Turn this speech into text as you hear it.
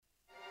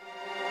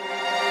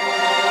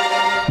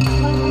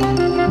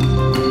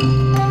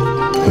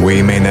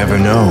We may never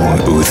know,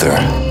 Uther.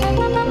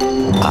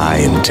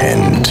 I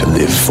intend to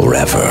live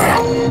forever.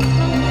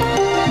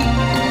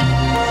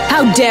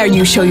 How dare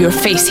you show your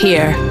face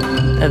here?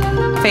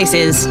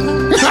 Faces.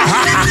 Don't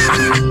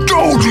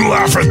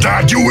laugh at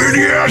that, you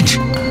idiot!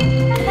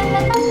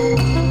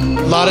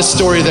 A lot of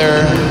story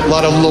there, a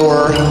lot of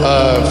lore.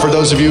 For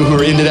those of you who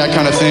are into that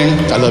kind of thing,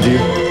 I love you.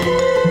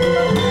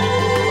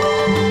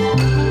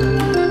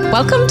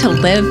 Welcome to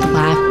Live,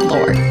 Laugh,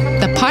 Lore,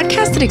 the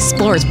podcast that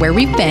explores where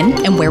we've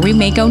been and where we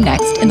may go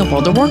next in the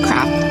world of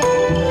Warcraft.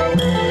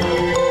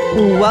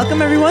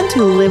 Welcome, everyone,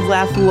 to Live,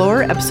 Laugh,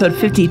 Lore, episode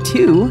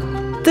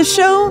 52, the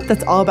show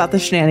that's all about the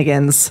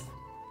shenanigans.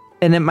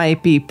 And it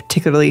might be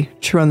particularly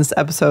true on this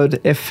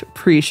episode if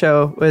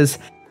pre-show was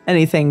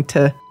anything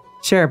to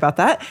share about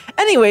that.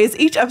 Anyways,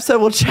 each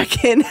episode will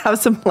check in, have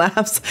some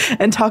laughs,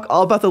 and talk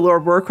all about the lore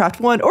of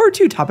Warcraft 1 or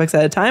 2 topics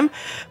at a time.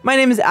 My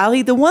name is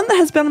Allie, the one that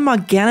has been on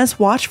Morgana's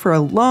watch for a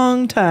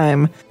long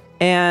time.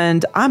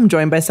 And I'm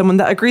joined by someone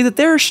that agreed that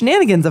there are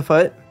shenanigans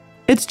afoot.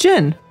 It's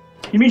Jin.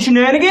 You mean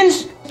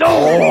shenanigans?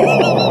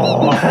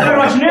 Oh! Talking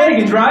about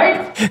shenanigans,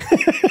 right?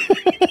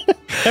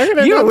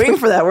 You were waiting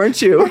for that,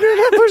 weren't you? Push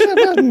that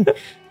button.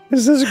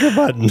 This is a good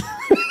button.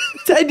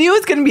 I knew it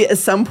was going to be at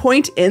some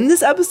point in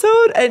this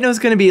episode. I didn't know it was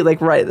going to be like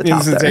right at the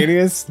top there.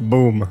 Instantaneous?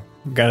 Boom.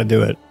 Gotta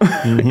do it.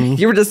 Mm-hmm.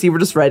 You were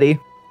just ready.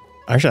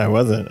 Actually, I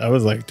wasn't. I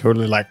was like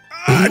totally like,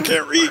 I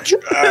can't reach.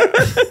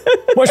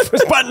 Push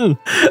this button.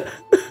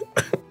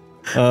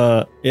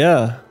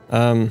 Yeah.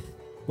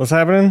 What's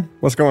happening?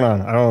 What's going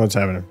on? I don't know what's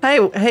happening. Hi,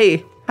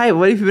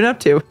 what have you been up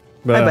to?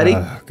 Hi, buddy.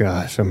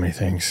 Gosh, so many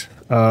things.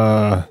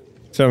 So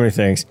many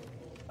things.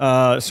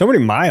 So many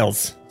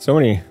miles. So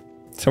many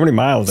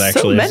miles,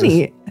 actually. So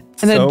many.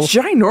 And a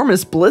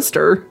ginormous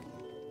blister.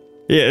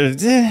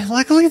 Yeah,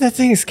 luckily that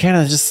thing is kind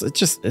of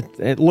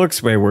it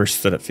looks way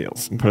worse than it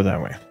feels. Put it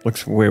that way.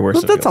 Looks way worse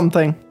than it feels. That's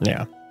something.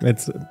 Yeah,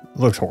 it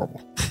looks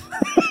horrible.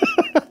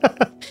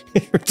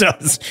 It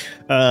does.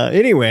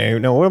 Anyway,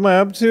 now what am I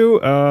up to?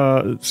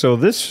 So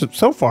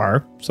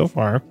far,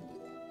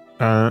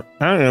 I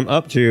am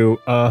up to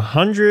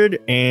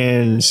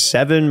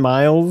 107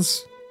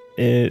 miles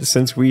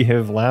since we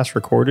have last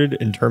recorded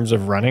in terms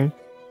of running.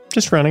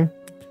 Just running.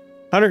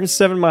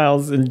 107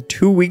 miles in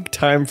 2 week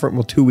time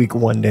frame. 2 week,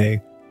 1 day.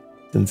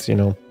 Since,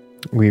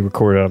 we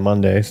recorded on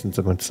Monday since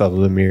I went to South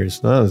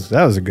Lumire's. That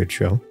was a good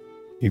show.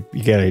 You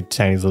got a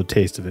tiny little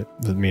taste of it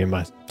with me and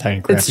my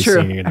tiny crafty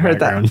singing in the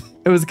background. That.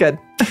 It was good.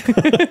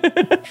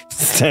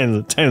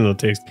 tiny little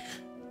taste.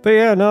 But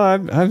yeah, no,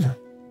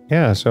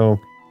 so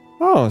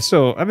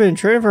I've been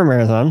training for a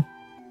marathon.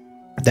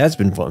 That's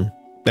been fun.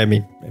 I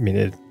mean,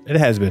 it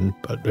has been,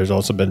 but there's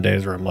also been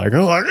days where I'm like,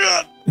 oh my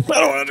God, I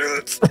don't want to do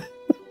this.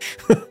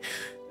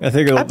 I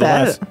think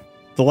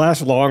the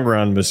last long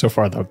run was so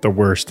far the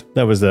worst.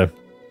 That was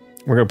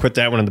we're going to put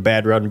that one in the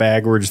bad run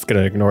bag. We're just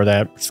going to ignore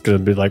that. It's going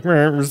to be like,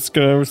 we're just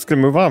going to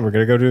move on. We're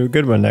going to go do a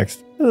good one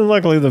next. And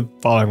luckily, the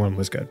following one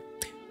was good.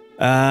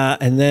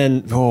 And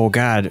then, oh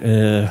God,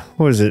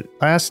 what was it?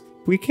 Last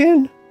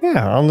weekend?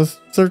 Yeah, on the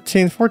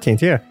 13th, 14th,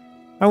 yeah.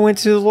 I went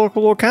to the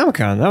local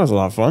Comic-Con. That was a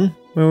lot of fun.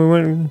 We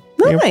went and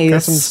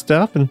got some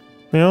stuff. And,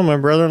 my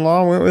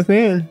brother-in-law went with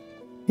me and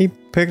he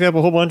picked up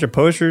a whole bunch of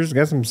posters,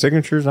 got some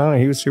signatures on it.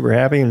 He was super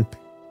happy. And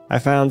I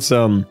found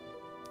some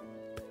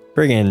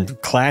friggin'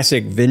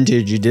 classic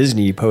vintage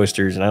Disney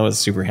posters, and I was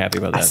super happy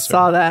about that. I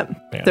saw that.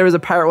 Yeah. There was a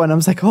pirate one. I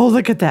was like, oh,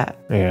 look at that.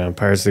 Yeah,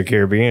 Pirates of the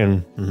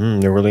Caribbean.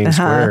 New Orleans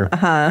Square.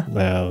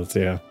 Well,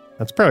 yeah.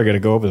 That's probably going to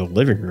go over the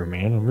living room,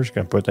 man. I'm just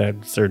going to put that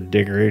and start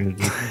decorating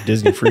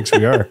Disney freaks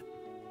we are.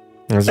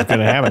 That's what's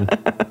going to happen.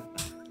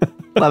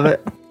 Love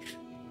it.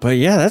 But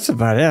yeah, that's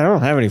about it. I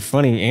don't have any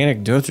funny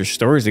anecdotes or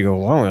stories to go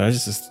along with it. I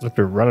just up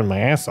here running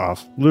my ass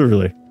off.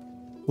 Literally.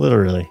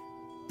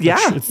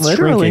 Yeah, it's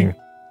literally. Shrinking.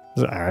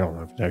 I don't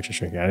know if it's actually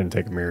shrinking. I didn't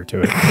take a mirror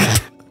to it.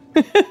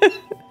 You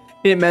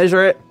didn't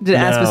measure it?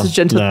 Didn't ask Mrs.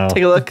 Jen to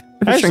take a look?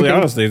 Actually,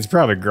 honestly, it's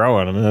probably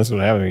growing. I mean, that's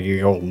what happens. You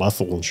get old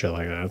muscle and shit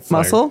like that. It's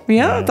muscle? Like,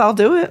 yeah, that'll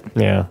do it.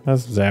 Yeah,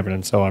 that's what's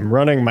happening. So I'm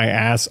running my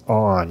ass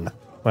on.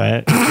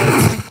 What?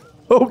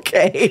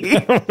 Okay. I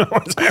don't know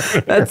what's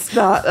happening. That's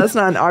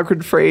not an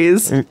awkward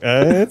phrase.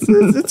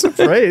 It's a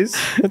phrase.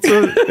 It's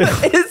a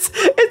phrase.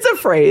 It's a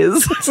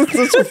phrase.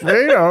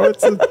 No,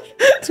 it's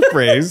a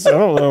phrase. I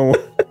don't know.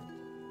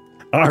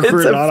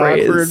 Awkward, not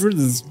phrase. Awkward.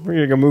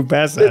 We're gonna move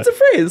past that. It's a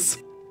phrase.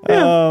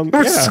 Yeah.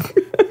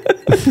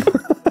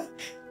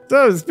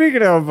 So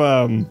speaking of,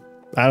 I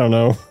don't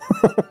know,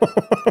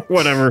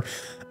 whatever.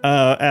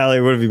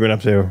 Allie, what have you been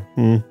up to?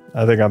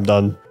 I think I'm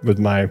done with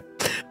my.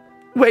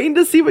 Waiting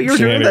to see what you were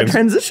doing with that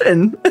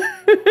transition.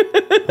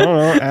 I don't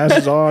know.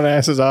 Asses on,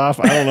 asses off.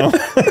 I don't know.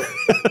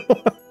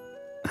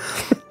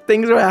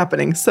 Things are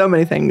happening. So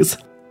many things.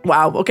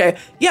 Wow. Okay.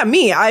 Yeah,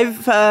 me.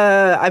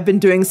 I've been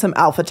doing some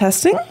alpha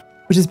testing,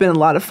 which has been a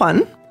lot of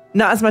fun.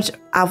 Not as much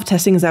alpha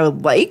testing as I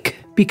would like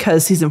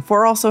because season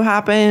 4 also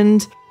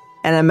happened,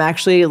 and I'm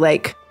actually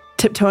like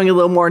tiptoeing a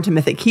little more into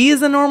Mythic Keys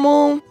than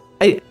normal.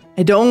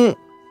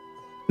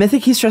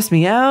 Mythic Keys stress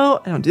me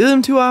out. I don't do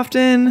them too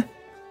often.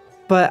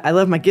 But I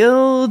love my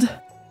guild,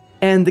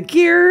 And the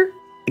gear,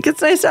 it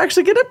gets nice to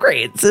actually get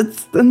upgrades.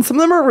 And some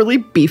of them are really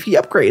beefy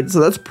upgrades, so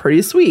that's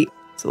pretty sweet.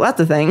 So that's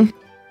the thing.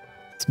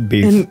 It's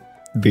beef.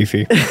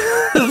 Beefy.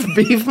 It's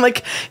beef. I'm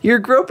like, you're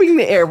groping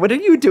the air. What are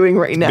you doing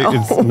right now?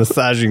 It's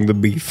massaging the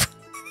beef.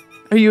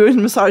 Are you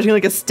massaging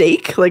like a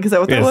steak? Like, is that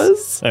what that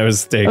was? That was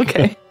steak.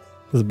 Okay. It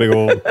was a big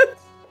old...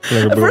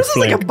 At first, it's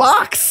like a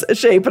box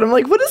shape, and I'm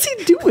like, what is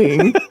he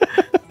doing?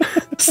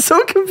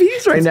 So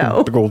confused right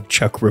now. Big old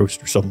chuck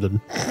roast or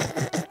something.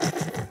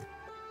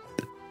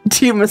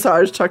 Do you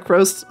massage chuck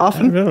roast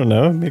often? I don't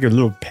know. Make a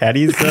little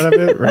patties out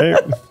of it, right?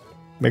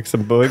 Make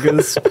some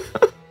burgers.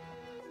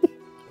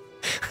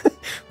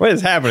 What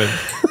is happening?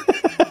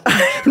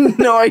 I have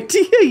no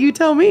idea. You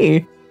tell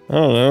me. I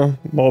don't know.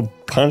 I'm all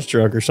punch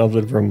drunk or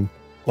something from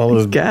all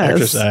this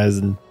exercise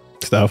and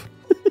stuff.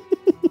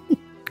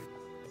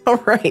 All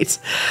right.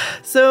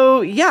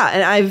 So, yeah.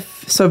 And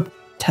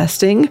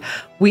testing.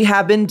 We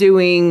have been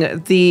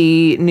doing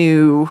the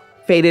new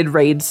Faded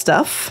Raid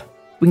stuff.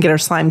 We can get our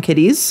slime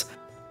kitties.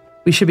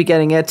 We should be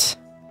getting it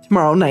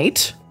tomorrow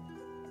night,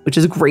 which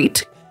is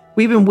great.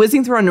 We've been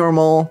whizzing through our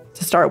normal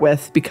to start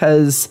with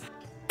because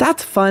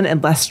that's fun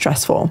and less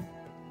stressful.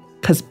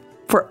 Because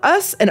for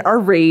us and our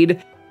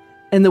raid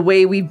and the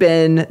way we've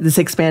been this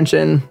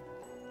expansion,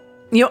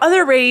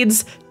 other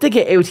raids, they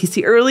get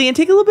AOTC early and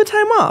take a little bit of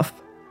time off.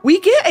 We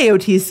get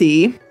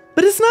AOTC,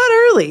 but it's not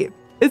early.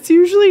 It's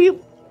usually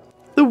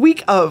the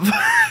week of.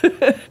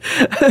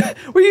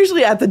 We're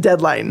usually at the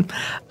deadline.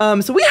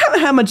 So we haven't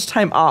had much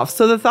time off.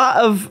 So the thought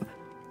of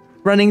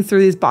running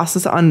through these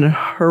bosses on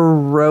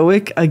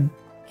heroic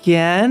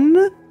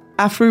again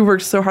after we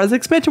worked so hard as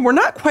expansion, we're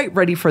not quite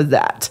ready for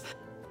that.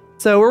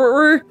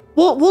 So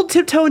we'll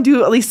tiptoe and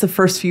do at least the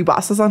first few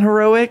bosses on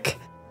heroic,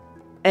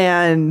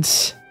 and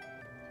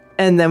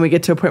then we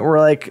get to a point where we're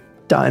like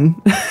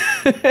done.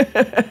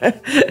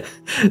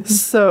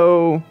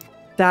 So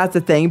that's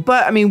the thing.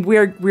 But I mean,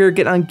 we're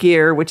getting on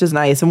gear, which is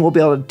nice, and we'll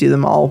be able to do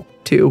them all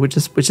too, which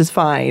is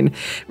fine.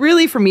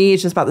 Really, for me,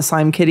 it's just about the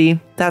slime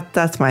kitty.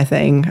 That's my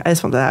thing. I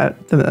just want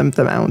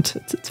the mount.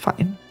 It's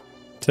fine.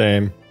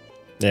 Same.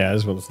 Yeah, I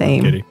just want the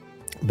slime kitty.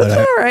 But that's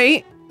all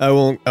right. I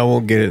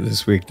won't get it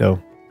this week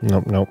though.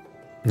 Nope.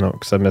 No,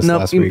 because I missed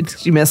last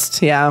week. You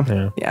missed,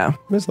 yeah.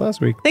 Missed last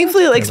week.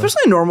 Thankfully,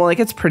 especially normal,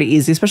 it's pretty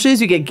easy, especially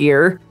as you get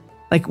gear.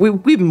 Like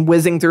we've been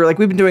whizzing through,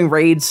 we've been doing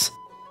raids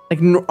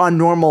on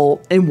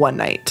normal in one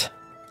night,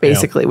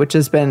 basically, which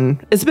has been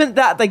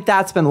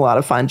that's been a lot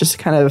of fun. Just to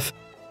kind of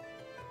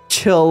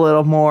chill a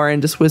little more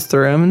and just whiz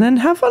through them and then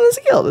have fun as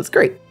a guild. It's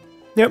great.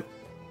 Yep.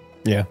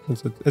 Yeah,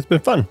 it's been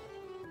fun.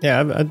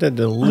 Yeah, I did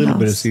a little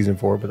bit of season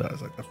 4, but that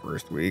was the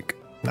first week,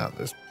 not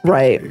this.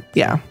 Right. Week.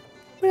 Yeah.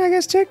 I mean, I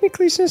guess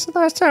technically since the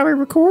last time we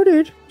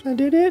recorded, I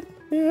did it.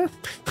 Yeah.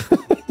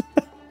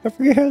 I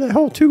forget how that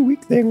whole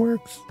 2-week thing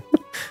works.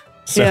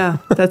 Yeah,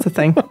 that's a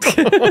thing.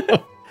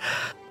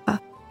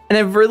 And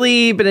I've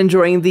really been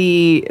enjoying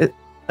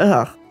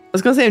I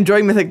was going to say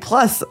enjoying Mythic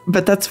Plus,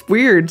 but that's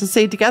weird to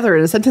say together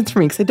in a sentence for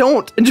me because I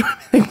don't enjoy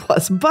Mythic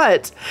Plus.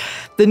 But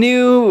the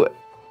new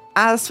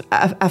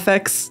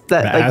FX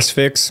that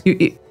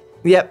Asphyx.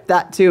 Yep,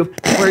 that too.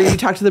 Where you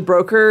talk to the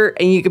broker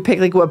and you can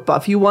pick what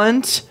buff you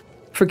want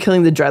for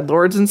killing the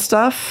Dreadlords and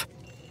stuff.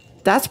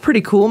 That's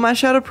pretty cool, my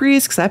Shadow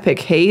Priest, because I pick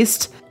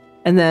haste.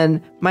 And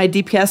then my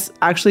DPS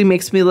actually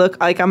makes me look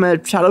like I'm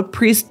a Shadow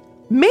Priest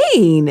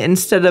main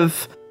instead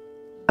of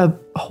a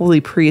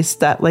Holy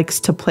Priest that likes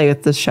to play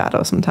with the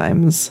shadow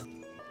sometimes.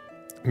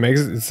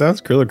 It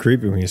sounds really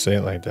creepy when you say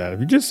it like that. If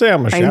you just say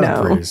I'm a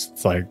Shadow Priest,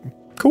 it's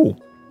cool.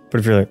 But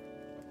if you're like,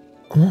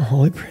 I'm a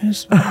Holy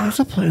Priest, I have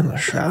to play in the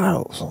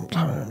shadow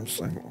sometimes.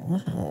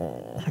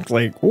 It's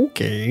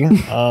okay.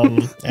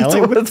 Allie,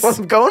 that's what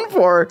I'm going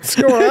for. What's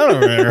going on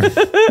over there? I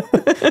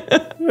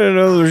didn't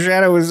know the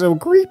shadow was so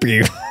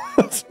creepy.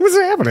 What's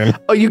happening?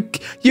 Oh, you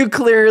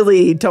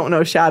clearly don't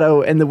know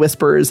Shadow and the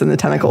whispers and the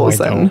tentacles.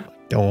 No, I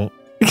don't.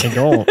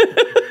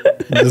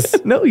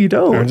 No, you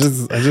don't.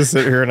 I just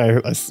sit here and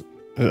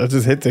I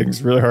just hit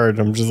things really hard.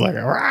 I'm just like,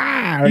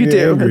 rah, you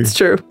do. Angry. It's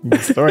true. I'm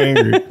so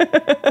angry.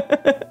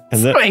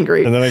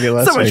 Angry. And then I get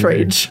less angry. So much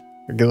rage.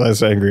 I get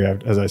less angry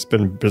as I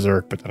spin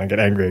berserk, but then I get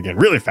angry again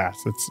really fast.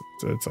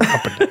 It's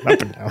up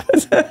and down.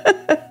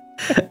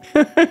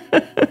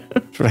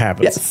 That's what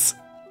happens. Yes.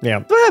 Yeah.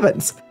 That's what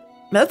happens.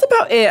 That's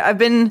about it. I've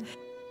been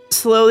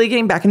slowly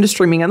getting back into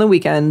streaming on the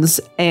weekends,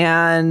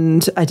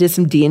 and I did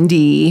some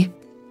D&D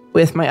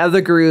with my other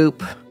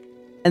group,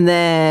 and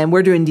then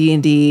we're doing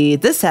D&D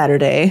this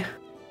Saturday.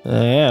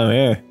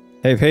 Yeah.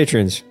 Hey,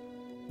 patrons,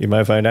 you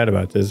might find out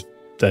about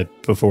that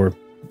before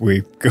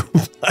we go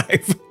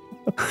live.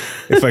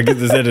 If I get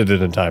this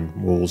edited in time,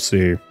 we'll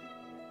see.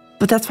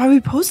 But that's why we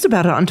post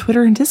about it on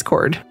Twitter and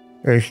Discord.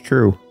 That's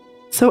true.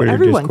 So Twitter,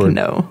 everyone Discord. Can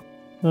know.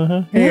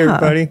 Uh-huh. Hey,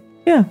 everybody.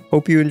 Yeah.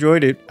 Hope you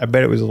enjoyed it. I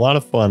bet it was a lot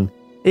of fun.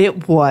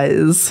 It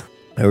was.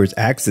 There was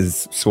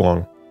axes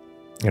swung.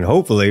 And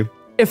hopefully...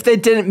 If they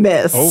didn't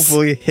miss.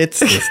 Hopefully hits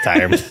this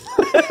time.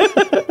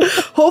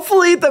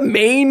 hopefully the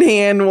main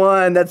hand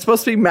one that's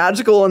supposed to be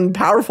magical and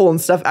powerful and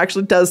stuff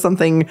actually does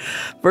something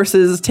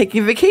versus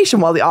taking a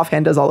vacation while the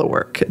offhand does all the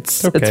work.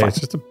 It's okay. fine.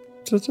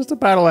 It's just a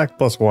battle act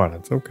 +1.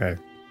 It's okay.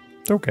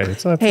 It's okay.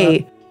 It's not.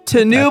 Hey,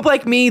 to a noob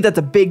like me, that's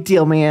a big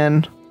deal,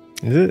 man.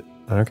 Is it?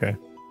 Okay.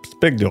 It's a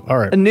big deal. All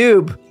right. A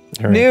noob.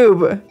 All right.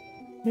 Noob.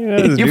 You're not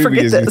as You newbie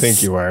forget as this. you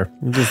think you are.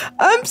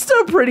 I'm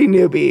still pretty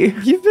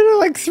newbie. You've been in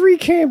like 3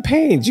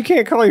 campaigns. You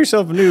can't call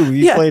yourself a noob.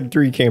 You played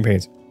 3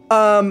 campaigns.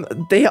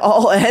 They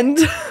all end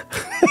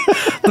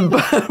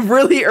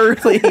really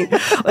early.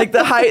 Like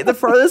the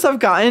farthest I've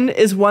gotten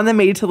is one that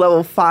made it to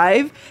level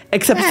 5.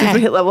 Except since we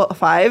hit level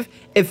 5,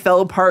 it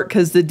fell apart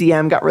because the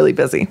DM got really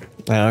busy.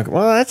 Well,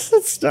 that's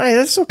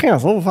still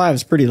counts. Level 5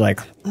 is pretty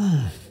like.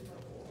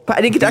 But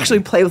I didn't get to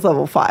actually play with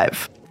level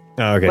 5.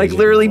 Oh, okay. Like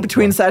literally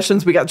between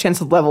sessions, we got a chance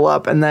to level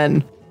up, and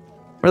then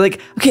we're like,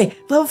 okay,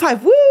 level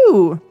 5,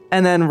 woo!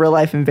 And then real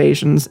life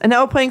invasions, and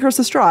now we're playing Curse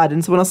of Strahd,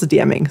 and someone else is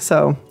DMing.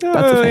 So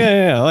that's the thing.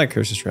 Yeah. I like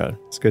Curse of Strahd.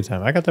 It's a good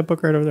time. I got that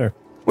book right over there.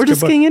 We're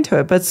just getting into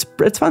it, but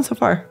it's fun so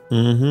far.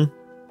 Mm-hmm.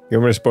 You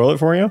want me to spoil it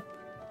for you?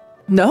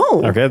 No.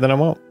 Okay, then I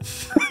won't.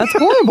 That's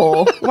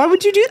horrible. Why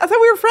would you do that? I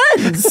thought we were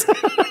friends.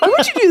 Why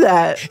would you do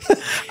that?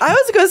 I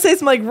was going to say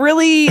some like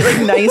really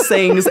like nice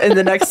things in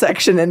the next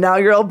section, and now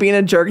you're all being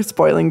a jerk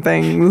spoiling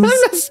things. I'm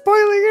not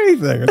spoiling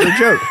anything. It's a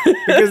joke.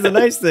 Because the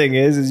nice thing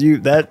is you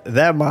that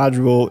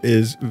module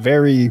is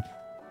very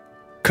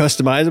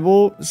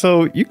customizable,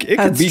 so it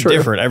could be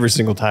different every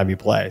single time you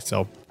play.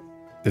 So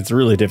it's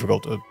really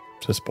difficult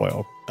to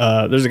spoil.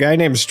 There's a guy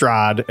named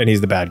Strahd, and he's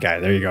the bad guy.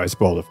 There you go. I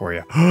spoiled it for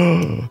you.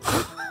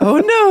 Oh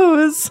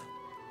noes.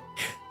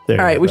 All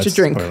right, we should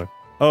drink.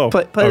 Oh,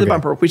 play the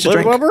bumper. We should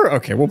play drink. The bumper?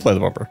 Okay, we'll play the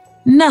bumper.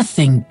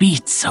 Nothing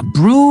beats a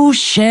brew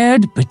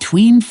shared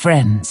between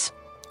friends.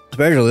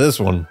 Especially this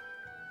one.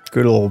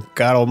 Good old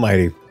God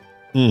Almighty.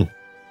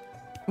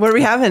 What are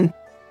we having?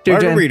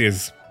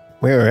 Margaritas.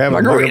 We're having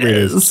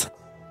margaritas.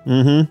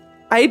 Mm-hmm.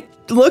 I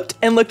looked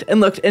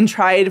and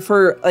tried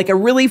for like a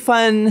really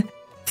fun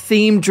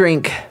theme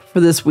drink for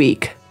this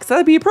week because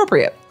that'd be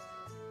appropriate.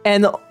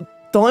 And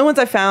the only ones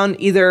I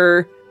found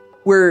either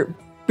were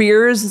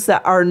beers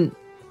that are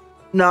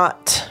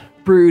not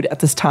brewed at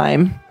this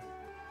time,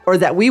 or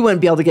that we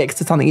wouldn't be able to get because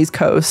it's on the East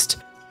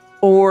Coast,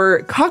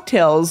 or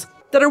cocktails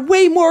that are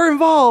way more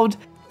involved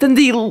than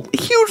the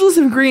huge list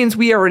of ingredients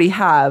we already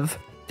have,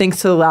 thanks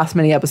to the last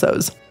many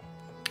episodes.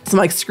 So I'm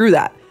like, screw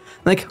that.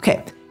 I'm like,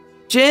 okay,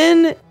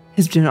 Jen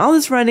has been doing all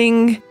this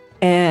running,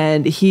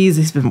 and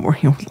he's been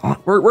working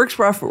works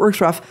rough.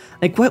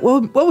 Like, what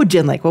would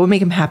Jen like? What would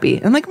make him happy?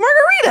 And I'm like,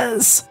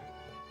 margaritas.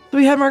 So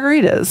we had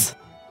margaritas.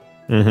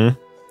 Mm-hmm.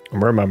 I'm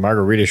wearing my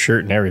margarita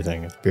shirt and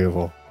everything. It's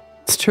beautiful.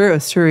 It's true.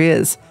 It sure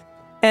is.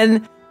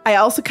 And I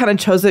also kind of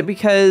chose it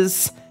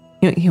because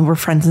you know, we're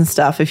friends and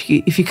stuff. If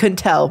you couldn't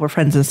tell, we're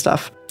friends and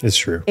stuff. It's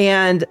true.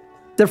 And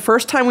the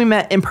first time we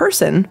met in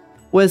person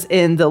was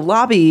in the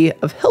lobby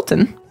of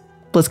Hilton,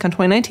 BlizzCon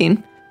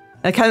 2019.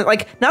 I kind of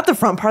like not the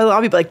front part of the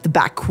lobby, but like the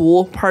back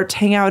cool part to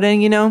hang out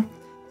in, you know.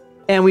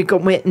 And we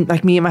went and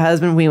like me and my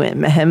husband, we went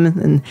and met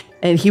him,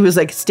 and he was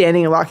like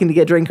standing and walking to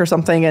get a drink or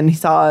something, and he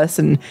saw us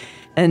and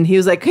he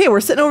was like, "Hey, we're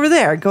sitting over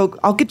there. Go,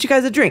 I'll get you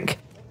guys a drink."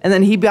 And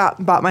then he bought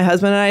my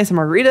husband and I some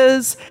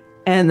margaritas,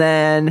 and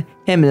then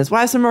him and his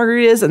wife some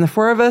margaritas, and the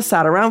 4 of us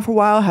sat around for a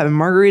while having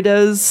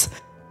margaritas,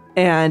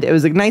 and it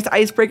was a nice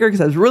icebreaker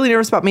because I was really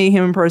nervous about meeting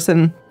him in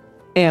person,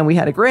 and we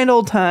had a grand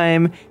old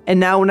time. And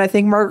now when I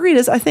think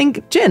margaritas, I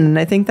think gin, and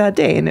I think that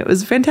day, and it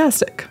was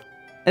fantastic,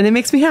 and it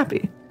makes me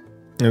happy.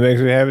 It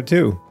makes me happy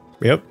too.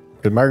 Yep,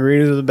 because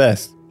margaritas are the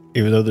best,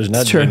 even though there's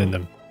not gin in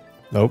them.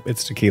 Nope,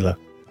 it's tequila.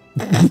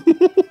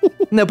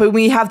 No, but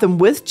when you have them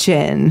with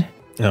gin,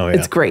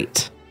 it's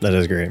great. That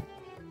is great.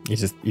 You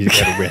just get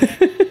it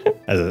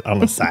with on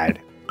the side.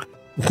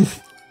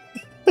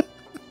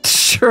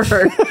 Sure.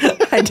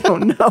 I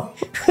don't know.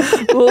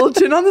 A little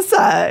gin on the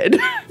side.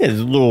 Yeah,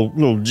 it's a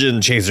little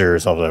gin chaser or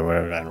something.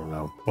 Whatever. I don't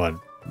know. But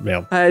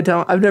yeah.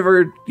 I've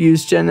never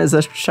used gin as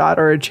a shot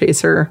or a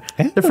chaser.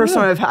 The first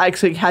time I've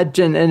actually had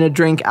gin in a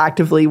drink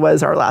actively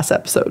was our last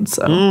episode.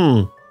 So.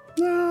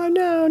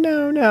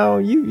 No.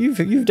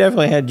 You've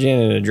definitely had gin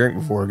in a drink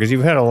before because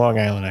you've had a Long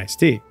Island iced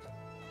tea.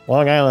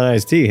 Long Island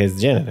iced tea has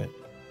gin in it.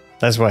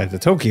 That's why the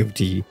Tokyo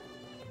tea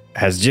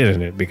has gin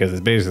in it, because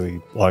it's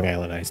basically Long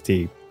Island iced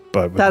tea,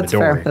 but with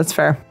Midori. That's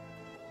fair.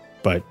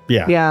 But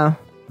yeah. Yeah.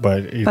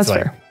 But it's that's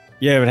like, fair.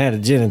 You haven't had a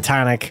gin and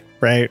tonic,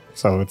 right?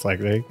 So it's like,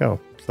 there you go.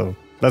 So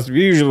that's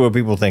usually what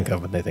people think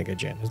of when they think of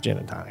gin, is gin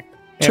and tonic.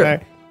 True.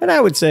 And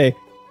I would say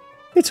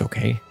it's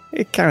okay.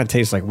 It kind of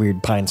tastes like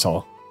weird pine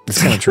sol.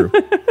 It's kind of true.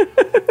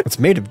 It's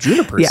made of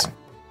junipers. Yeah.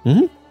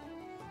 Mm-hmm.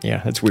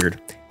 Yeah, that's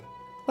weird.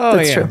 Oh,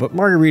 that's true. But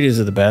margaritas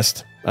are the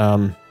best.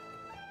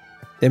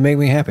 They make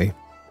me happy.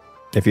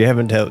 If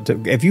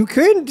you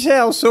couldn't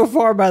tell so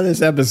far by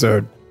this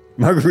episode,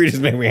 margaritas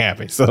make me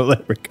happy. So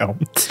there we go.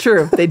 It's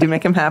true. They do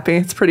make him happy.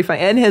 It's pretty fun.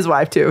 And his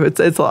wife too. It's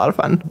a lot of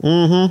fun.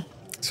 Mm-hmm.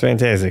 It's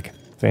fantastic.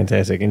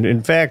 Fantastic. And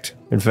in fact,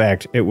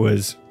 it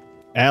was,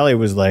 Allie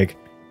was like,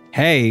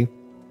 hey,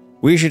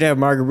 we should have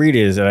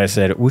margaritas. And I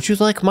said, would you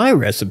like my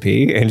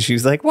recipe? And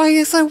she's like, why,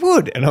 yes, I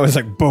would. And I was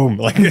like, boom,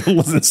 like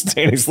almost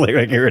instantaneously,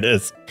 like, here it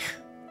is.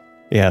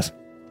 Yes.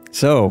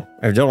 So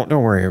don't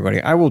worry,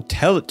 everybody. I will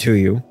tell it to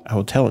you.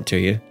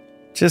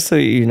 Just so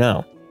you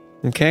know.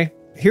 Okay.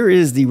 Here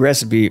is the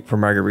recipe for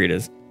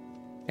margaritas.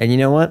 And you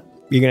know what?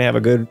 You're gonna have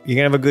a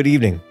good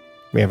evening.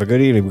 We have a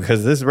good evening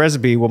because this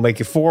recipe will make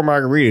you 4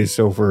 margaritas.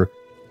 So for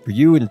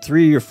you and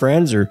 3 of your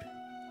friends, or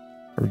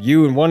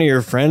you and 1 of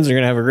your friends are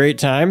gonna have a great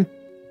time,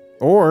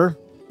 or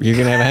you're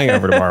gonna have a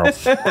hangover tomorrow.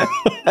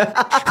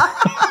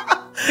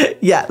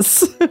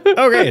 Yes.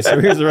 Okay, so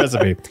here's the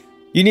recipe.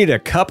 You need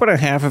 1.5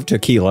 cups of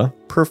tequila,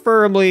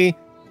 preferably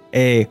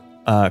a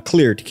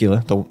clear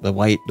tequila, the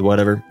white, the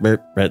whatever,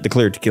 right? The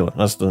clear tequila.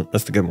 That's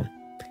the good one.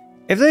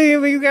 If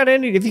you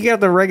got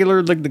the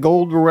regular, like the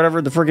gold or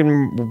whatever, the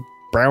freaking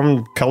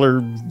brown color,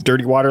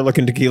 dirty water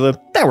looking tequila,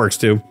 that works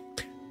too.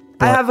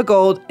 But I have a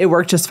gold. It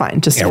worked just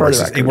fine. It works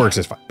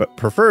just fine. But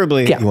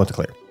preferably, you want the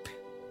clear.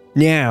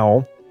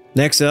 Now,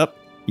 next up,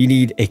 you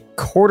need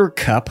 1/4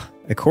 cup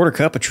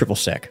of triple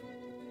sec,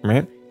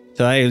 right?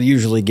 So I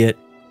usually get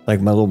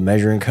like my little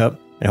measuring cup.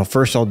 Now,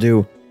 first I'll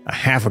do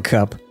 1/2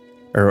 cup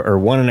or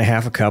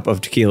 1.5 cup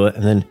of tequila,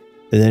 and then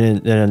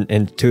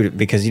into it,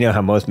 because you know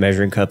how most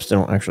measuring cups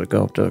don't actually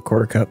go up to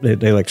 1/4 cup.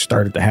 They like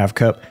start at the 1/2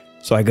 cup.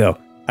 So I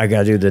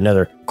gotta do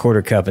another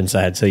 1/4 cup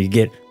inside. So you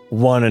get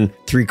 1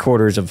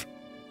 3/4 of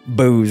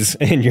booze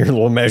in your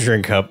little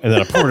measuring cup, and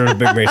then I pour it in a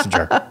big mason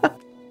jar.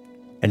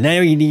 And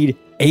now you need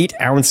 8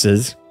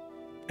 ounces.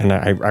 And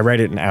I write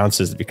it in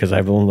ounces because I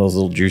have one of those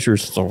little juicers.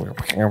 So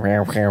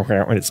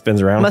when it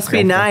spins around. Must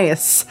be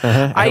nice.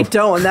 I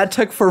don't. And that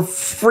took for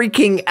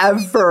freaking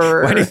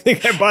ever. Why do you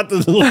think I bought the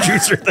little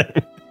juicer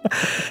thing?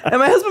 And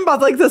my husband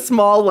bought like the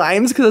small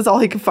limes because that's all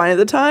he could find at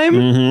the time.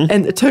 Mm-hmm.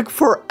 And it took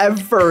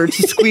forever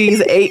to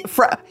squeeze 8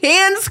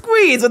 hand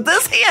squeeze with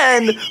this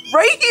hand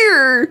right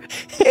here.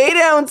 8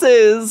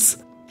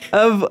 ounces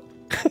of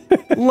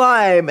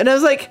lime. And I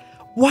was like,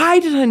 why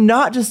did I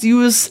not just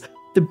use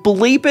the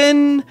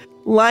bleeping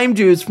lime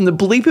juice from the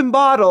bleeping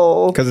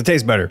bottle? Because it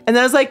tastes better. And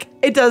then I was like,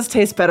 it does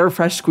taste better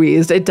fresh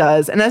squeezed. It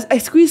does. And I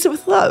squeezed it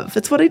with love.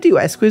 That's what I do.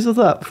 I squeeze with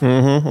love.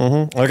 Mm-hmm,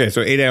 mm-hmm. Okay,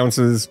 so 8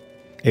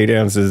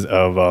 ounces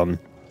of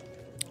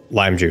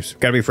lime juice.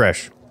 Gotta be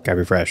fresh.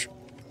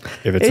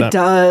 If it's it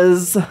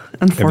does.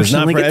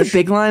 Unfortunately, get the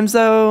big limes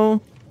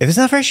though. If it's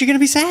not fresh, you're gonna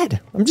be sad.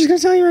 I'm just gonna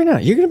tell you right now.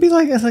 You're gonna be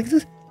like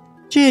this.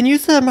 Jen, you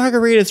said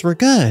margaritas were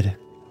good.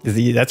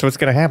 That's what's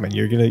gonna happen.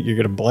 You're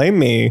gonna blame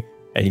me,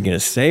 and you're gonna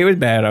say it was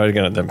bad.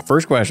 The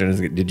first question is,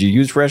 did you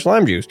use fresh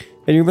lime juice?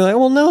 And you'll be like,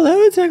 well, no, that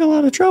would take a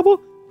lot of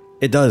trouble.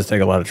 It does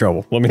take a lot of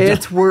trouble.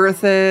 It's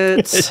worth it.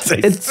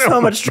 It's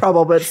so much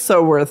trouble, but it's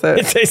so worth it.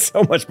 It tastes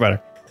so much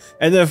better.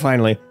 And then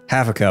finally,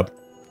 1/2 cup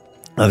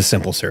of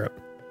simple syrup.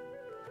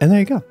 And there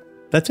you go.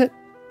 That's it.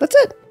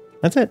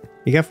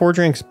 You got 4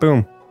 drinks.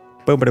 Boom.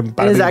 Boom.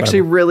 It is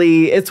actually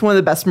really, it's one of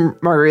the best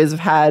margaritas I've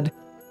had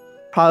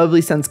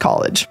probably since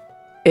college.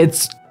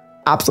 It's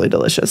absolutely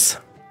delicious.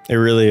 It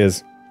really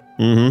is.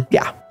 Mm-hmm.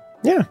 Yeah.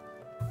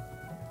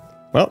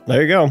 Well,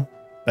 there you go.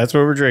 That's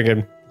what we're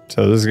drinking.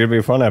 So this is going to be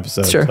a fun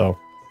episode. Sure. So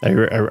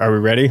are we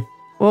ready?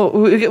 Well,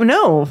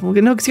 no,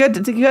 because you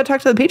got to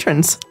talk to the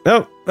patrons.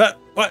 No, what?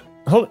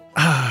 Hold it.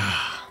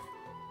 Ha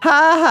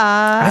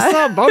ha. I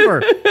saw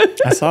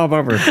a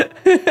bumper.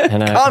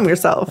 And calm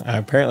yourself.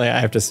 Apparently I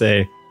have to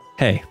say,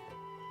 hey,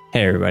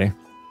 everybody.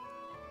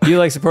 Do you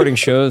like supporting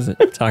shows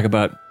that talk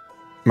about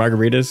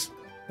margaritas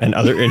and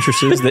other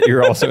interests that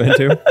you're also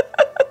into?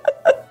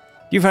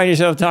 You find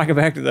yourself talking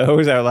back to the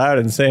hose out loud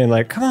and saying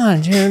like, come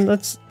on, Jen,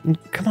 that's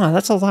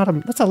a lot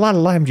of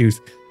lime juice,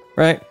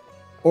 right?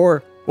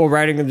 Or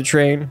riding in the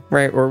train,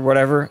 right? Or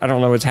whatever. I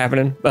don't know what's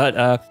happening.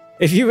 But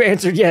if you've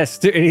answered yes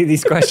to any of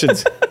these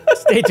questions,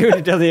 stay tuned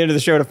until the end of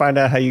the show to find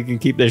out how you can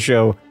keep this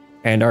show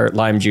and our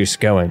lime juice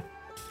going.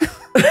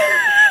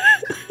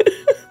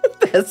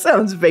 That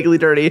sounds vaguely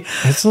dirty.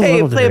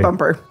 Hey, play a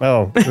bumper.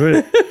 Oh,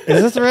 is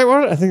this the right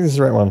one? I think this is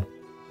the right one.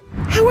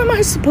 How am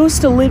I supposed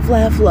to live,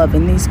 laugh, love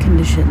in these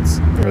conditions?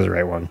 It was the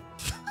right one.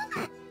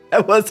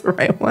 That was the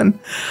right one.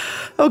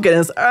 Oh,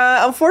 goodness.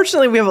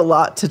 Unfortunately, we have a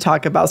lot to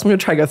talk about, so I'm going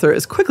to try to go through it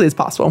as quickly as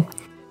possible.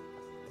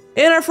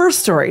 In our first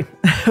story,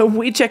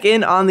 we check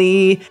in on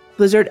the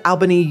Blizzard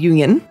Albany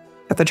Union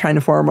that they're trying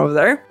to form over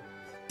there.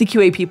 The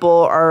QA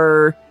people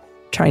are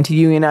trying to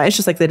unionize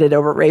just like they did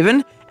over at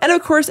Raven. And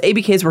of course,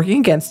 ABK is working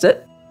against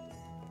it.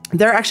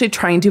 They're actually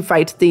trying to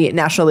fight the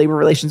National Labor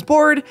Relations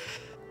Board.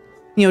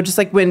 You know, just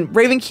like when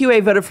Raven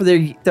QA voted for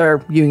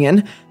their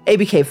union,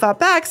 ABK fought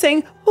back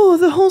saying, oh,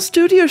 the whole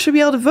studio should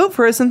be able to vote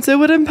for us since it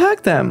would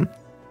impact them.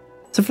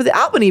 So for the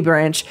Albany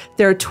branch,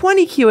 there are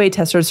 20 QA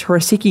testers who are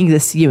seeking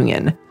this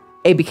union.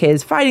 ABK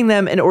is fighting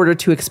them in order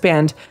to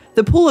expand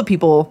the pool of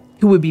people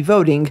who would be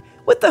voting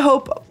with the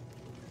hope,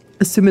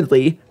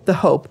 assumedly, the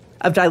hope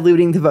of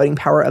diluting the voting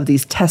power of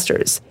these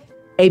testers.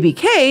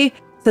 ABK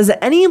says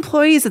that any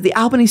employees at the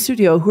Albany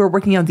studio who are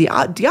working on the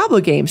Diablo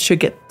games should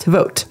get to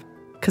vote.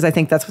 Because I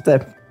think that's what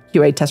the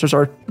QA testers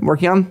are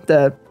working on,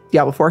 the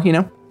Diablo 4, you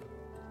know?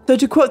 So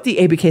to quote the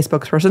ABK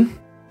spokesperson,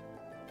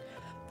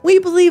 We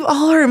believe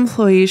all our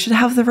employees should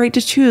have the right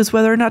to choose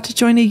whether or not to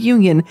join a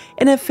union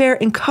in a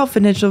fair and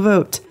confidential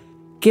vote.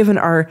 Given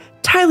our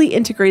tightly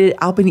integrated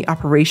Albany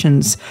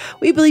operations,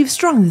 we believe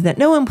strongly that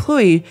no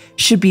employee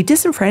should be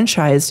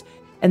disenfranchised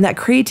and that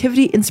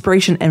creativity,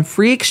 inspiration, and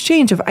free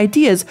exchange of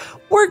ideas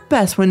work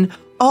best when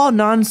all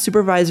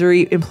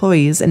non-supervisory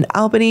employees in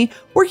Albany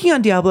working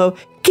on Diablo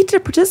get to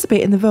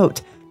participate in the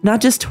vote, not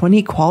just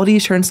 20 quality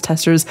assurance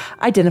testers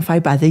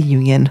identified by the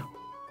union.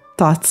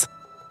 Thoughts?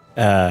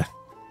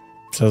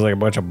 Sounds like a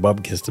bunch of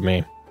bubkis to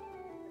me.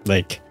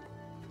 Like,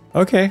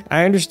 okay,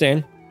 I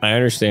understand. I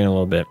understand a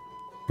little bit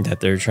that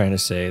they're trying to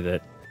say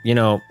that,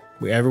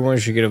 everyone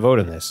should get a vote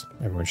in this.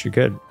 Everyone should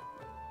get.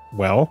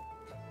 Well,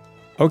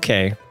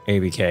 okay,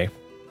 ABK.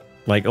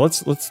 Like,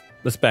 let's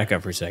back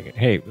up for a second.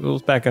 Hey,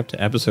 let's back up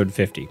to episode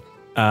 50. You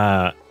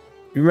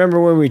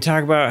remember when we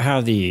talk about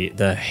how the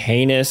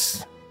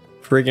heinous,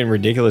 friggin'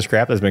 ridiculous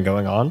crap that's been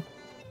going on,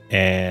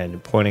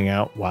 and pointing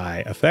out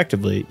why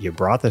effectively you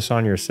brought this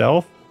on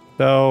yourself?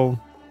 So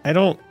I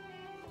don't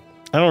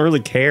really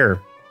care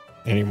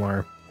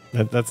anymore.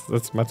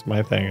 That's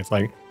my thing. It's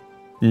like,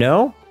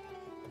 no,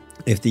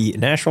 if the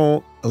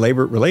National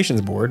Labor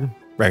Relations Board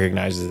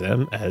recognizes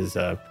them as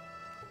a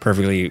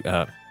perfectly,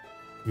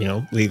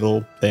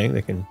 legal thing,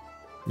 they can,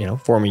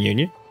 form a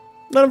union.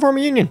 Let them form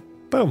a union.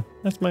 Boom.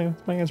 That's my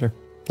answer.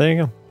 There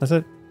you go. That's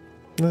it.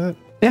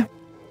 Yeah.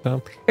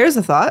 So, here's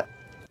a thought.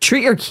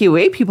 Treat your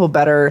QA people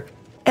better,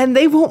 and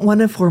they won't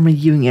want to form a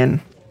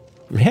union.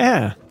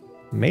 Yeah.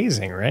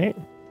 Amazing, right?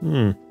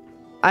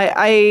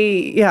 I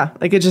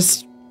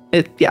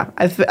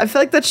feel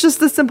like that's just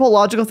the simple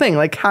logical thing.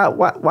 Like,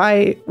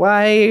 why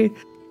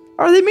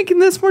are they making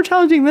this more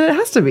challenging than it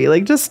has to be?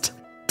 Like, just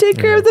take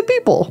care of the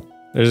people.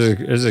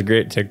 There's a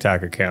great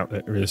TikTok account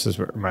that this is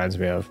what it reminds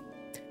me of.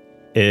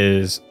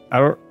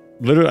 I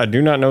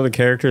do not know the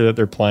character that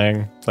they're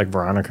playing. It's like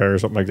Veronica or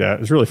something like that.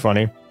 It's really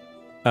funny.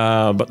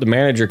 But the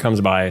manager comes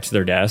by to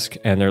their desk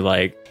and they're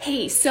like,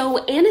 "Hey,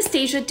 so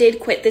Anastasia did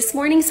quit this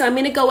morning, so I'm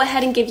going to go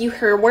ahead and give you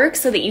her work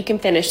so that you can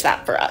finish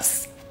that for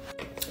us."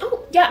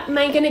 "Oh, yeah, am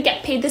I going to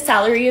get paid the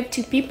salary of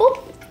 2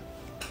 people?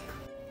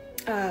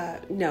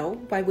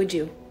 No, why would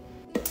you?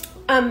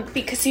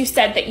 Because you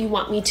said that you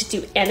want me to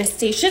do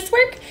Anastasia's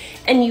work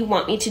and you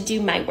want me to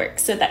do my work,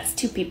 so that's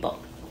 2 people.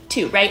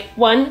 2, right?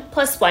 1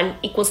 + 1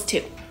 =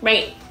 2,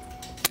 right?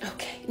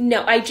 Okay,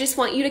 no, I just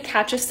want you to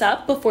catch us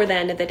up before the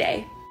end of the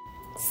day."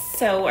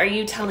 "So are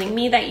you telling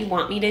me that you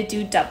want me to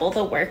do double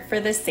the work for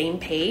the same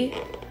pay?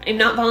 I'm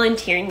not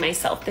volunteering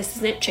myself. This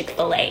isn't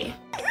Chick-fil-A."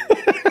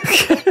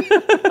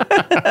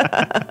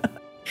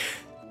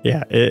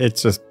 Yeah,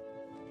 it's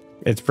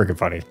freaking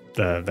funny.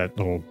 That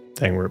little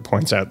thing where it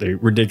points out the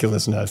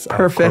ridiculousness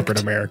of corporate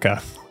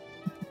America.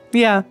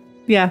 Yeah,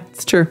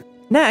 it's true.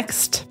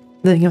 Next,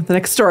 the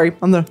next story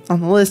on the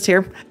list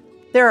here.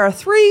 There are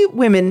 3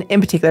 women in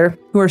particular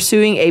who are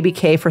suing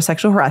ABK for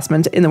sexual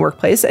harassment in the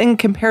workplace and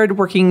compared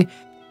working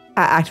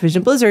at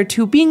Activision Blizzard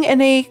to being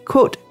in a,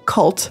 quote,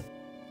 cult,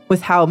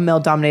 with how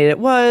male-dominated it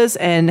was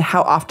and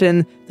how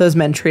often those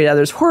men treat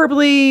others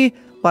horribly,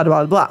 blah,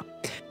 blah, blah.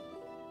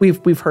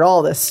 We've heard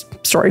all this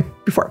story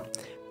before.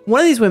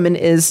 One of these women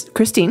is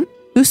Christine,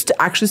 who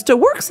actually still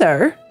works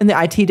there in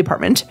the IT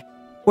department,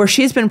 where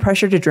she's been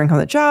pressured to drink on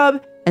the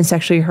job and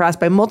sexually harassed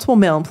by multiple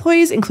male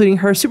employees, including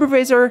her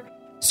supervisor,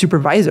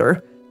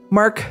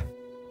 Mark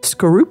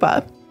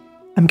Skorupa,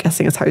 I'm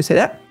guessing is how you say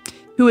that,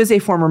 who is a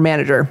former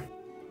manager.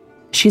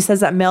 She says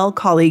that male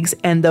colleagues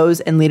and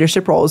those in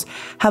leadership roles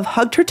have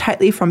hugged her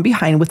tightly from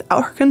behind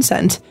without her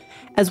consent,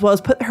 as well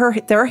as put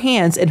their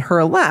hands in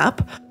her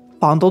lap,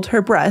 fondled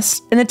her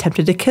breasts, and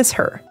attempted to kiss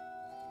her.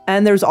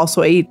 And there's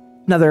also one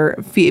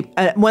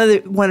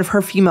of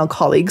her female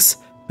colleagues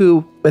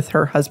who, with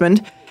her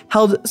husband,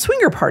 held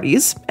swinger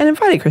parties and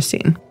invited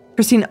Christine.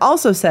 Christine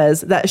also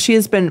says that she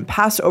has been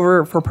passed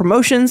over for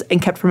promotions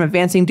and kept from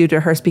advancing due to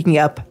her speaking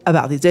up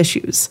about these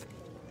issues.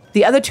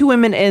 The other 2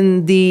 women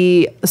in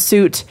the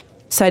suit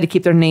decided to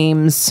keep their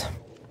names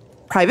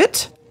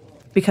private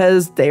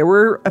because they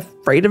were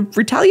afraid of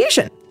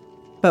retaliation.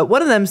 But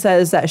one of them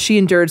says that she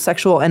endured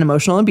sexual and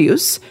emotional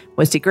abuse,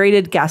 was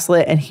degraded,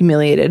 gaslit, and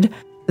humiliated.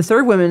 The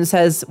third woman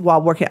says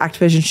while working at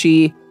Activision,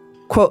 she,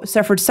 quote,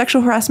 suffered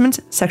sexual harassment,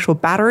 sexual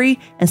battery,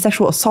 and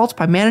sexual assault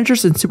by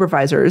managers and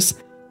supervisors.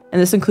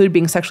 And this included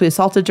being sexually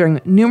assaulted during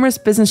numerous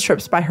business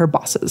trips by her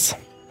bosses.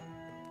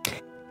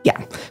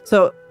 Yeah.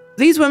 So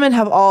these women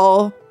have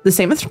all the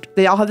same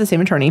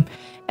attorney,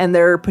 and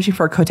they're pushing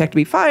for a Kotek to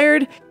be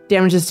fired,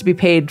 damages to be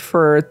paid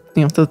for,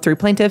 the 3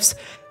 plaintiffs,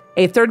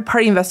 a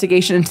third-party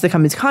investigation into the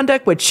company's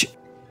conduct, which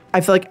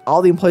I feel like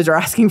all the employees are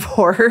asking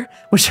for,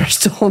 which are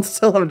still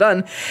haven't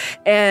done,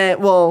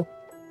 and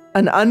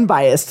an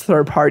unbiased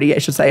third party, I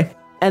should say.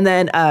 And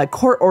then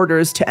court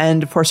orders to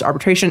end forced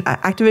arbitration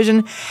at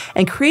Activision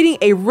and creating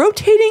a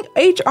rotating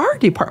HR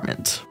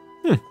department,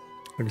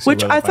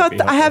 which I thought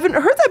I haven't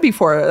heard that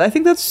before. I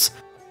think that's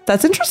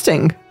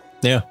interesting.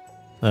 Yeah,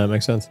 that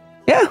makes sense.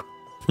 Yeah,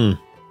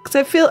 because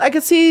I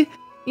could see,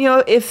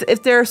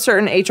 if there are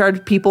certain HR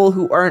people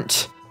who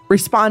aren't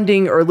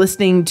responding or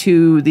listening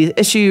to the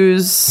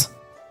issues,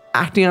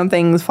 acting on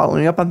things,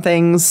 following up on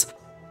things,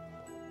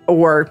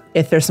 or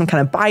if there's some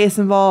kind of bias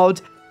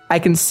involved. I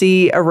can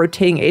see a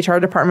rotating HR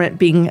department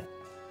being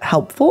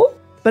helpful,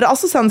 but it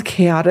also sounds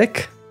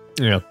chaotic.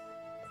 Yeah.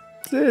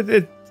 I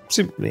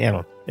don't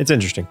know. It's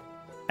interesting.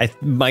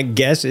 My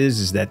guess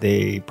is that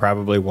they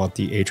probably want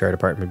the HR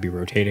department to be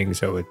rotating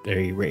so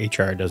their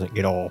HR doesn't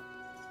get all,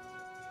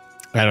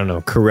 I don't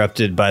know,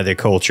 corrupted by the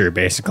culture,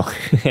 basically.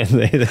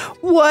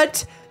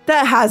 What?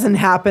 That hasn't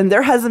happened.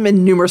 There hasn't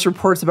been numerous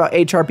reports about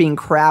HR being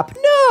crap.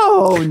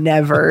 No,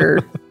 never.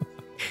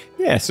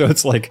 Yeah, so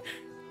it's like,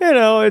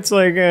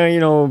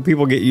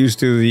 people get used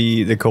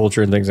to the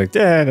culture and things like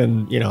that.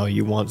 And,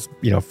 you want,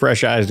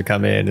 fresh eyes to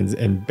come in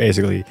and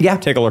basically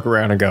take a look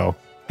around and go,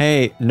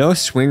 hey, no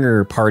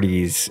swinger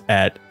parties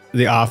at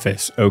the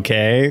office,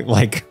 okay?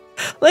 Like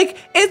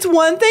it's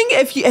one thing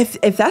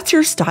if that's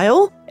your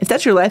style, if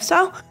that's your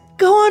lifestyle,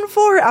 go on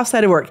for it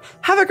outside of work.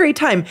 Have a great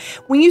time.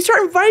 When you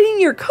start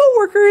inviting your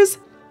coworkers,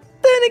 then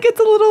it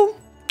gets a little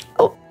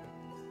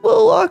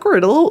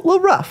awkward, a little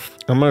rough.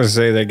 I'm going to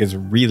say that gets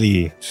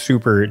really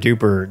super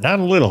duper, not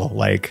a little,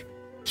 like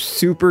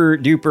super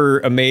duper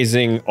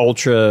amazing,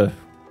 ultra,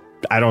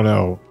 I don't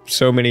know,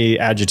 so many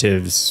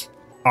adjectives,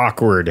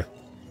 awkward,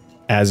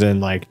 as in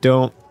like,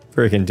 don't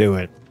freaking do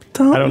it.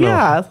 I don't know.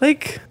 Yeah,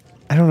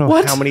 I don't know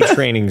what? How many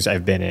trainings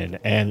I've been in.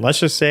 And let's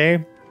just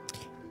say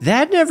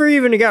that never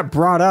even got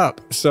brought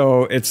up.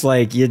 So it's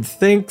like, you'd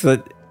think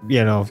that,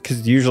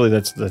 because usually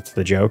that's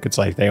the joke. It's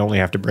like they only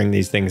have to bring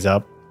these things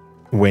up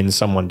when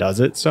someone does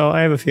it. So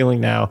I have a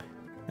feeling now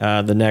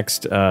the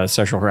next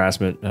sexual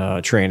harassment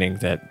training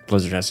that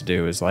Blizzard has to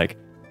do is like,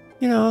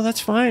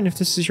 that's fine if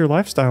this is your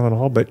lifestyle and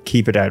all, but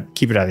keep it out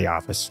of the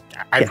office.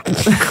 I'm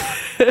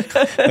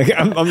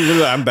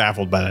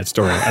baffled by that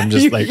story. I'm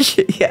just like,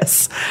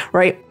 yes,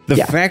 right. The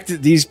fact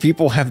that these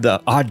people have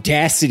the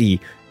audacity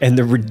and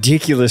the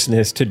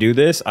ridiculousness to do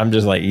this, I'm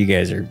just like, you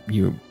guys are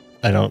you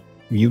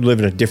live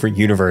in a different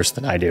universe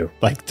than I do.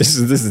 Like this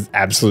is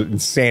absolute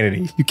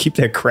insanity. You keep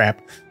that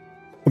crap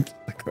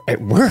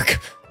at work.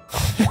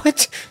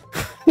 What?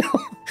 No.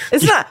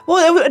 It's not.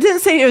 Well, it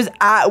didn't say it was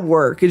at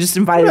work. It just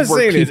invited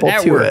work people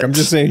at to work. it. I'm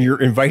just saying you're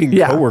inviting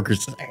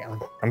coworkers.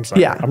 I'm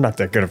sorry. Yeah. I'm not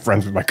that good of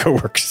friends with my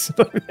coworkers.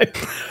 I'm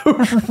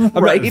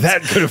right? not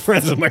that good of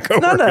friends with my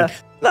coworkers.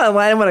 Not a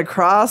line I want to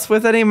cross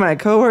with any of my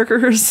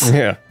coworkers.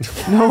 Yeah.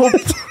 Nope.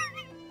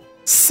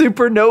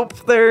 Super nope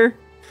there.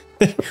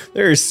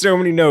 There are so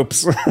many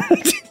nopes.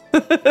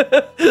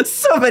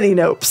 So many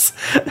nopes.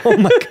 Oh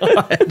my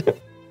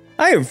God.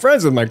 I am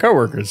friends with my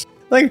coworkers.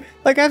 Like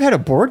I've had a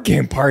board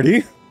game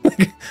party.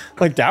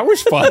 Like that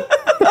was fun.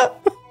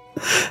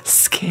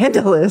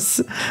 Scandalous.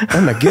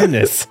 Oh my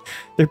goodness.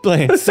 They're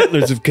playing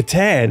Settlers of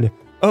Catan.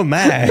 Oh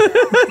my.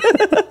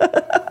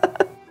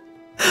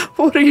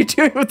 What are you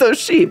doing with those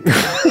sheep? And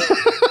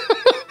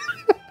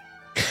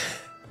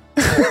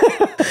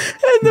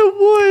the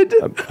wood.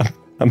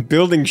 I'm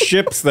building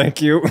ships,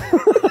 thank you.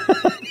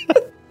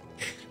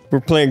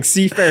 We're playing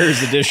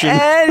Seafarers Edition.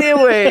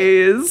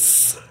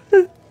 Anyways.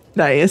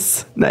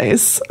 Nice.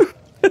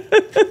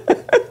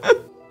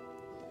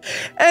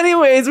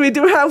 Anyways, we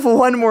do have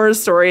one more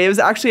story. It was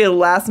actually a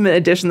last-minute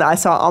addition that I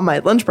saw on my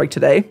lunch break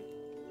today.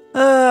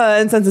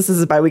 And since this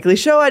is a bi-weekly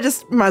show, I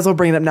just might as well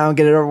bring it up now and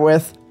get it over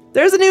with.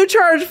 There's a new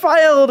charge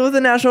filed with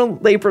the National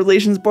Labor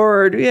Relations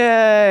Board.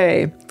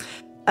 Yay!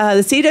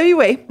 The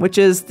CWA, which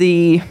is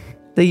the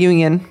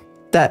union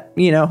that,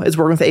 is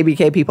working with the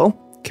ABK people.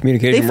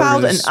 Communication they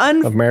filed Workers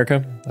of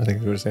America, I think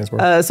is what it stands for.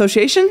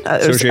 Association?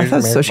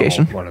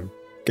 Association. I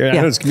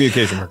know it's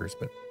Communication Workers,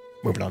 but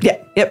moving on. Yeah,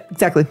 yep,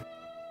 exactly.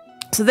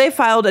 So they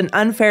filed an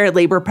unfair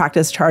labor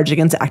practice charge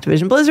against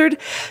Activision Blizzard,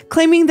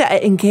 claiming that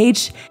it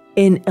engaged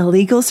in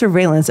illegal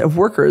surveillance of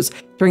workers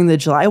during the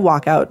July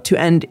walkout to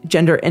end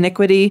gender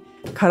inequity,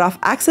 cut off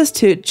access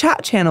to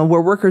chat channel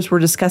where workers were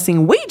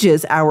discussing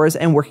wages, hours,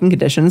 and working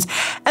conditions,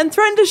 and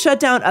threatened to shut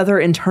down other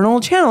internal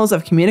channels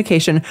of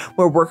communication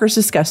where workers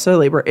discuss their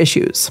labor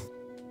issues.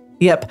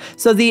 Yep.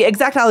 So the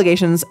exact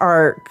allegations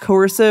are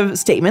coercive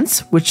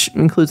statements, which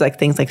includes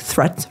things like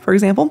threats, for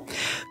example,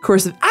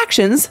 coercive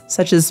actions,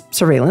 such as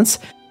surveillance,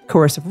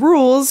 coercive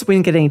rules, we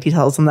didn't get any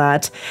details on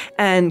that,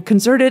 and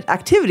concerted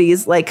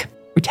activities like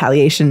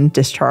retaliation,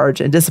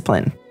 discharge, and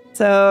discipline.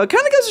 So it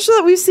kind of goes to show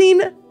that we've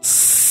seen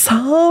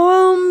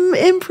some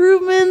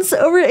improvements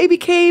over at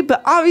ABK,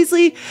 but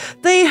obviously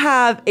they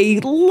have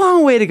a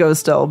long way to go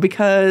still,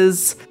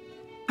 because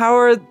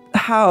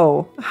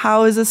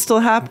how is this still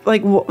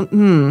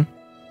happening?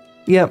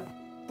 Yep.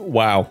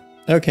 Wow.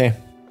 Okay.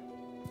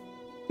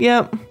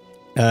 Yep.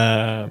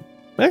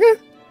 Okay.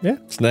 Yeah.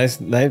 It's nice.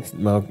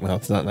 Well,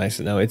 it's not nice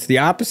to know. It's the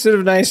opposite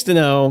of nice to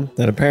know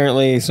that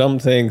apparently some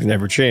things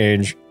never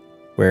change,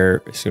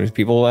 where as soon as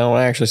people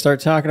actually start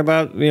talking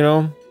about,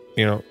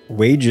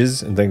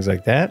 wages and things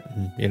like that,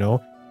 and,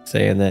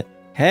 saying that,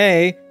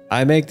 hey,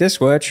 I make this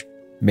much,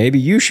 maybe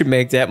you should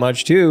make that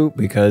much too,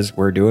 because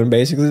we're doing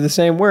basically the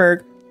same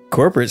work.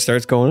 Corporate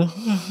starts going,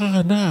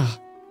 no,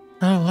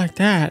 I don't like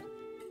that.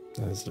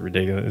 That's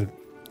ridiculous.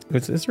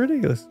 It's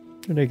ridiculous.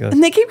 Ridiculous.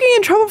 And they keep getting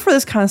in trouble for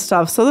this kind of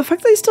stuff. So the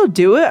fact that they still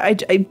do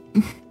it, I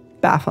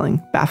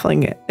baffling.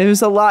 It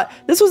was a lot.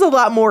 This was a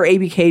lot more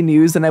ABK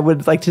news than I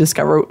would like to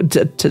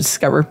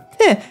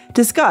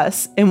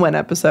discuss in one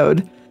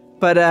episode.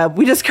 But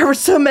we discovered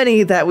so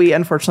many that we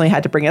unfortunately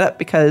had to bring it up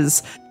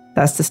because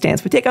that's the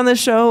stance we take on this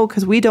show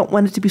because we don't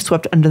want it to be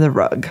swept under the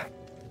rug.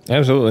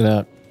 Absolutely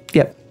not.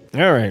 Yep.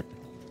 All right.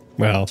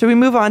 Well, should we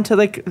move on to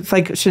like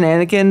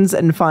shenanigans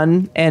and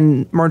fun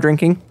and more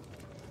drinking?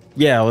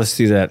 Yeah, let's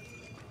do that.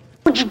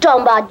 What you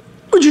talking about?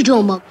 What you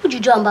talking about? What you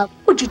talking about?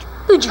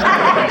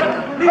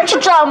 What you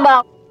talking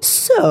about?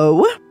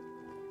 So,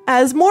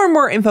 as more and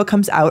more info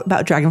comes out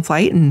about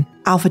Dragonflight and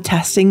alpha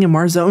testing and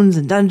more zones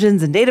and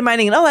dungeons and data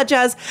mining and all that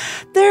jazz,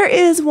 there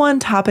is one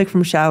topic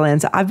from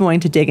Shadowlands I've been wanting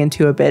to dig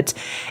into a bit.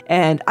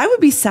 And I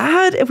would be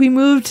sad if we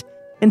moved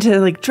into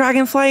like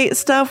Dragonflight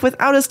stuff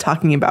without us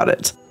talking about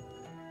it.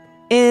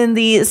 In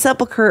the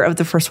Sepulchre of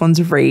the First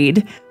One's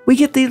raid, we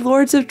get the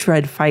Lords of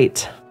Dread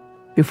fight.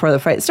 Before the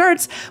fight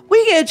starts,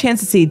 we get a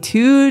chance to see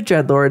two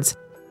Dreadlords,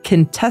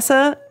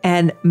 Contessa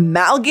and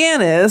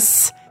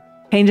Mal'Ganis,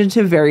 change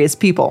into various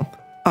people.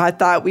 I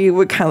thought we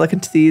would kind of look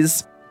into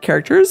these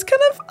characters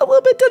kind of a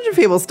little bit Dungeon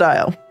Fable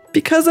style,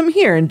 because I'm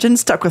here and Jen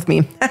stuck with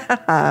me.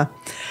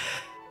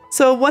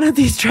 So one of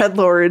these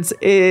Dreadlords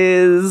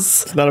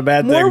is... It's not a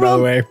bad thing, by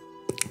the way.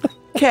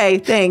 Okay,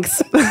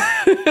 thanks.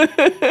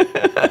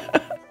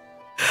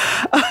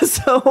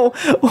 So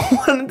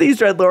one of these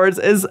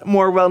Dreadlords is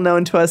more well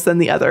known to us than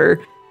the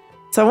other.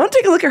 So I want to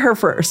take a look at her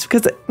first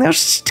because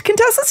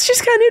Contessa,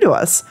 she's kind of new to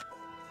us.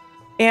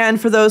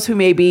 And for those who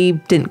maybe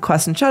didn't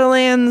quest in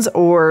Shadowlands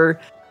or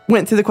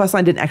went through the quest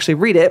line, didn't actually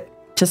read it,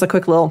 just a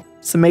quick little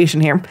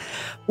summation here.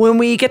 When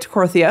we get to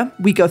Korthia,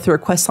 we go through a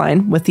quest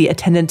line with the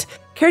attendant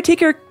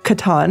caretaker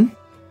Catan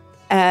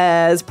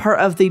as part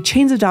of the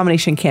Chains of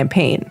Domination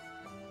campaign.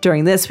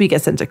 During this, we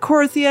get sent to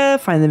Korthia,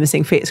 find the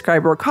missing Fate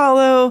Scribe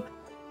Rokalo,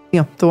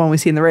 the one we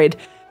see in the raid.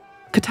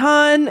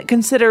 Catan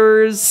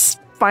considers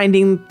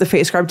finding the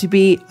Fate Scribe to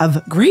be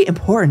of great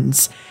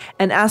importance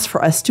and asks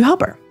for us to help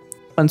her.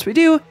 Once we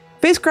do,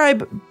 Fate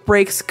Scribe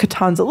breaks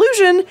Catan's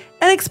illusion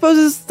and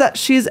exposes that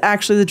she's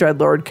actually the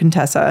Dreadlord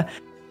Contessa,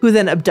 who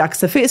then abducts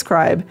the Fate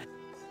Scribe.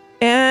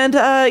 And,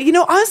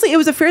 honestly, it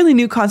was a fairly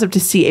new concept to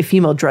see a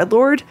female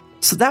Dreadlord,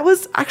 so that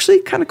was actually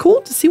kind of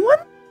cool to see one.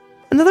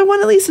 Another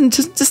one at least, and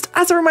just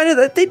as a reminder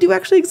that they do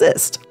actually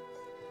exist.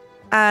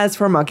 As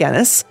for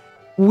Mal'Ganis,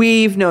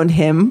 we've known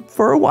him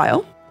for a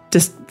while.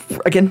 Just,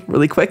 again,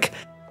 really quick.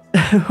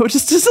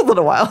 just a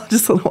little while.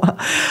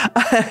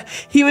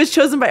 He was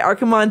chosen by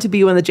Archimonde to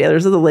be one of the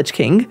jailers of the Lich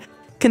King.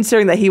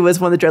 Considering that he was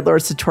one of the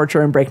Dreadlords to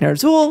torture and break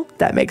Ner'zhul,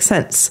 that makes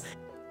sense.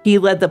 He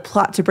led the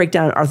plot to break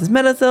down Arthas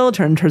Menethil,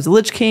 turn towards the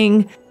Lich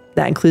King.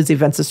 That includes the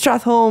events of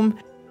Stratholme.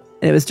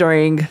 And it was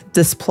during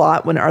this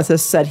plot when Arthas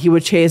said he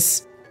would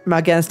chase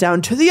Mal'Ganis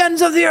down to the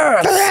ends of the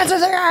earth. To the ends of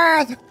the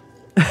earth!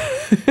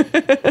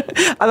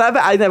 I love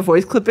adding that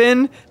voice clip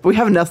in, but we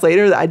have enough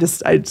later that I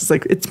just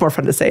like, it's more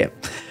fun to say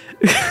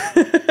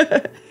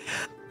it.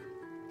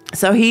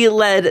 So he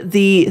led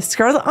the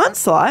Scarlet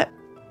Onslaught.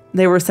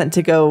 They were sent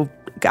to go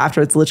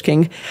after the Lich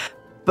King,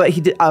 but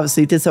he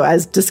obviously did so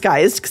as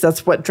disguised because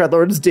that's what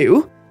Dreadlords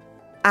do.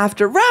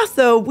 After Wrath,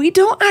 though, we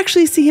don't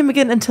actually see him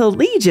again until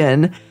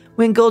Legion,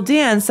 when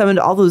Gul'dan summoned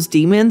all those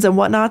demons and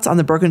whatnots on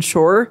the Broken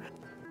Shore.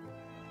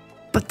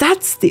 But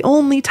that's the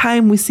only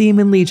time we see him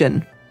in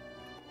Legion.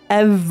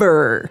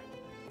 Ever.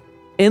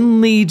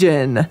 In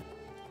Legion.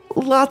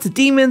 Lots of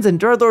demons and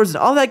Dreadlords and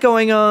all that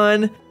going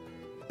on.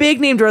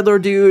 Big name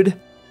Dreadlord dude.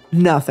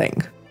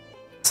 Nothing.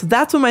 So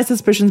that's when my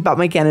suspicions about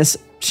Mal'Ganis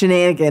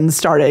shenanigans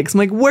started. Because I'm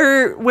like,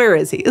 where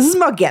is he? This is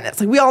Mal'Ganis.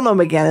 Like, we all know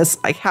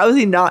Mal'Ganis. Like, how is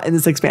he not in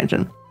this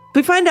expansion?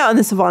 We find out in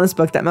the Sylvanas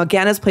book that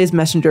Mal'Ganis plays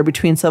messenger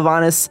between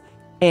Sylvanas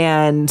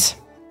and...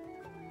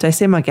 Did I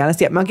say Mal'Ganis?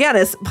 Yeah,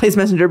 Mal'Ganis plays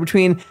messenger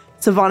between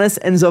Sylvanas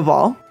and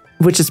Zovaal,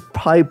 which is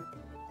probably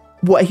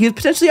what he was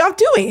potentially off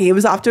doing. He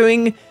was off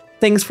doing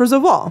things for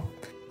Zovaal.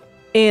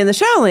 In the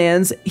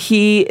Shadowlands,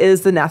 he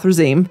is the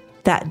Nathrazim,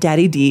 that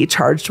Daddy D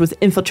charged with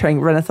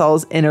infiltrating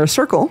Renethal's inner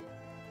circle,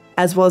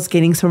 as well as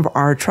gaining some of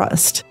our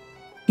trust.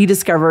 He's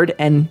discovered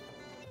and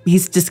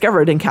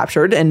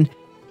captured and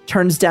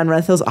turns down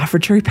Renethal's offer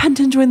to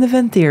repent and join the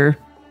Venthyr.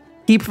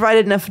 He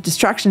provided enough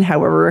distraction,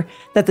 however,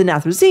 that the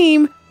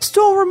Nathrazim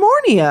stole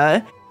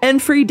Remornia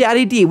and freed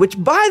Daddy D,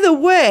 which, by the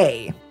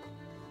way,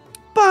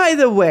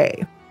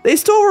 they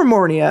stole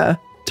Remornia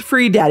to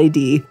free Daddy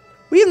D.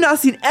 We have not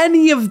seen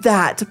any of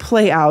that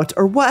play out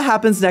or what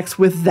happens next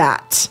with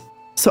that.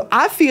 So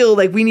I feel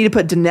like we need to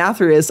put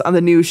Denathrius on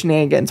the new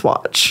Shenanigans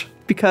watch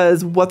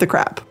because what the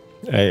crap?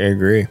 I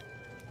agree.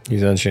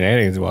 He's on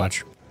Shenanigans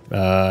watch.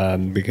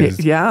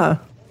 Because... Yeah.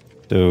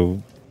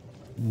 So,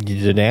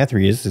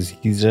 Denathrius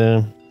he's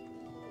I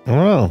don't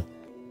know.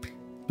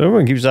 So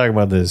everyone keeps talking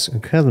about this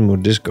Cosmo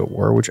Disco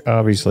War, which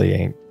obviously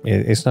ain't.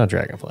 It's not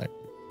Dragonflight.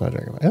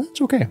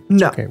 That's okay.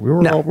 No. Okay. We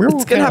were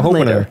kind of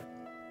hoping a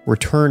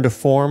return to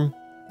form,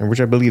 and which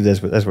I believe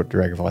that's what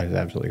Dragonflight is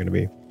absolutely going to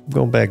be.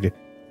 Going back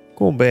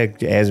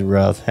to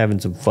Azeroth, having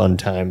some fun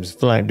times,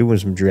 doing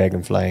some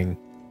dragon flying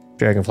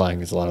Dragon flying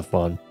is a lot of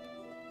fun.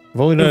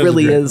 I've only done It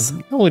really is.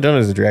 I've only done it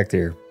as a direct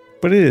here,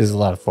 but it is a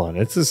lot of fun.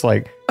 It's just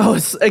like, oh,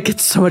 it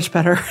gets so much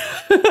better.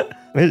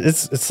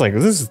 it's like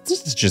this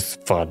is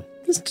just fun.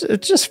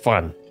 It's just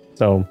fun.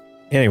 So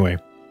anyway,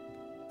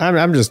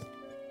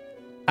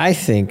 I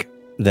think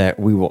that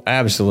we will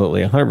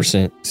absolutely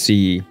 100%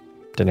 see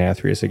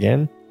Denathrius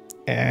again.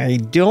 I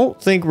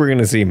don't think we're going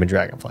to see him in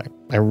Dragonfly.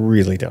 I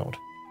really don't.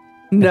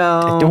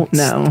 No,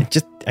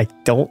 I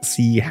don't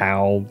see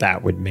how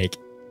that would make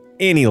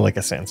any lick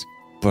of sense.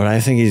 But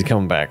I think he's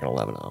coming back in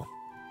 11-0.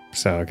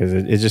 So, because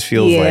it just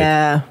feels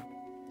like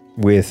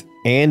with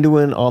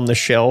Anduin on the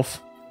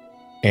shelf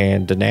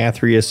and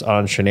Denathrius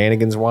on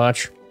Shenanigans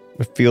Watch,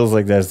 it feels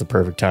like that's the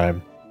perfect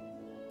time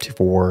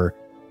for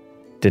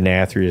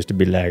Denathrius to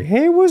be like,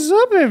 hey, what's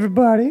up,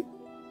 everybody?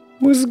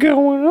 What's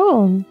going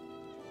on?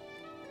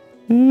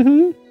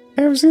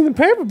 Haven't seen the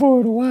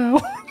paperboy in a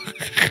while.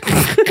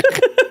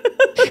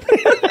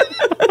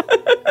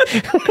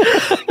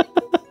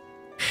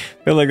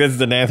 I feel like that's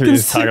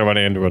Denathrius talking about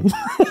Anduin.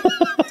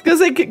 Because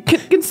like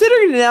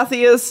considering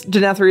Denathrius's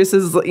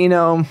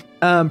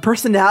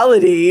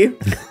personality,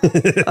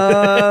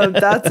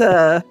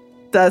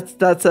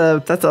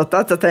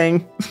 that's a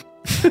thing.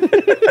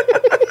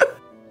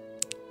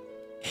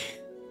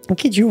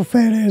 Get your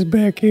fat ass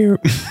back here.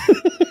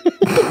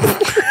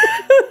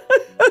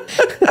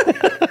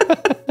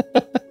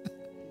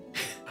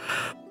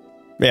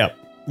 Yeah,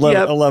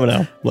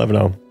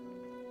 11-0.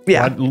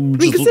 Yeah,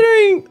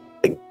 considering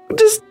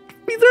just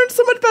we learned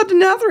so much about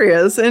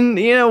Denathrius and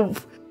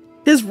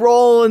his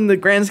role in the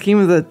grand scheme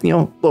of the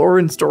lore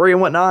and story and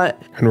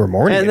whatnot. And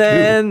Remornia, and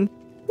then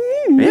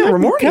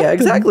Remornia,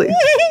 exactly.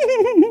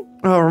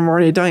 Oh,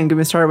 Remornia, don't even get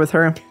me started with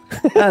her.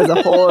 That is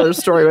a whole other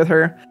story with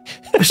her.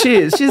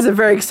 She's a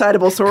very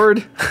excitable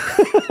sword.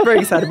 Very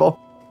excitable.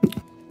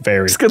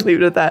 Very. Just gonna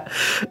leave it at that.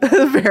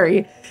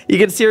 Very. You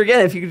get to see her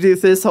again if you could do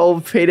this whole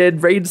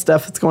faded raid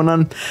stuff that's going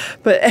on.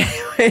 But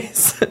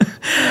anyways,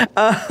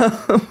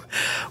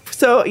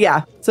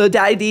 so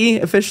Daddy D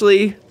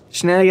officially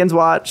Shenanigans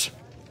Watch.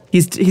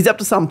 He's up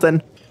to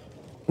something.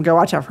 We gotta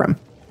watch out for him.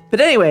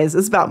 But anyways,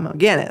 it's about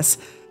Melganis,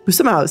 who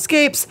somehow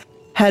escapes,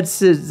 heads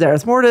to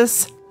Zereth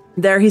Mortis.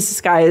 There he's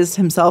disguised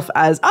himself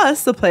as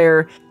us, the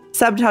player,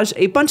 sabotaged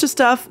a bunch of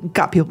stuff,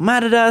 got people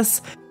mad at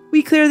us.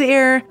 We clear the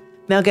air.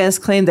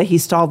 Melganis claimed that he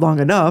stalled long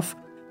enough,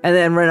 and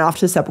then ran off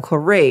to Sepulchral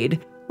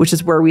Raid, which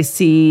is where we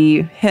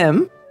see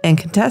him and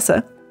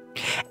Contessa.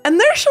 And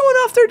they're showing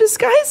off their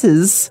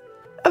disguises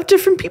of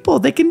different people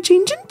they can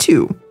change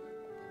into,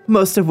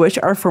 most of which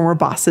are former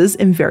bosses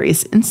in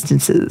various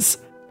instances.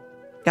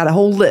 Got a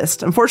whole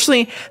list.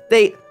 Unfortunately,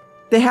 they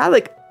had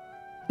like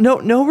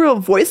no real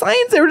voice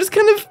lines. They were just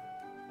kind of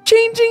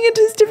changing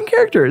into his different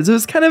characters. It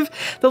was kind of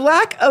the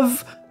lack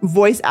of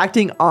voice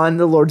acting on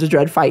the Lords of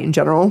Dread fight in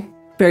general.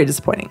 Very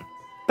disappointing.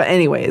 But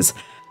anyways,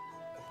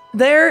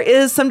 there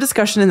is some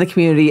discussion in the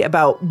community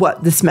about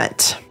what this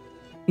meant.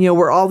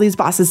 Were all these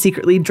bosses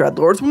secretly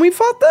Dreadlords when we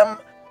fought them?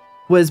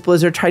 Was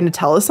Blizzard trying to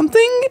tell us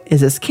something?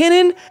 Is this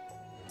canon?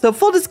 So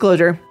full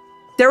disclosure,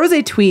 there was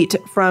a tweet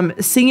from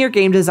senior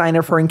game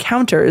designer for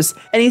Encounters,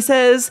 and he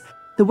says,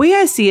 the way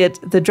I see it,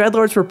 the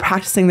Dreadlords were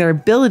practicing their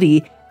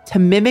ability to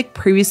mimic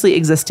previously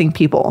existing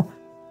people.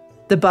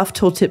 The buff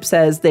tooltip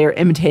says they are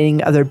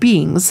imitating other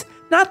beings,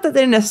 not that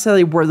they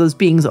necessarily were those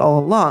beings all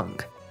along.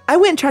 I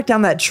went and tracked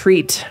down that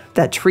treat.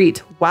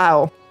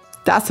 Wow,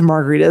 that's some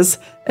margaritas.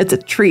 It's a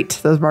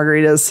treat, those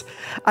margaritas.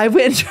 I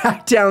went and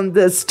tracked down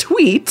this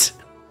tweet.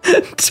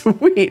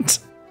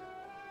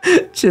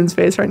 Chin's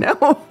face right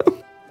now.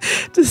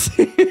 to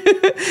see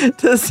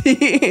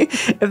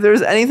if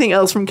there's anything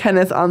else from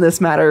Kenneth on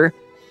this matter,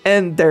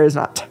 and there is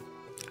not.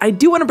 I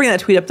do want to bring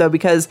that tweet up though,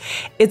 because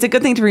it's a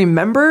good thing to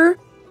remember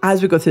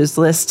as we go through this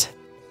list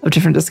of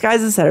different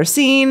disguises that are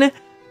seen.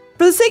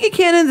 For the sake of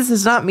canon, this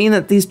does not mean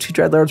that these two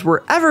Dreadlords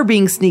were ever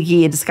being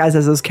sneaky and disguised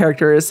as those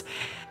characters.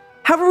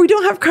 However, we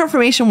don't have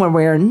confirmation one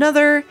way or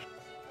another,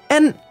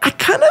 and I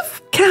kind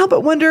of can't help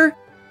but wonder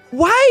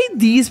why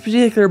these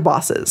particular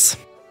bosses.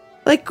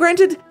 Like,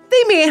 granted,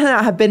 they may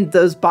not have been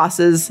those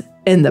bosses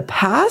in the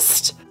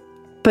past,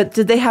 but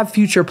did they have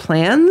future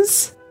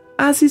plans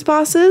as these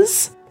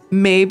bosses?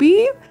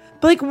 Maybe.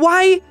 But like,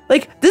 why,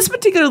 like this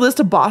particular list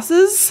of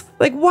bosses,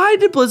 like why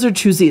did Blizzard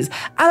choose these?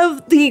 Out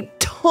of the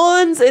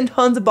tons and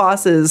tons of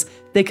bosses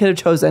they could have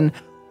chosen,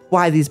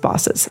 why these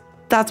bosses?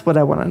 That's what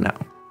I want to know.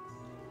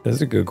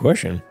 That's a good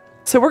question.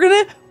 So we're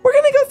gonna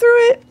go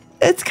through it.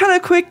 It's kind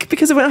of quick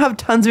because we don't have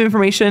tons of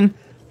information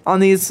on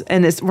these,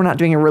 and we're not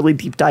doing a really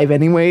deep dive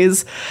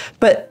anyways.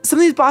 But some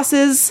of these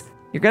bosses,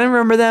 you're gonna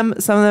remember them.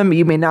 Some of them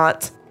you may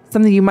not.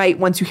 Something you might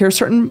once you hear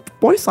certain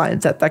voice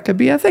lines that could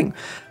be a thing.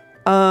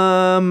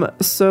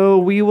 So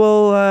we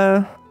will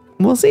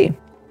we'll see.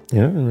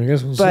 Yeah, I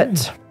guess we'll see.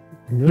 But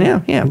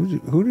yeah.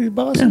 Who are these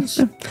bosses?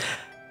 Yeah.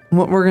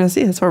 What we're gonna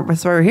see. That's why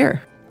we're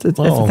here. It's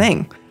a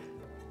thing.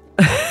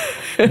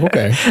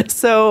 Okay.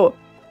 So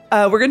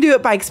we're gonna do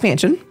it by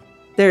expansion.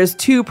 There's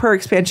 2 per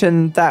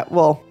expansion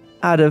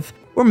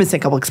we're missing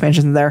a couple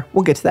expansions in there.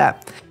 We'll get to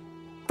that.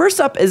 First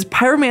up is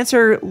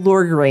Pyromancer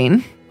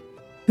Lorgraine.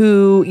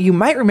 who you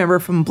might remember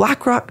from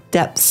Blackrock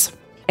Depths.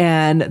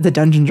 And the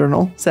Dungeon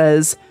Journal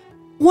says,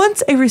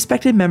 once a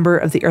respected member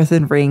of the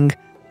Earthen Ring,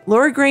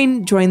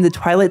 Lorgraine joined the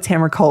Twilight's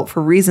Hammer cult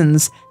for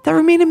reasons that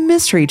remain a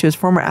mystery to his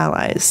former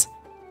allies.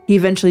 He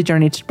eventually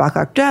journeyed to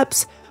Blackrock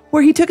Depths,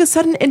 where he took a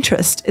sudden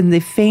interest in the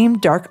famed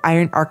Dark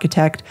Iron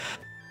architect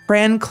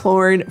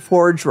Franclorn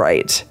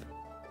Forgewright.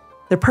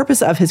 The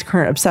purpose of his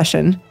current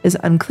obsession is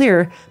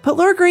unclear, but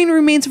Lorgraine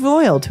remains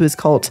loyal to his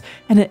cult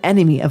and an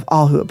enemy of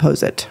all who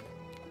oppose it.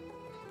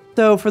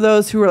 So for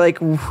those who are like,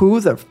 who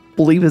the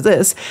bleep is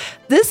this?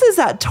 This is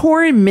that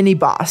Tauren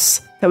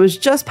mini-boss that was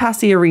just past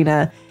the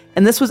arena,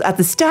 and this was at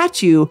the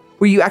statue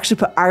where you actually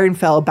put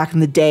Ironfell back in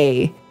the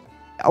day,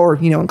 or,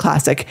 in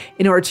Classic,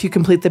 in order to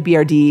complete the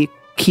BRD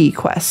key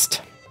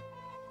quest.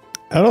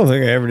 I don't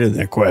think I ever did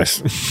that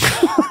quest.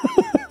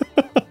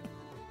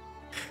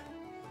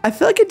 I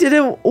feel like I did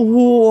it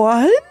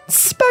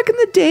once back in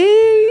the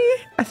day,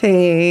 I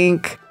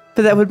think.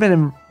 But that would have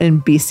been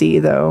in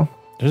BC, though.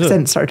 It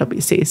didn't start till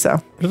BC,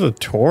 so. There's a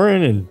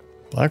Tauren in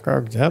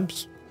Blackrock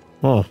Depths?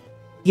 Oh.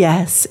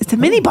 Yes, it's a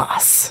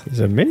mini-boss. It's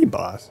a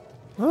mini-boss.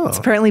 Oh. It's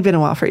apparently been a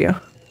while for you.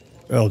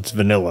 Well, it's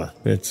vanilla.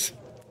 It's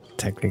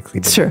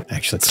technically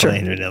actually it's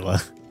plain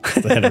vanilla. I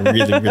had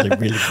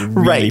a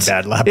really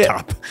bad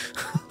laptop.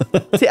 Yeah.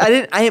 See, I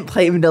didn't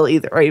play vanilla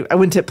either. Right? I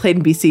went to played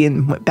in BC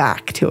and went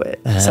back to it.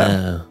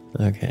 So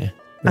okay.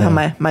 I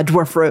have my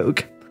dwarf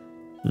rogue.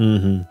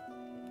 Mm-hmm.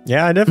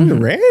 Yeah, I definitely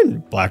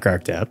ran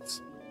Blackrock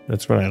Depths.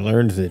 That's when I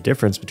learned the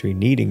difference between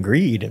need and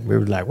greed. And we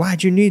were like,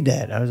 why'd you need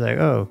that? I was like,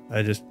 oh,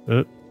 I just,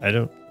 I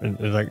don't. And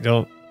they're like,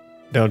 don't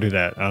do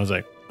that. I was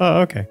like,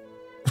 oh, okay.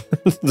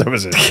 That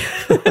was it.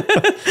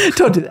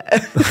 Don't do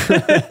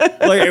that.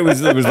 Like it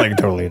was like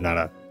totally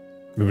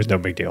it was no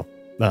big deal.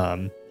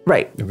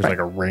 Right. It was like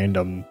a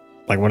random,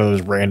 like one of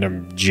those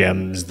random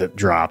gems that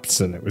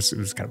drops, and it was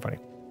kind of funny.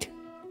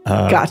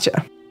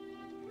 Gotcha.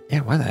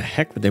 Yeah, why the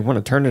heck would they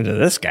want to turn into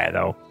this guy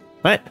though?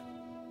 What?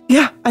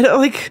 Yeah, I don't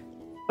like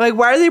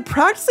why are they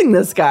practicing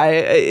this guy?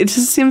 It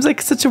just seems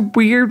like such a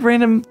weird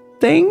random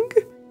thing.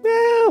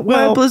 Yeah,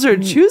 why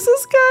Blizzard choose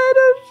this guy?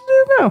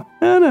 I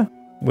don't know.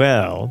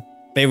 Well,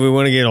 maybe we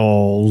want to get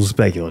all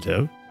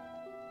speculative.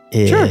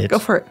 Sure, go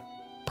for it.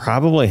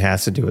 Probably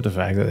has to do with the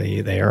fact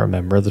that they are a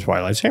member of the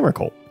Twilight's Hammer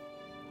cult.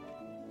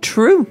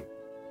 True.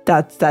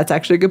 That's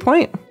actually a good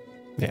point.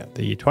 Yeah,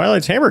 the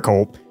Twilight's Hammer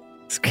cult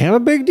is kind of a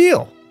big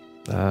deal.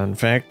 In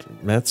fact,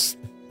 that's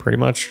pretty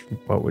much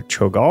what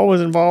Cho'Gall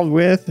was involved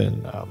with,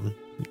 and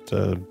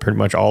pretty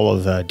much all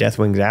of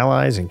Deathwing's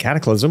allies and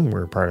Cataclysm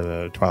were part of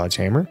the Twilight's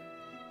Hammer.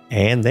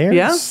 And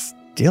they're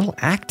still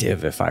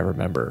active, if I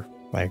remember.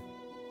 Like,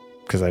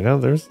 because I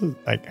know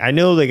I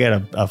know they got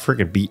a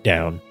freaking beat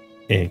down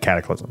in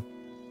Cataclysm.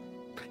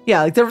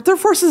 Yeah, like their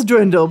forces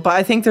dwindle, but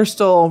I think they're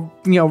still,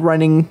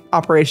 running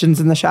operations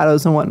in the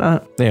shadows and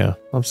whatnot. Yeah,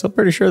 I'm still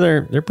pretty sure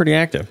they're pretty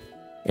active.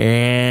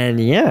 And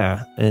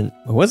yeah, and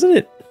wasn't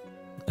it?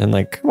 And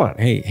like, come on,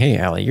 hey,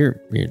 Allie, you're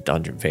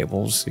Dungeon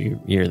Fables.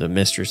 You're the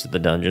mistress of the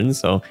dungeon.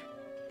 So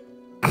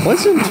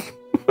wasn't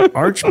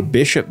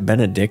Archbishop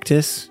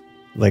Benedictus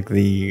like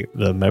he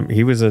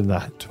was in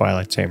the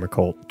Twilight's Hammer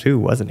cult too,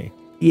 wasn't he?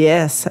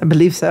 Yes, I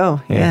believe so.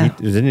 Yeah.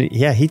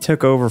 He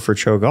took over for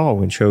Cho'Gall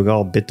when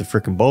Cho'Gall bit the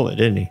freaking bullet,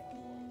 didn't he?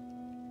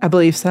 I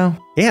believe so.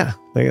 Yeah,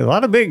 like a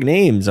lot of big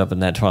names up in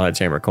that Twilight's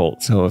Hammer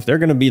cult. So if they're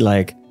gonna be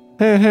like,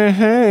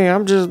 hey,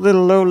 I'm just a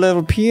little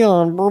low-level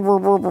peon,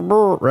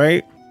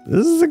 right?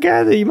 This is a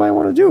guy that you might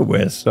want to do it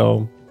with.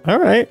 So, all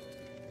right,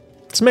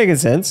 it's making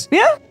sense.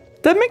 Yeah,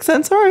 that makes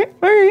sense. All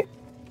right.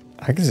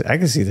 I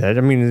can see that.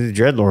 I mean, the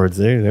Dreadlords,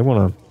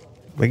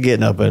 they're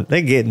getting up in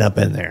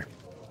there.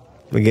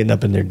 They're getting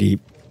up in there deep.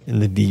 In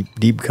the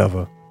deep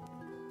cover.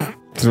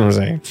 That's what I'm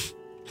saying.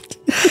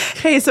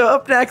 Hey, so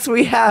up next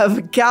we have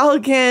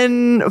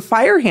Galgan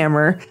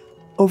Firehammer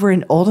over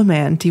in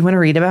Uldaman. Do you want to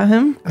read about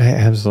him? I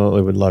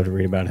absolutely would love to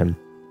read about him.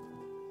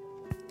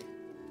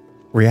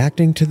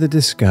 Reacting to the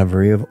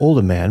discovery of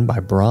Uldaman by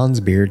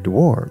Bronzebeard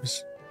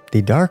dwarves,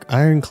 the Dark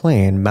Iron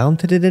Clan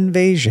mounted an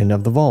invasion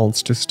of the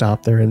vaults to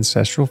stop their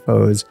ancestral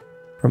foes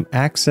from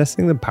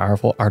accessing the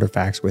powerful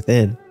artifacts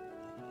within.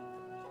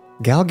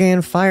 Galgan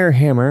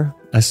Firehammer,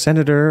 a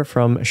senator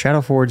from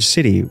Shadowforge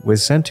City,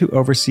 was sent to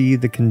oversee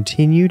the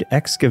continued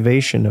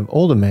excavation of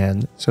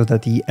Uldaman so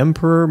that the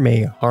Emperor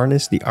may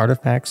harness the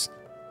artifact's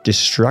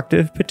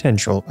destructive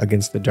potential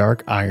against the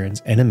Dark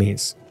Iron's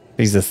enemies.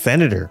 He's a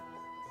senator.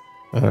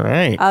 All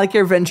right. I like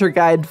your adventure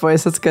guide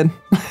voice. That's good.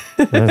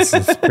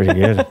 That's pretty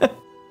good.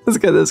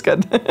 That's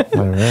good.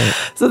 All right.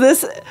 So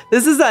this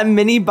is that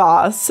mini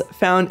boss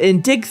found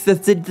in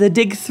the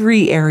Dig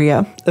 3 area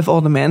of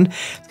Uldaman.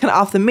 It's kind of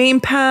off the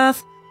main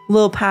path, a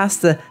little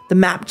past the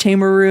map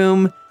chamber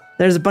room.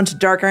 There's a bunch of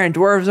Dark Iron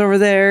dwarves over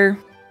there.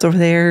 It's over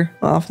there,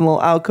 off in a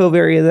little alcove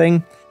area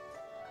thing.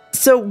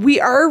 So we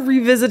are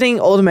revisiting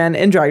Uldaman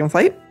in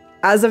Dragonflight.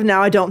 As of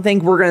now, I don't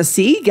think we're going to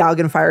see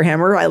Galgan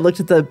Firehammer. I looked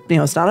at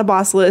it's not a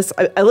boss list.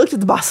 I looked at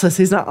the boss list.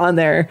 He's not on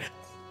there.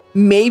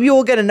 Maybe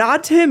we'll get a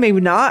nod to him,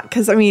 maybe not.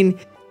 Because,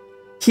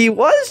 he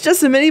was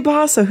just a mini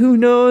boss, so who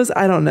knows?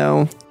 I don't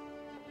know.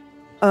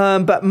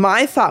 But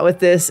my thought with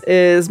this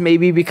is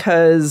maybe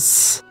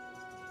because,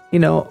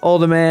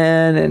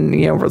 Uldaman and,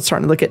 we're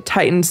starting to look at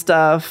Titan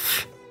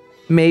stuff.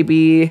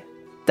 Maybe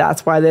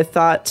that's why they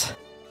thought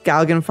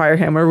Galgan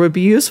Firehammer would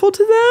be useful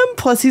to them.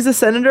 Plus, he's a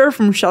senator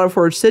from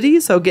Shadowforge City,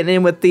 so getting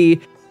in with the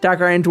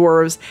Dark Iron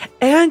Dwarves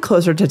and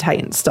closer to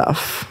Titan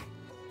stuff.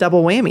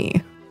 Double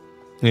whammy.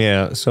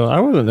 Yeah, so I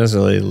wasn't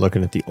necessarily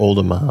looking at the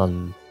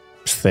Uldaman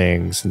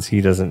thing since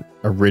he doesn't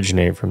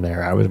originate from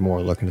there. I was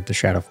more looking at the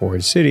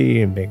Shadowforge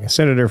City and being a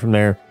senator from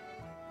there.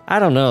 I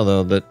don't know,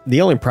 though, that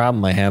the only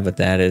problem I have with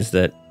that is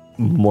that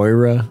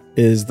Moira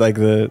is like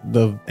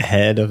the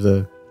head of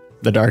the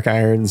Dark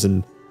Irons,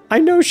 and I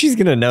know she's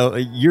gonna know,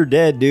 you're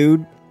dead,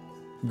 dude.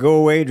 Go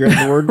away,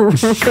 Dreadlord.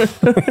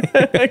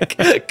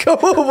 Go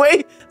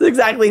away. That's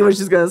exactly what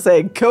she's gonna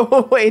say. Go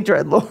away,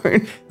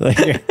 Dreadlord.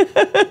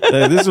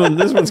 This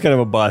one's kind of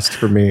a bust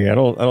for me. I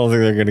don't think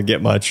they're gonna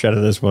get much out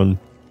of this one.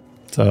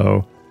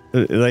 So,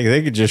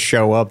 they could just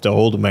show up to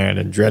Uldaman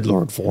in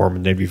Dreadlord form,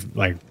 and they'd be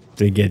like,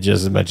 they get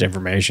just as much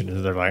information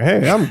as they're like,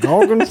 hey, I'm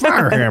Galgan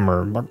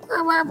Firehammer.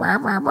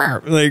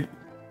 Like,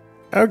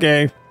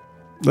 okay,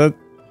 but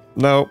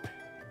no,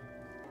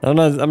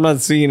 I'm not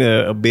seeing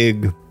a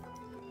big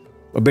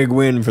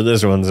win for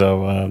this one.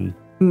 So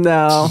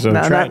not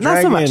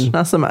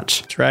so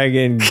much. Try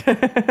again.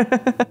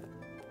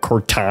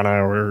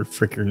 Cortana, or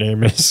frick your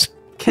name is.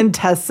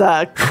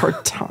 Contessa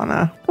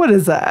Cortana. What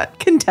is that?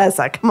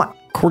 Contessa, come on.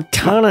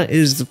 Cortana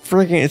is the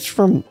freaking.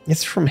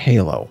 It's from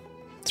Halo.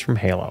 It's from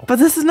Halo. But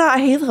this is not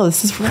Halo.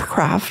 This is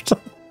Warcraft.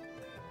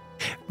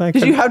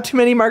 Did you have too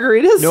many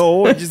margaritas?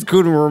 No, I just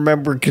couldn't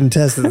remember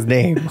Contessa's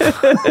name.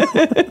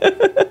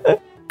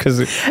 Because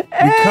we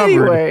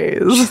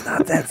covered. She's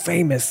not that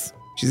famous.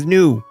 She's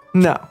new.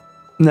 No,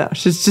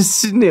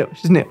 she's new.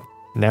 She's new.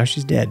 Now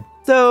she's dead.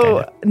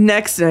 So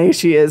next night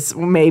she is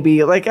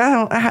maybe like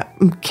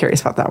I'm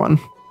curious about that one.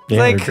 Yeah,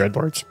 like, they're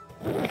Dreadlords.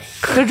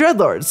 They're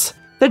Dreadlords.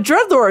 They're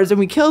Dreadlords, and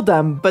we killed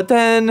them. But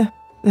then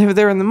they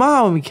were in the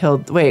Maw when we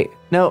killed. Wait,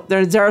 no, they're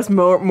in Zaris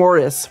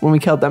Mortis when we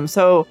killed them.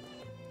 So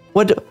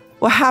what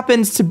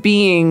happens to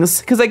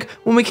beings? Because like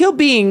when we kill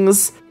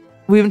beings,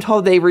 we've been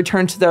told they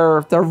return to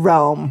their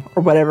realm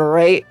or whatever,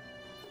 right?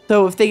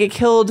 So if they get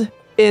killed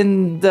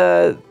in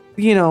the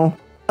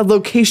a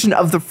location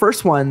of the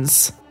first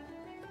ones,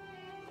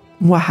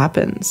 what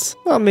happens?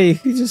 Well, I mean,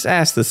 you just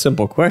ask the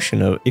simple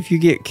question of, if you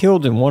get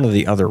killed in one of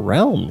the other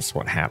realms,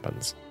 what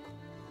happens?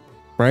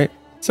 Right?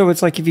 So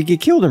it's like, if you get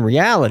killed in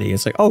reality,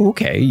 it's like, oh,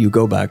 okay, you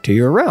go back to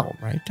your realm,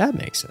 right? That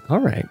makes it. All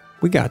right,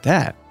 we got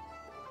that.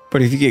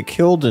 But if you get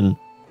killed in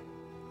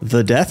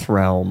the death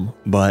realm,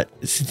 but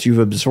since you've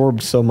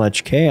absorbed so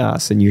much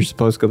chaos and you're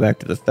supposed to go back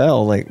to the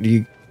Fel, like,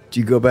 do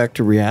you go back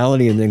to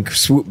reality and then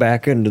swoop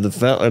back into the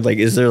Fel? Like,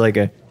 is there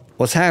like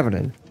what's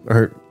happening?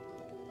 Or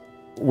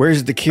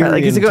where's the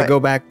Kyrian to go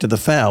back to the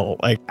Fel?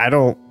 Like,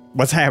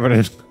 what's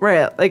happening?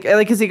 Right.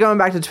 Like, is he going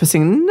back to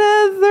Twisting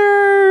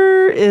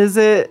Nether? Does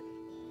it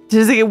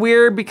get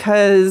weird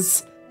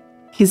because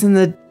he's in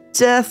the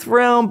death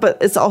realm, but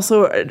it's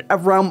also a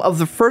realm of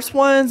the first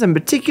ones in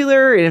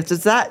particular? And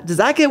does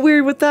that get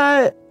weird with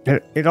that?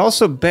 It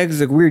also begs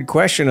the weird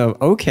question of,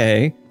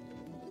 okay,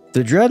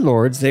 the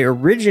Dreadlords, they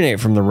originate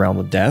from the realm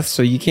of death,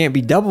 so you can't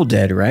be double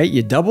dead, right?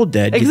 You double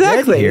dead,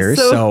 exactly. You're dead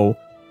here, so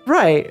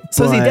right.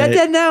 So is he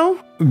dead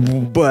now?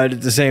 But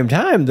at the same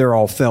time, they're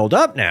all felled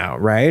up now,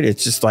 right?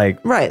 It's just like...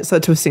 Right, so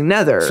Twisting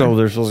Nether. So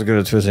they're supposed to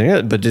go to Twisting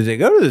Nether, but did they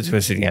go to the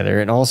Twisting Nether?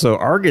 And also,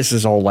 Argus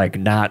is all like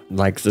not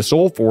like the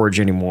Soul Forge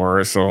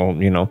anymore, so,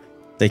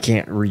 they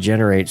can't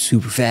regenerate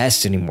super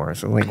fast anymore.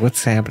 So, like,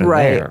 what's happening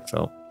there?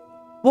 So...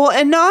 Well,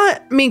 and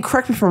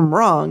correct me if I'm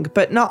wrong,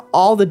 but not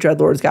all the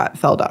Dreadlords got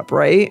felled up,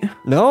 right?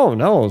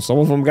 No, some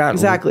of them got...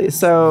 Exactly,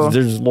 so...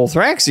 There's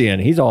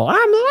Lothraxian, he's all, I'm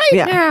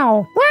light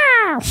now!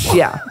 Wow!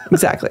 Yeah,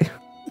 exactly.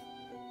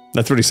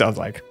 That's what he sounds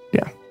like.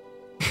 Yeah.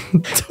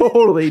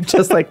 Totally,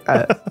 just like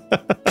that.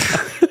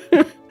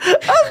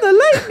 I'm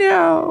the light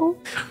now!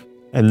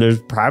 And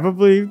there's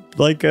probably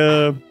like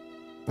there's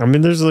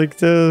like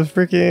the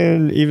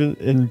freaking, even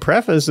in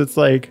preface, it's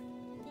like,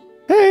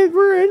 hey,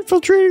 we're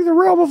infiltrating the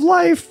realm of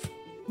life.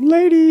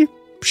 Lady,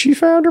 she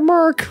found her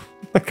mark.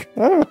 Like,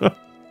 I don't know.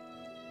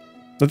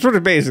 That's what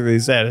it basically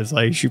said. It's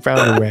like she found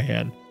her way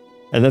in.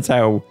 And that's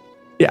how,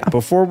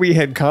 before we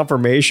had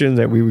confirmation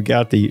that we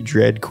got the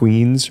Dread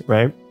Queens,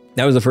 right?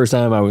 That was the first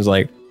time I was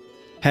like,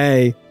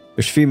 hey,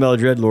 there's female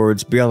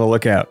Dreadlords, be on the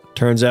lookout.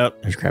 Turns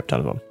out there's a crap ton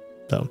of them.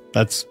 So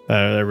that's,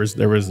 there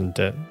wasn't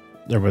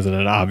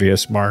an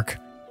obvious mark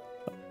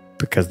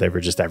because they were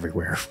just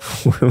everywhere.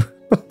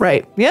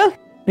 Right. Yeah.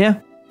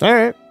 All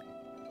right.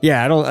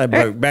 Yeah,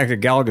 back to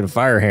Galgan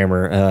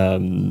Firehammer.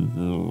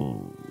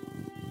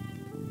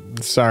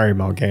 Sorry,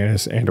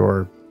 Mal'Ganis and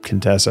or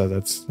Contessa.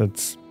 That's.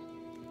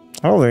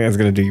 I don't think that's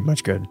going to do you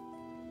much good.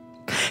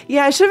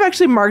 Yeah, I should have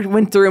actually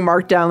went through and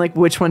marked down like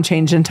which one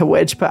changed into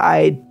which, but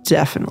I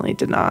definitely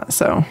did not.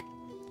 So,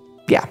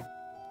 yeah.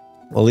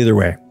 Well, either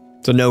way,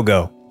 it's a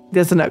no-go.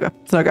 It's a no-go.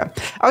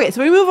 Okay,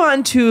 so we move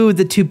on to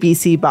the two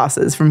BC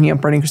bosses from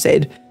Burning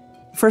Crusade.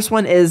 First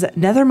one is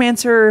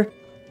Nethermancer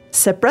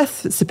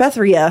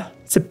Sepethria.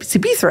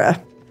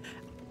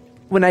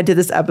 When I did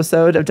this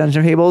episode of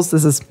Dungeon Fables,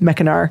 this is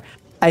Mechanar.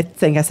 I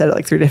think I said it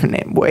like 3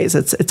 different ways.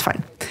 It's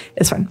fine.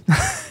 It's fine.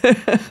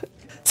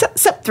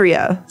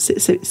 Septhria.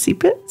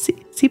 Septhria?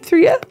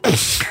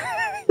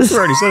 You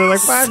already said it like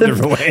 5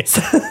 different ways.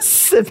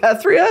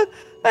 Sepethria?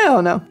 I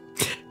don't know.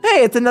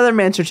 Hey, it's another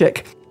Mancer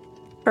chick.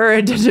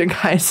 Her dungeon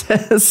guide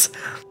says,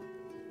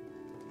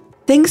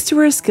 thanks to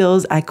her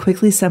skills at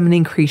quickly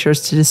summoning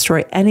creatures to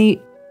destroy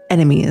any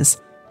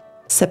enemies,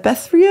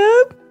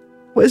 Sepethria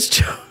was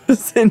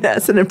chosen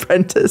as an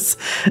apprentice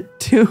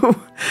to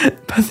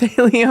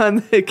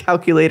Pathalion the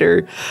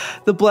Calculator,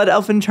 the blood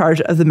elf in charge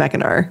of the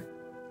Mechanar.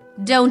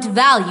 Don't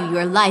value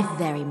your life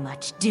very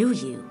much, do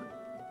you?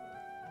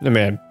 I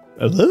mean,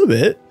 a little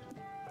bit.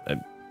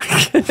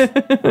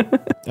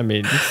 I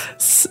mean,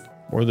 it's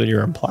more than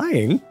you're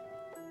implying.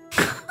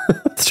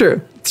 It's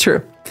true. It's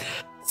true.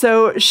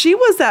 So she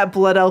was that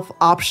blood elf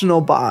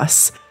optional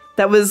boss.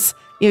 That was,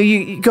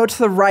 you go to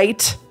the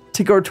right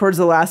to go towards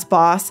the last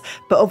boss,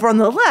 but over on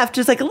the left,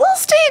 there's like a little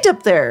stage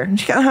up there. And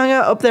she kind of hung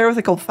out up there with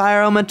like a couple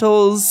fire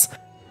elementals.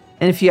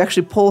 And if you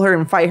actually pull her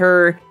and fight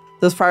her,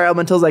 those fire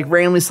elementals like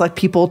randomly select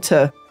people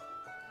to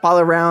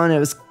follow around. It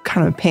was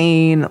kind of a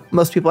pain.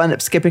 Most people end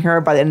up skipping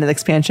her by the end of the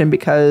expansion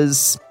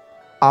because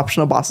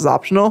optional boss is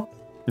optional.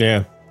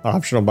 Yeah,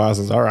 optional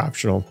bosses are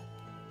optional.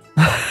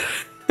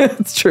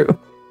 It's true.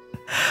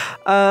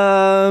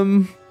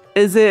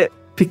 Is it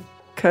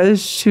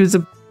because she was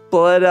a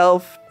blood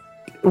elf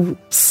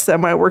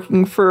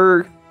semi-working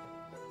for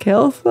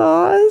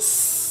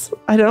Kael'thas?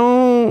 I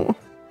don't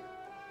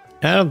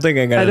think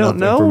I got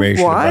enough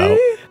information about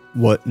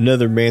what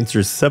another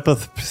Mancer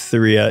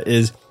Sepethria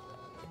is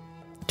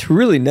to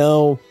really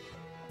know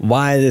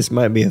why this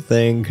might be a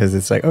thing, because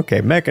it's like,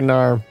 okay,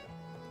 Mechanar,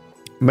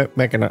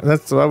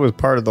 that was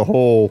part of the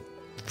whole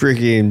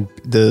freaking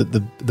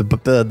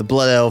the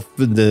blood elf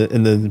in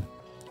the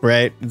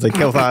right. It's like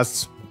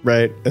Kael'thas,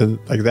 right? And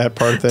like that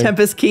part of thing.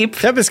 Tempest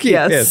Keep.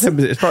 Yes,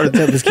 it's part of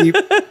Tempest Keep.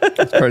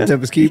 It's part of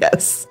Tempest Keep.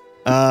 Yes.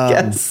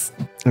 Yes.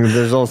 And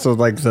there's also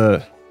like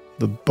the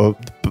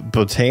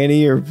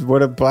Botany or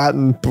what a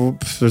Botanicon.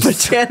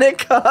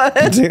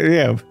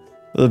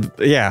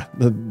 Yeah,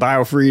 the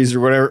Biofreeze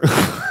or whatever.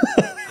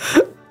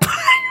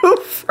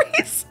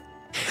 Biofreeze.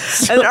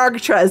 And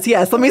Arcatraz,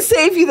 yes. Let me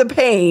save you the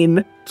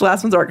pain. The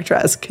last one's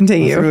Arcatraz.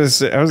 Continue. I was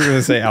going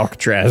to say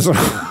Alcatraz.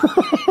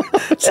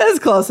 That's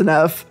close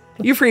enough.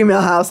 You free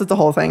Millhouse, that's the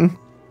whole thing.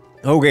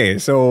 Okay,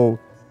 so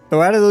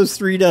out of those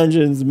 3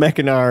 dungeons,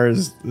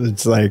 Mechanars,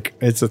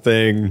 it's a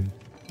thing.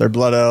 They're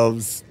blood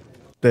elves.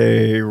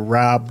 They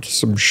robbed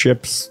some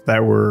ships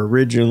that were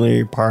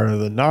originally part of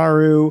the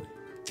Naru.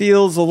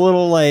 Feels a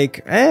little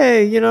like,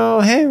 hey,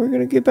 we're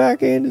going to get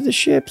back into the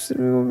ships, the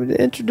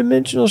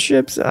interdimensional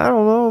ships. I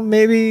don't know,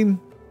 maybe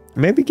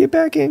get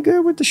back in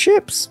good with the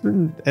ships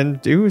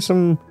and do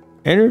some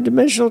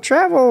interdimensional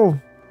travel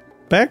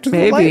back to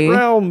the light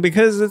realm,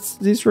 because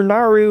these were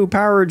Naru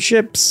powered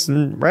ships,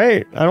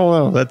 right? I don't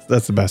know.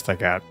 That's the best I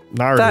got.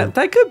 Naru.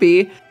 That could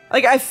be.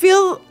 Like, I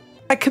feel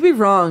I could be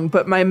wrong,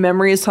 but my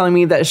memory is telling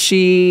me that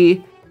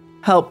she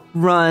helped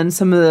run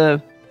some of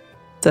the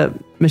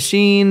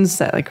machines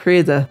that like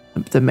created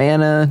the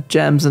mana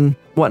gems and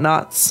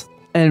whatnots,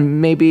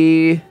 and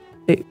maybe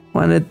it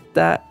wanted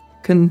that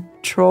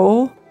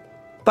control.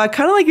 But I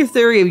kind of like your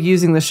theory of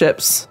using the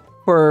ships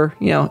for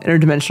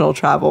interdimensional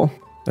travel.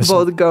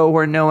 Able to go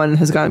where no one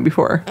has gone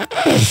before.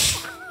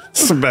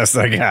 It's the best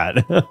I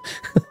got.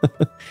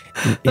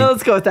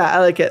 Let's go with that. I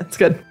like it. It's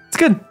good. It's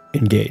good.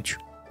 Engage.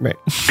 Right.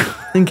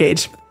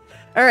 Engage.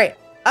 All right.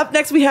 Up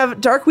next, we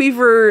have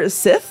Darkweaver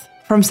Sith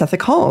from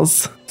Sethic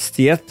Halls.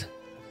 Sith.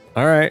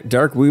 All right.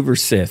 Darkweaver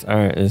Sith. All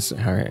right.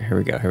 All right. Here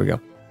we go.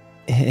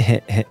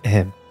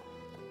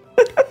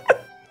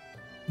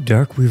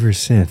 Darkweaver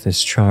Sith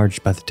is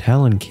charged by the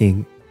Talon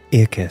King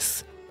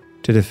Ickis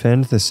to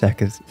defend the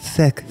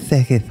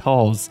Sethic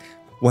Halls,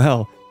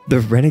 while the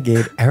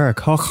renegade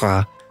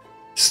Aarakocra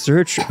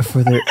search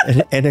for their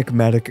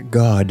enigmatic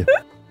god,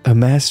 a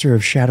master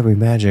of shadowy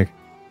magic.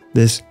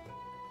 This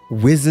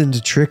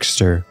wizened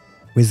trickster,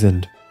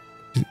 wizened.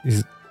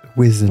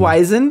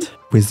 Wizened.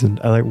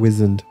 I like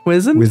wizened.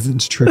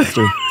 Wizened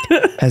trickster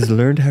has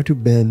learned how to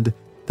bend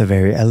the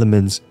very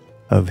elements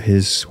of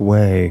his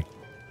sway.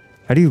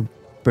 How do you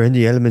bend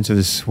the elements of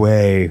his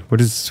sway?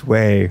 What is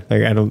sway?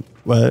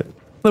 What?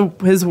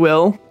 His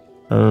will.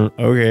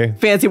 Okay.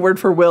 Fancy word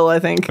for will, I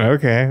think.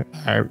 Okay.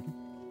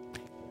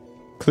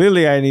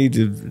 Clearly I need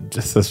a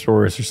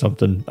thesaurus or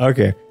something.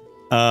 Okay.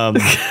 Why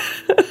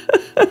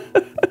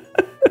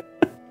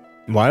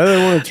do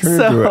they want to turn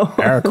into an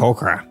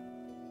Aarakocra?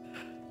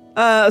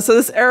 So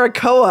this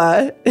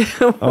Arakoa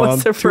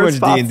was the first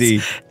boss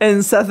D&D in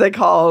Sethic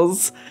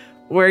Halls,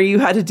 where you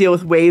had to deal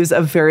with waves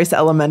of various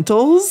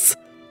elementals.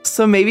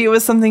 So maybe it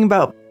was something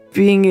about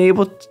being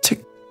able to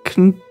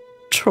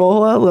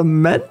control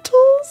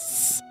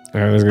elementals?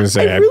 I was going to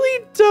say, I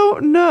really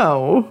don't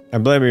know. I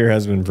blame your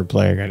husband for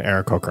playing an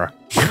Aarakocra.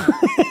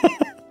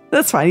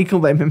 That's fine. You can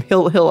blame him.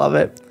 He'll love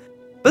it.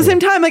 But at the same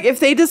time, like if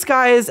they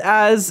disguise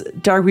as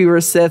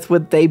Darkweaver Sith,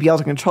 would they be able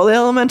to control the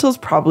elementals?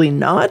 Probably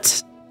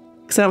not.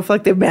 Because I don't feel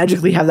like they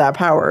magically have that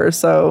power.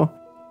 So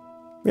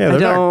yeah, they're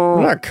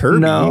not Kirby.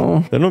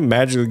 No. They don't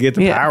magically get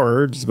the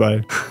power just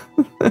by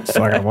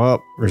sucking them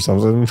up or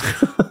something.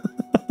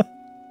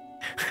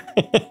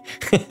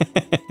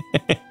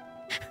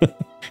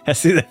 I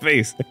see that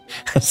face.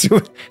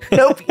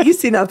 Nope, you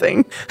see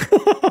nothing.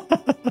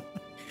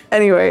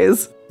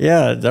 Anyways.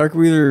 Yeah,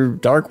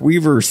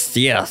 Darkweaver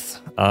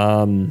Sith.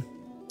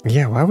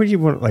 Yeah, why would you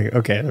want like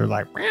okay, they're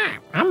like,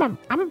 I'm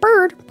a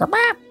bird.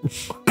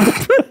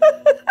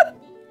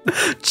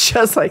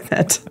 Just like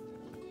that.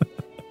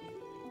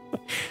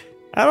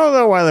 I don't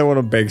know why they want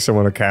to bake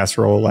someone a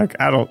casserole. Like,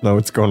 I don't know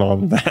what's going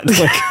on with that.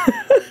 Like,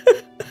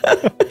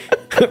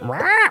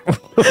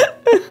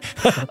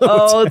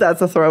 oh,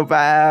 that's a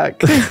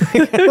throwback.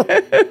 I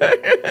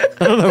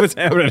don't know what's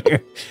happening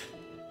here.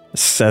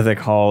 Sethic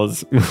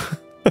Halls.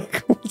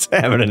 What's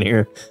happening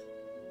here?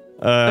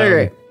 All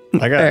right.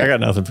 I got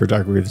nothing for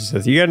Darkweaver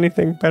Sith. You got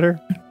anything better?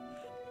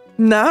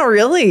 Not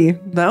really.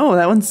 No,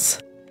 that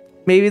one's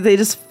maybe they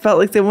just felt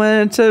like they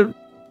wanted to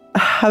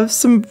have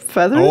some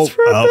feathers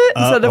for a bit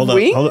instead of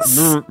wings.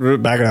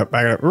 Back it up.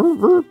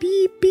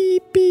 Beep,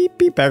 beep, beep,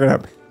 beep. Back it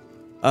up.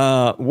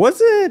 Was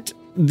it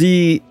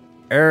the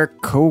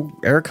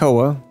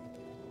Ericoa?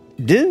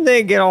 Didn't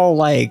they get all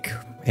like,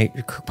 hey,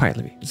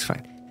 quietly, it's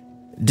fine.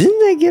 Didn't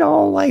they get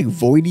all like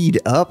voided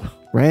up?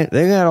 Right?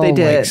 They got all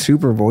like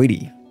super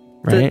voidy.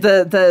 Right?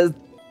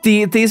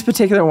 These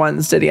particular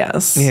ones did,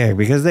 yes. Yeah,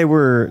 because they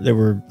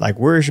were like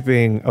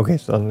worshiping. Okay,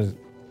 so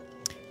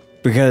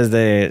because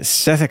the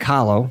Sethic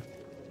Hollow,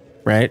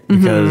 right?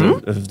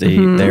 Because of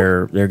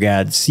their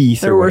god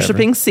Seath. They're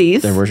worshiping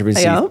Seath. They're worshiping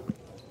Seath,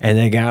 and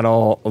they got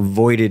all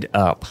voided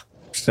up.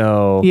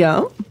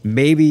 So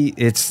maybe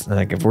it's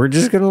like if we're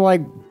just gonna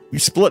like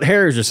split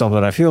hairs or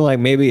something, I feel like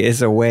maybe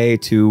it's a way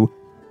to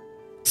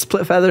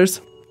split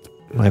feathers.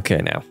 Okay,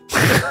 now.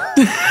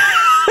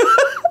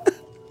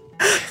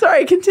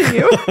 Sorry,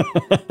 continue.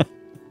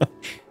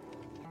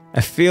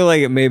 I feel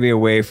like it may be a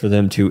way for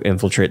them to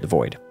infiltrate the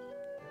void.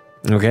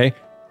 Okay?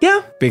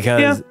 Yeah.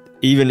 Because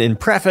even in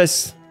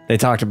preface, they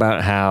talked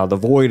about how the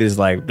void is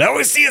like, they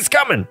always see us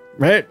coming,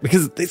 right?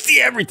 Because they see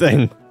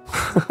everything.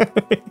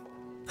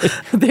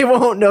 They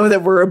won't know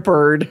that we're a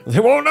bird. They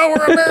won't know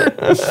we're a bird.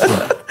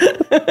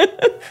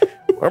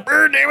 We're a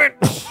bird, damn it.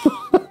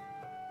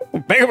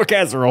 Make up a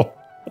casserole.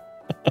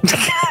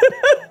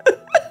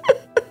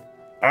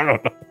 I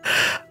don't know.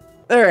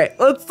 All right,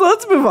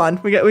 let's move on.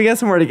 We got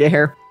some more to get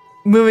here.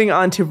 Moving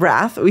on to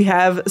Wrath, we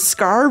have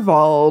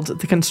Scarvald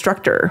the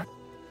Constructor.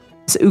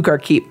 It's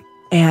Ugar Keep.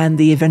 And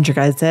the Adventure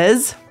Guide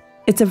says,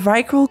 it's a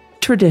Vrykul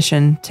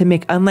tradition to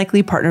make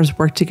unlikely partners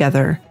work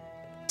together.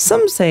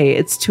 Some say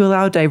it's to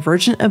allow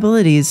divergent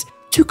abilities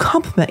to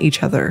complement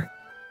each other.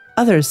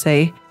 Others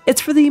say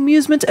it's for the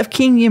amusement of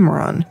King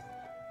Yimron.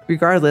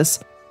 Regardless,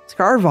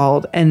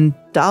 Scarvald and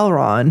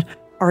Dalron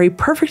are a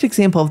perfect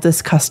example of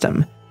this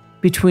custom.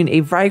 Between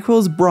a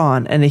Vrykul's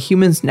brawn and a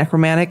human's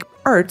necromantic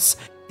arts,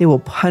 they will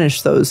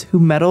punish those who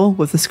meddle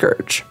with the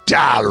scourge.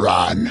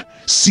 Dalron,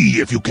 see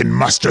if you can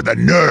muster the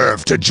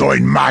nerve to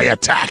join my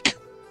attack.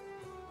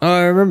 Oh,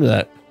 I remember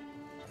that.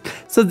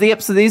 So these are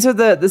so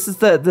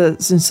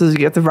you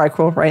get the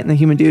Vrykul, right, and the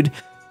human dude.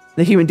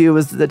 The human dude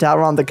was the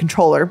Dalron, the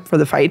controller for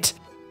the fight.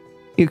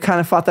 You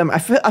kind of fought them. I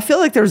feel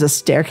like there was a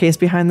staircase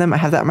behind them. I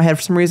have that in my head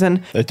for some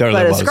reason. It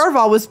totally was.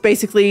 Scarvald was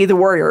basically the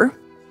warrior,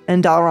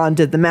 and Dalron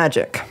did the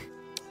magic.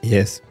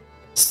 Yes.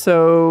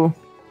 So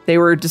they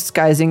were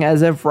disguising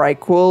as a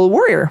Vrykul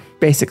warrior,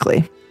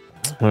 basically.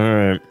 All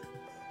right.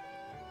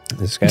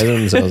 Disguise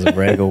themselves as a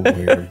Vrykul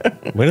warrior.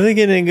 What are they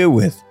getting good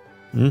with?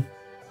 What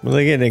are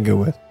they getting good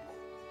with?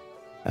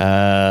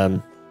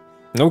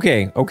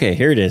 Okay,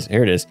 here it is.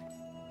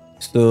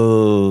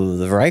 So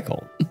the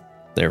Vrykul,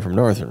 they're from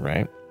Northrend,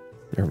 right?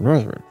 They're from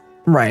Northrend.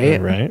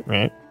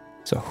 Right.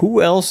 So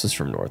who else is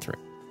from Northrend?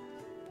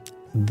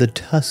 The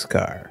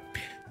Tuskar.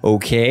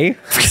 Okay.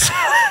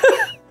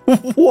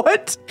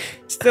 What?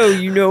 So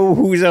you know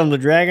who's on the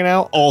Dragon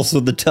Owl? Also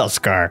the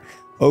Tuskar.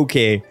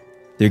 Okay.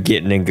 They're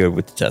getting in good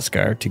with the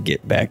Tuskar to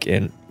get back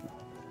in.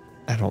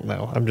 I don't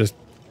know.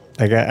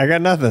 I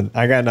got nothing.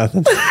 I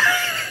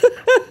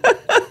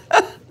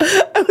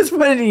was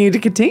wanting you to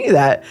continue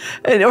that.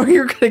 I know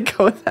you're going to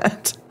go with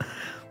that.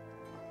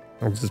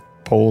 I'm just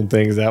pulling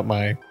things out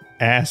my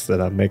ass that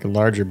I'm making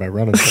larger by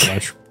running so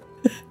much.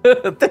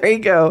 There you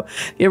go.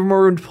 You have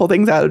more room to pull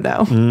things out of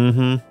now.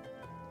 Mm-hmm.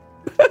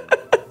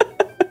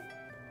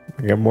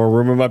 I got more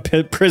room in my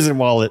prison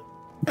wallet.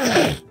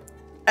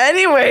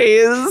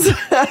 Anyways,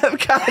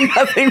 I've got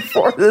nothing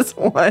for this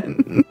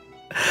one.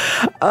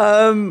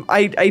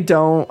 I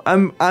don't.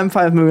 I'm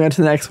fine with moving on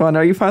to the next one.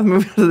 Are you fine with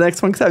moving on to the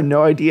next one? Because I have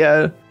no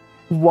idea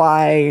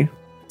why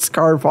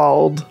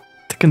Scarvald,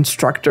 the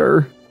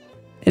Constructor,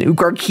 and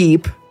Ugar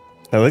Keep.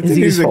 I like that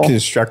he's a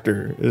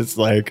constructor. It's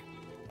like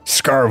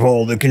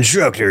Scarvald, the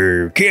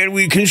Constructor. Can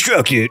we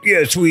construct it?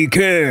 Yes, we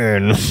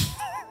can.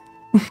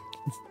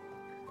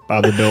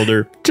 Bob the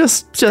Builder.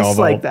 Just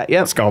like that.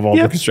 Yep. Scarvald,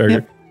 the Constructor.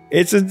 Yep.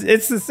 It's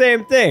the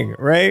same thing,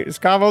 right?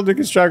 Scavo the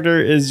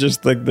Constructor is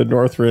just like the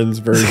Northrend's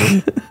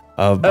version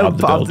of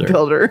Bob the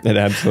Builder. It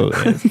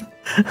absolutely is.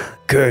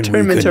 Can Turn we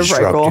him into a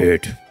construct Reichel.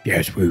 it?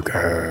 Yes, we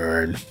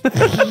can.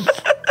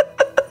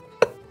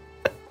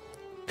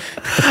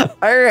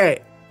 All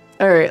right.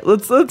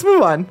 Let's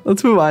move on.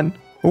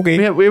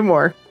 Okay. We have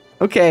more.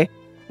 Okay.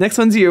 Next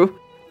one's you.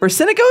 For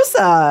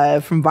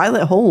Synagosa from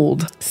Violet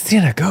Hold.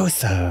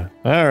 Synagosa.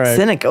 All right.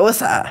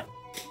 Synagosa.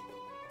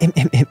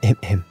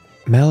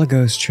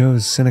 Malagos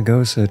chose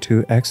Synagosa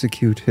to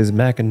execute his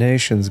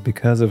machinations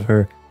because of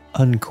her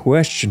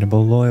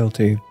unquestionable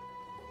loyalty.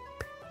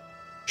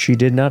 She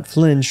did not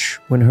flinch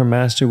when her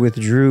master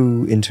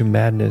withdrew into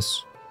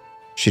madness.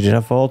 She did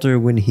not falter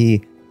when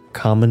he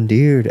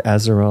commandeered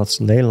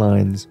Azeroth's ley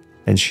lines,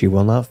 and she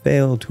will not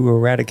fail to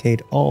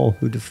eradicate all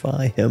who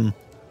defy him.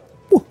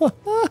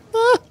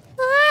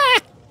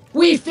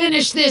 We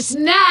finish this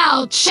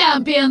now,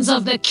 champions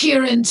of the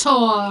Kirin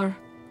Tor.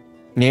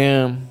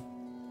 Yeah.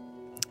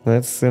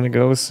 That's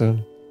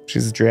Synagosa.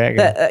 She's a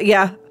dragon.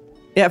 Yeah.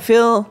 I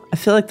feel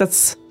like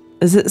that's,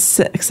 is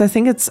it, because I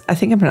think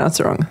I pronounced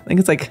it wrong. I think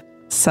it's like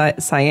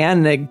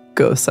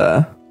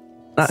Cyanagosa,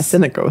 not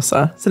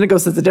Synagosa.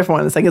 Synagosa is a different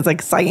one. It's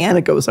like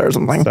Cyanagosa or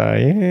something.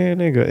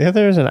 Cyanagosa. Yeah,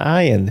 there's an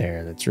I in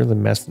there that's really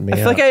messing me up.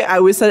 I feel like I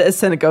always said it's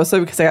Synagosa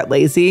because I got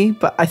lazy,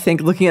 but I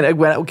think looking at it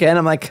again,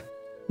 I'm like,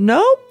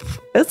 nope.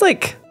 It's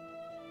like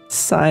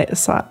cyan.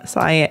 Well,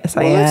 it's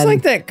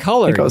like that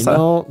color, you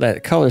know?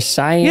 That color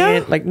cyan.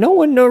 Yeah. Like no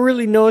one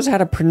really knows how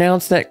to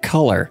pronounce that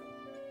color.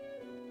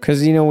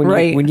 Because, you know,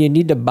 when you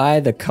need to buy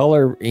the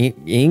color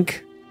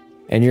ink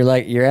and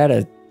you're at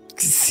a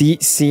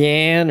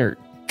cyan or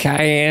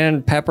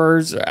cayenne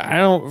peppers, I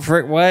don't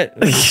frick what.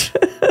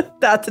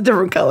 That's a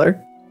different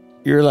color.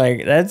 You're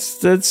like,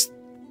 that's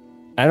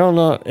I don't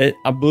know.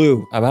 A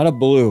blue. I'm out of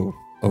blue.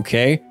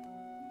 Okay.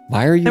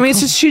 Why are you? I mean,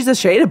 she's a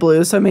shade of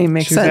blue, so I mean, it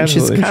makes sense.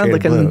 She's kind of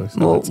looking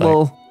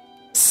little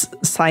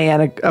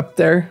cyanic up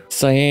there.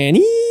 Cyanigosa.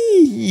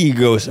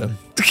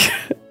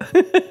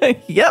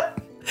 Yep.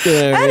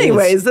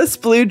 Anyways, this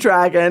blue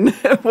dragon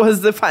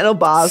was the final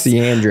boss of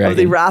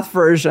the Wrath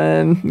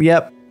version.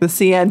 Yep, the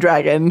Cyan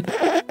dragon,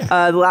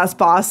 the last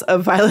boss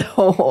of Violet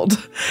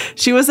Hold.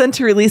 She was then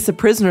to release the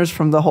prisoners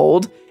from the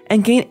hold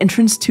and gain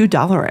entrance to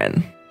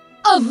Dalaran.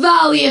 A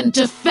valiant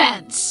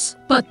defense,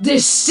 but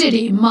this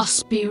city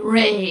must be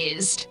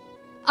razed.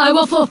 I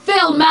will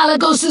fulfill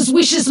Malagos's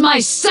wishes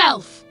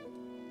myself.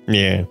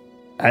 Yeah,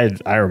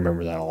 I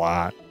remember that a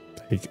lot.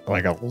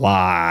 Like a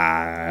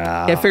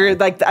lot. Yeah,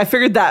 I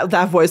figured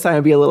that voice line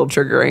would be a little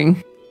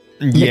triggering.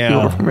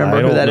 Yeah,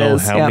 remember who that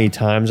is. How many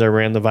times I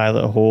ran the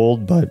Violet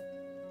Hold, but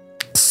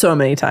so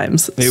many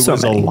times. It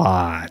was a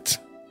lot.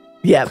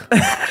 Yep.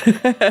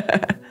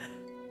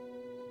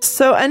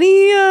 So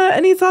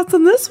any thoughts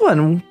on this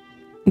one?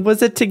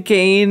 Was it to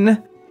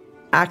gain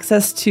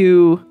access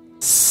to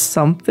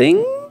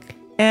something?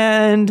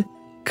 And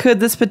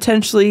could this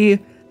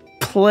potentially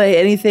play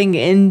anything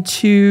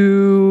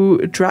into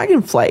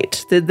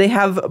Dragonflight? Did they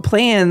have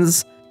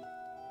plans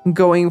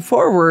going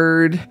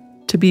forward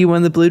to be one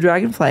of the blue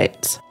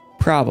Dragonflights?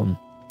 Problem.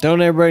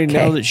 Don't everybody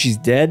know that she's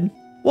dead?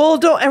 Well,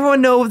 don't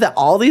everyone know that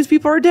all these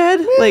people are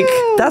dead? Like,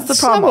 that's the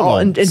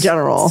problem in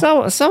general.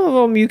 Some of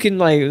them you can,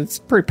 like, it's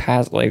pretty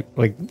past, like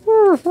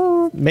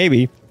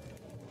maybe.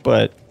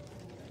 But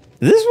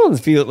this one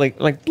feels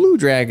like blue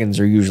dragons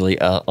are usually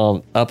up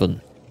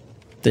and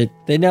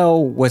they know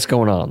what's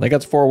going on. They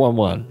got the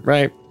 411,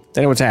 right?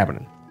 They know what's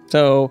happening.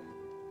 So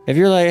if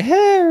you're like,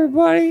 hey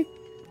everybody,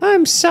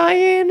 I'm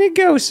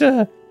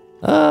Cyanagosa.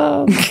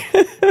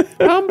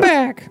 I'm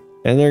back.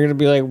 And they're gonna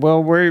be like,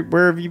 well,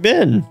 where have you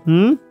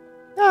been?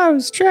 I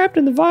was trapped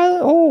in the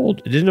Violet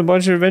Hold. Didn't a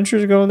bunch of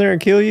adventurers go in there and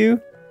kill you?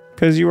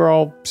 Because you were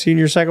all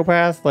senior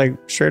psychopath, like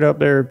straight up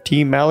there,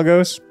 Team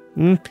Malagos?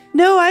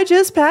 No, I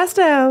just passed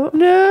out.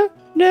 No,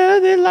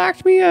 they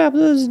locked me up.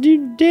 Those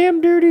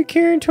damn dirty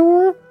Kirin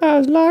Tor. I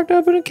was locked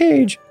up in a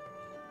cage.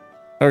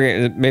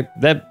 Okay,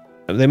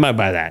 they might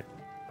buy that.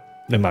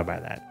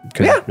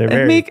 Yeah,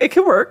 it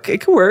could work. It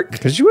could work.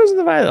 Because she was in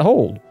the Violet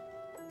Hold.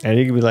 And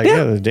you could be like,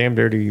 yeah, the damn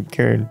dirty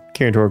Kirin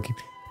Tor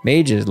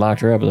mages locked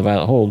her up in the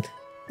Violet Hold.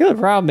 The other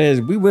problem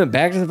is we went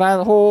back to the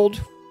Violet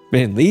Hold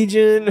in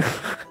Legion.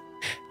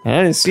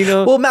 I didn't see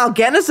no. Well,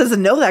 Mal'Ganis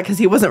doesn't know that because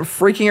he wasn't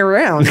freaking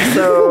around.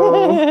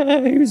 So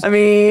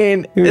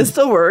it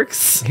still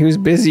works. He was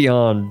busy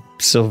on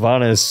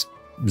Sylvanas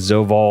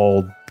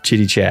Zoval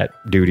chitty chat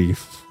duty.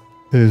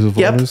 Hey,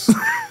 Sylvanas. Yep.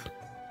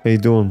 How you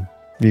doing?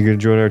 You gonna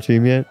join our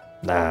team yet?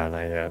 Nah,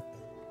 not yet.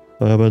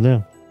 Well, how about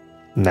now?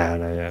 Nah,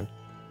 not yet.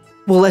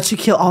 We'll let you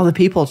kill all the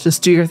people.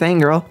 Just do your thing,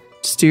 girl.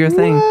 Just do your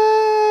thing.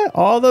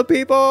 All the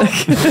people?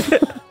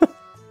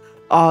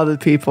 All the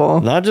people.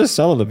 Not just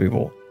some of the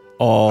people.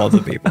 All the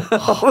people.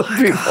 All the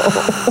people.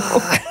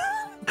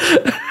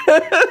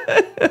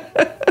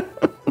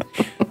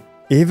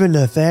 Even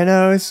the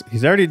Thanos?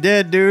 He's already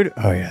dead, dude.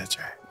 Oh, yeah, that's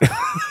right.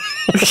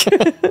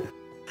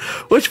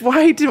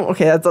 Why didn't...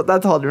 Okay, that's a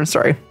whole different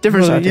story.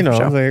 Different show.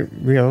 Like,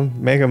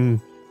 make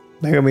him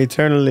Like I'm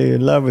eternally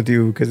in love with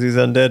you because he's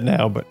undead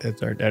now, but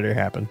that already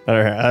happened.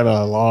 That happened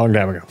a long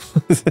time ago.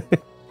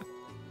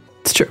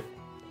 It's true.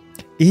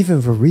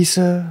 Even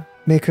Varisa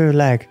make her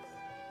like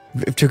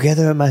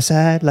together at my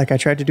side, like I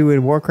tried to do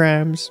in War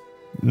Crimes.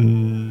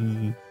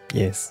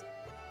 Yes,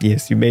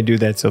 you may do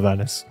that,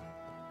 Sylvanas.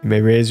 You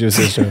may raise your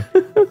sister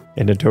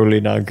in a totally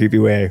non-creepy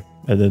way,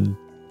 and then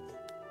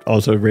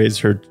also raise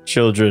her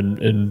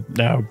children and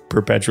now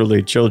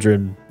perpetually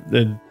children.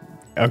 And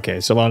okay,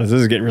 Sylvanas,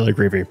 this is getting really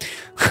creepy.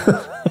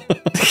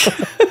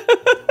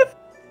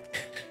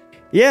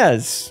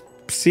 Yes,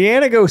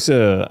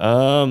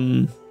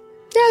 Cianagosa.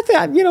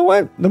 Yeah, you know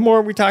what? The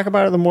more we talk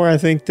about it, the more I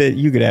think that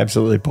you could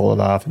absolutely pull it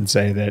off and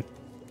say that,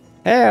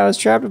 hey, I was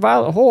trapped in a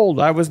violent hold.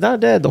 I was not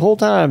dead the whole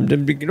time.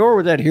 Didn't ignore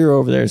what that hero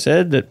over there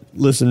said that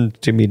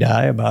listened to me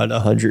die about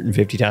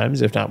 150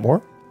 times, if not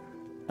more.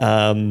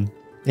 Yeah.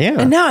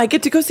 And now I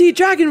get to go see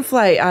Dragon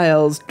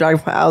Isles. The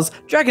Dragonflight Isles.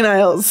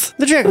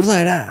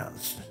 Dragonflight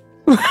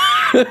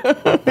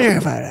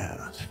Isles.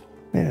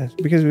 Yes,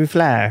 because we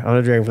fly on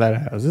the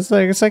Dragonflight Isles.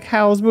 It's like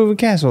Howl's Moving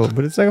Castle,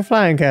 but it's like a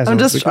flying castle.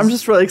 I'm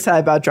just really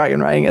excited about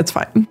dragon riding. It's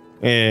fine.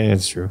 Yeah,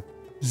 it's true.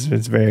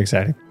 It's very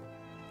exciting.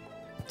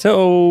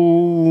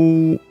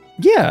 So,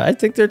 yeah, I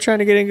think they're trying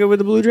to get in good with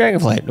the Blue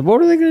Dragonflight. What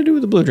are they going to do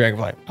with the Blue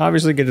Dragonflight?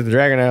 Obviously, get to the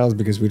Dragon Isles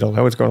because we don't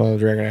know what's going on in the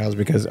Dragon Isles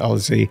because,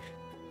 obviously,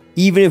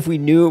 even if we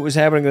knew it was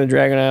happening in the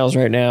Dragon Isles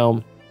right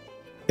now,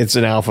 it's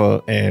an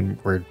alpha, and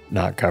we're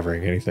not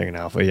covering anything in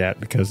alpha yet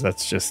because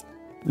that's just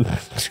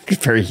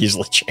very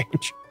easily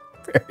change.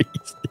 Very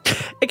easily.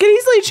 It can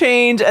easily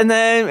change, and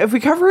then if we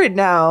cover it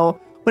now,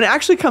 when it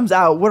actually comes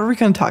out, what are we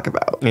going to talk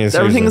about? Yeah, is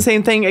everything the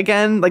same thing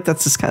again? Like,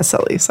 that's just kind of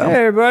silly. So,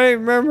 hey, everybody,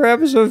 remember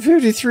episode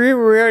 53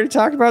 where we already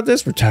talked about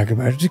this? We're talking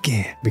about it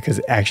again because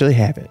it actually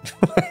happened.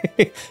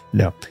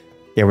 No.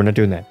 Yeah, we're not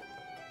doing that.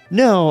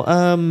 No,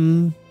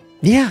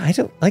 yeah, I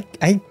don't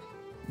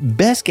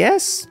best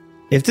guess,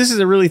 if this is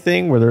a really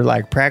thing where they're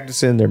like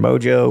practicing their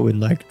mojo and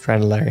like trying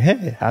to like,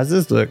 hey, how's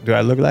this look? Do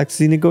I look like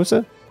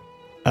Cianagosa?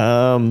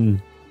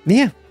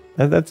 Yeah,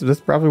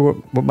 that's probably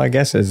what my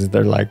guess is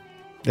they're like,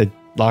 they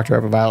locked her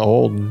up in a violent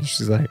hold and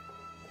she's like,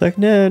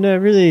 no,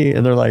 really.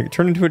 And they're like,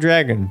 turn into a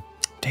dragon.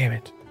 Damn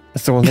it.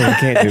 That's the one thing I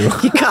can't do.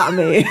 You got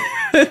me.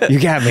 You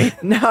got me.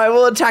 Now I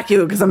will attack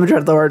you because I'm a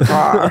Dreadlord.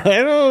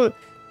 I don't.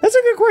 That's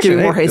a good question. Give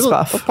me more haste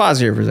buff. Let's pause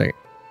here for a second.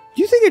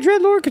 Do you think a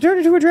Dreadlord could turn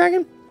into a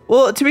dragon?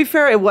 Well, to be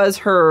fair, it was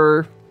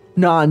her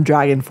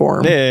non-dragon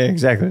form. Yeah,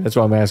 exactly. That's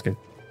what I'm asking.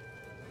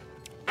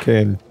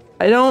 Okay.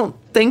 I don't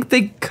think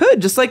they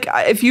could. Just like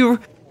if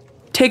you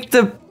take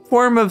the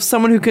form of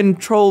someone who can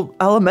control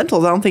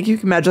elementals, I don't think you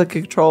can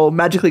magically control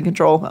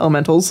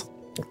elementals.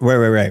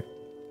 Right.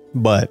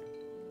 But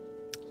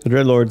the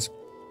Dreadlords,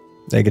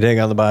 they can take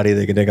on the body,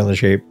 they can take on the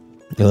shape.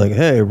 They're like,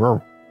 hey,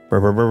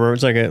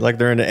 it's like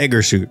they're in an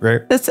egger suit,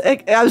 right?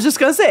 I was just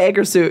gonna say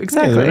egger suit,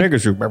 exactly. Yeah, they're an egger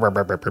suit,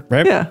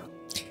 right? Yeah.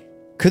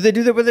 Could they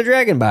do that with a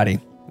dragon body,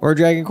 or a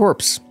dragon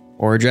corpse,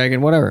 or a dragon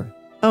whatever?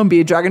 Oh, and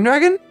be a dragon?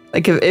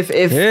 Like if like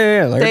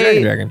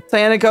a dragon.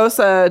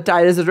 Cianagosa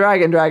died as a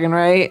dragon,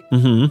 right?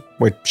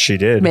 Mm-hmm. Wait, she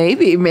did.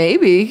 Maybe.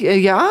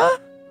 Yeah.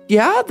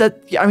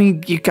 I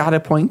mean, you got a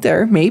point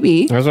there.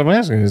 Maybe. That's what I'm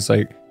asking. It's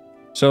like,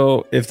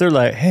 so if they're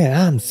like, hey,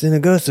 I'm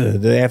Cianagosa, do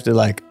they have to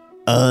like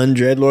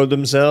undreadlord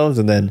themselves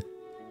and then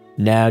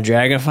now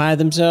dragonify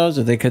themselves?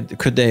 Or they could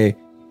they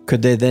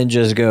then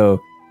just go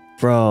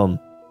from,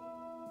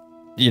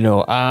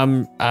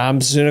 I'm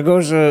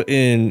Cianagosa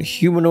in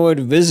humanoid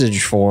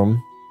visage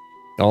form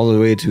all the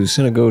way to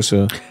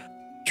Cianagosa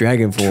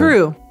dragon form?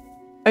 True.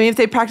 I mean, if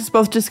they practice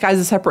both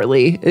disguises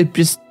separately, it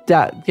just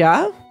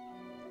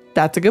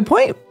that's a good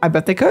point. I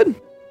bet they could.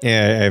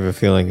 Yeah, I have a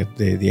feeling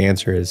the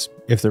answer is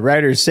if the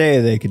writers say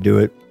they can do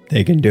it,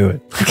 they can do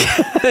it.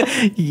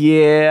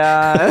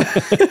 Yeah.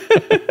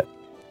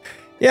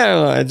 Yeah, I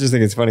don't know. I just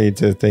think it's funny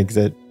to think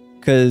that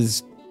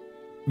because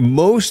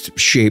most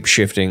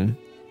shape-shifting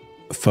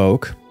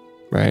folk,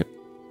 right,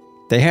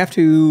 they have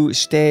to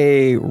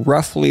stay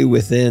roughly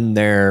within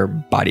their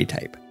body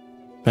type,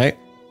 right?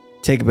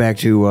 Take it back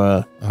to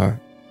our,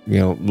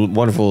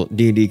 wonderful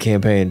D&D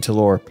campaign,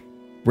 Talor.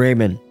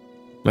 Raymond,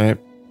 right?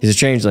 He's a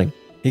changeling.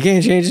 He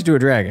can't change into a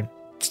dragon.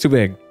 It's too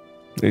big.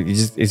 You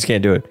just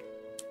can't do it.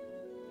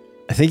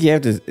 I think you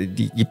have to,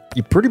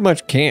 you pretty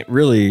much can't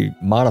really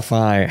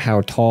modify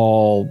how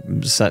tall,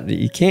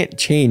 you can't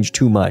change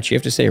too much. You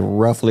have to stay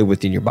roughly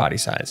within your body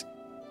size.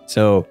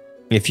 So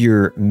if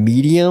you're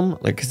medium,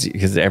 like,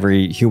 because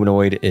every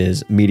humanoid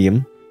is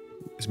medium,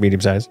 it's medium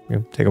size,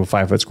 take up a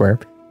 5 foot square.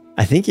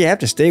 I think you have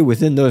to stay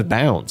within those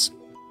bounds,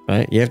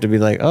 right? You have to be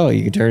like, oh,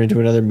 you can turn into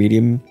another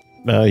medium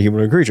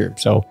humanoid creature.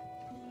 So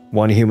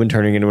one human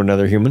turning into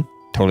another human,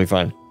 totally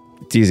fine.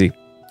 It's easy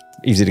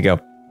to go.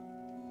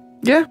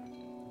 Yeah.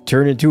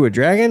 Turn into a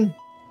dragon?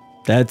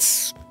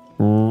 That's...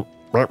 I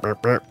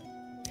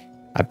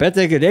bet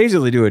they could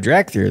easily do a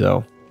Drakthir,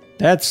 though.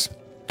 That's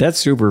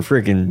super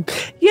freaking...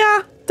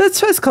 Yeah,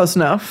 that's close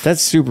enough.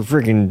 That's super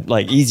freaking,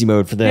 like, easy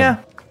mode for them. Yeah.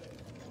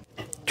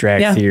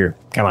 Drakthir.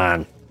 Come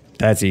on.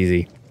 That's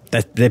easy.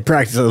 They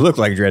practically look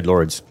like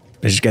Dreadlords.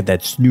 They just got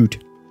that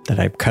snoot. that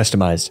I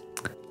customized.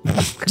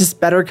 Just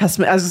better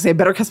custom. I was gonna say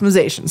better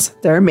customizations.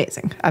 They're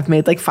amazing. I've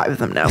made like 5 of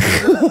them now.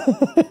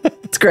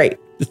 It's great.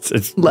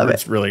 Love it.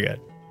 It's really good.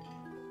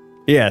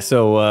 Yeah.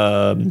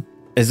 So,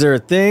 is there a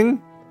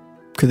thing?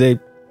 Could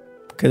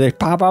they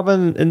pop up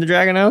in the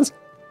Dragon House?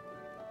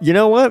 You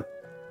know what?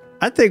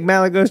 I think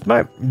Malagos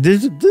might.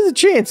 There's a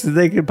chance that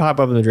they could pop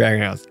up in the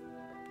Dragon House.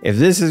 If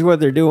this is what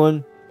they're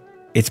doing,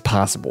 it's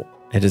possible.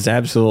 It is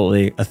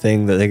absolutely a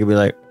thing that they could be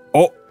like,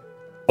 oh,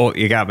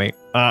 you got me.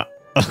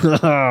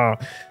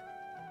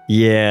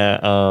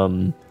 Yeah.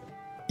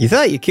 You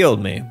thought you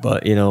killed me,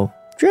 but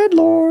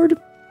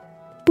Dreadlord.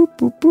 Boop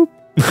boop boop.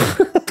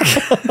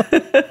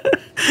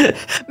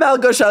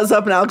 Malagos shows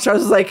up and Alexstrasza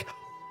is like,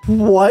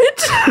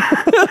 what?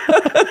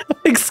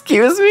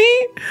 Excuse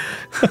me?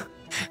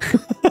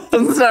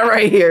 Something's not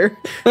right here.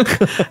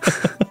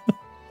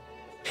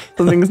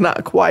 Something's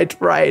not quite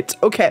right.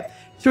 Okay.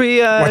 Should we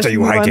what are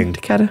you hiding?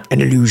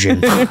 An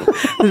illusion.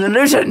 An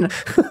illusion.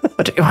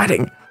 What are you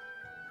hiding?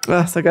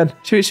 Oh, so good.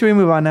 Should we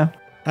move on now?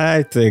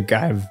 I think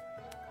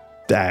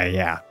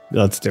yeah,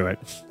 let's do it.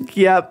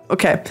 Yep.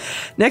 Okay.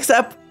 Next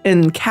up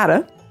in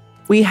Kata,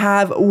 we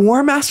have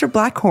War Master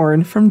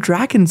Blackhorn from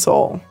Dragon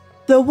Soul.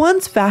 Though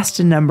once vast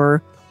in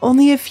number,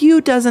 only a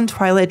few dozen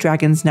Twilight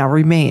Dragons now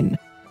remain.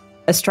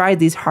 Astride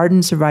these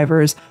hardened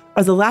survivors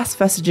are the last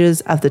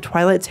vestiges of the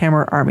Twilight's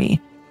Hammer army,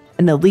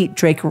 the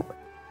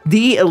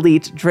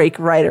elite Drake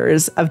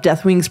riders of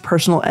Deathwing's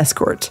personal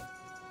escort.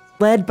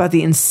 Led by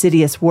the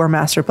insidious War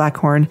Master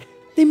Blackhorn,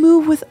 they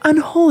move with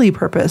unholy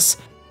purpose,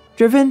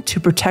 driven to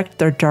protect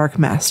their Dark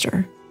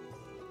Master.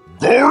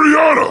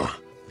 Gloriana,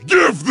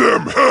 give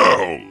them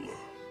hell!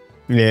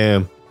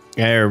 Yeah,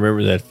 I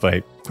remember that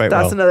fight quite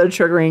well. That's another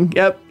triggering.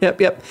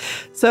 Yep.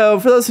 So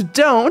for those who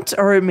don't,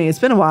 or maybe it's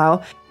been a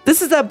while,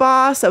 this is that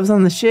boss that was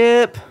on the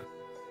ship.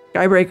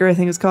 Skybreaker, I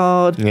think it's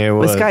called. Yeah, it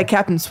was. With Sky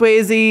Captain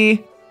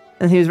Swayze.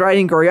 And he was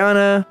riding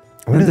Gloriana.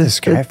 What is this,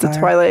 Skyfire? The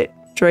Twilight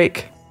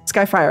Drake.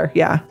 Skyfire,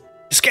 yeah.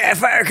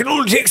 Skyfire can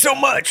only take so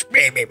much.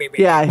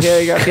 Yeah, here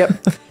you go.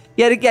 Yep.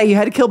 You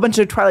had to kill a bunch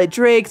of Twilight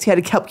Drakes. You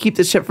had to help keep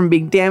the ship from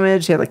being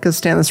damaged. You had to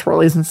stand the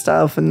swirlies and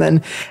stuff. And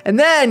then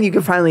you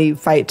could finally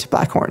fight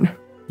Blackhorn.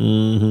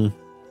 Mm-hmm.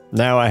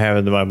 Now I have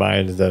in my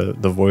mind the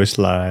voice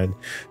line,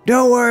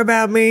 "Don't worry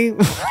about me."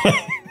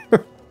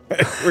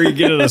 Where you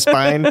get in the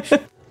spine.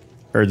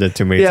 Heard that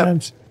too many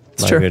times.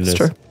 It's true. It's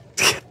true.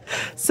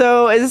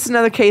 So is this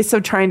another case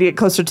of trying to get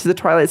closer to the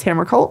Twilight's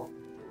Hammer cult?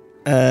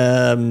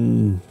 I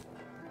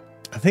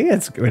think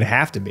it would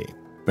have to be.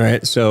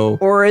 Right. So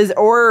or is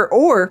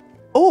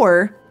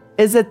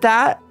it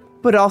that,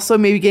 but also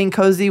maybe getting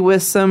cozy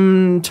with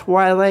some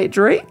Twilight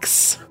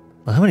Drakes?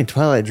 Well, how many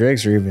Twilight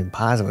Drakes are even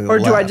possibly Or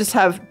left? do I just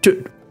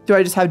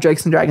have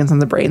Drakes and Dragons on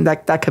the brain?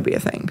 That could be a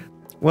thing.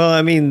 Well,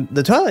 I mean,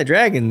 the Twilight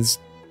Dragons,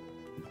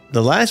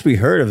 the last we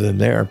heard of them,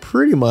 they are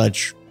pretty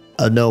much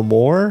a no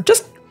more.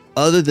 Just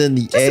other than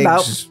the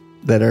eggs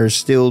that are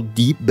still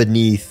deep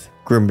beneath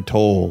Grim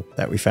Atoll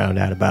that we found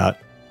out about.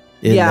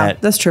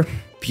 That's true.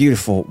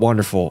 Beautiful,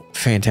 wonderful,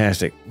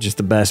 fantastic. Just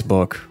the best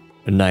book,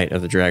 A Night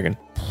of the Dragon.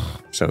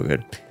 So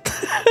good.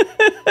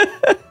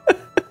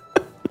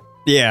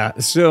 Yeah,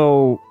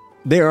 so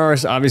there are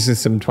obviously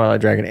some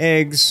Twilight Dragon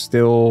eggs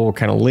still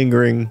kind of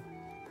lingering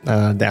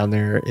down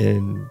there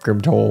in Grim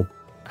Atoll.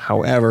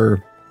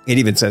 However, it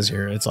even says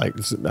here, it's like,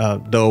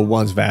 though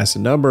once vast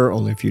in number,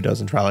 only a few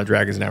dozen Twilight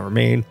Dragons now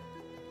remain.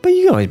 But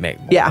you can always make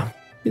more. Yeah.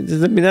 I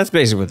mean, that's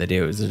basically what they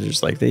do. Is they're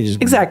just like, they just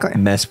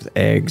mess with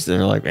eggs.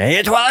 They're like, hey,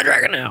 a Twilight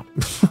Dragon now.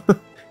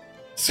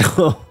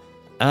 So,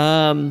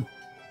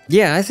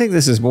 yeah, I think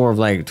this is more of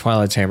like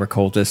Twilight's Hammer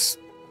cultists.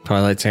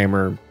 Twilight's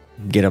Hammer,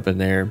 get up in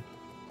there.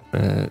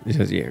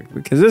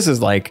 Because this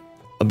is like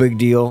a big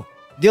deal.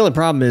 The only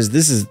problem is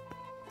this is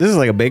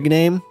like a big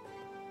name,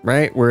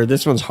 right? Where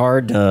this one's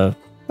hard to...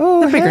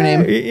 a bigger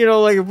name. You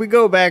know, like if we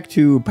go back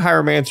to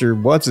Pyromancer,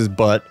 what's his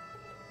butt?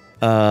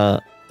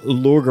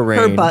 Lorgarain.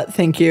 Her butt,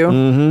 thank you.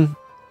 Mm-hmm.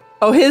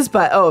 Oh, his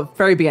butt. Oh,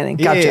 very beginning.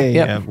 Gotcha.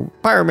 Yeah.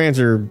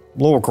 Pyromancer,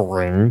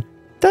 Lorgarain.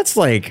 That's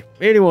like,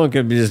 anyone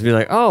could just be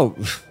like, oh,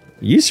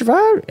 you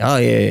survived? Oh,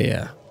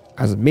 yeah.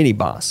 I was a mini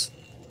boss.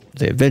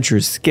 The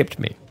adventurers skipped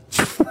me.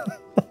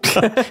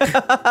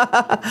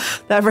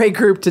 That raid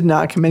group did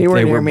not come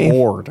anywhere near me. They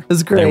were bored. It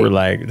was great. They were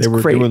like, it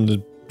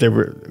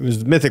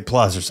was Mythic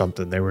Plus or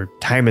something. They were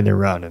timing their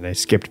run and they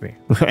skipped me.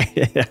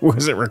 That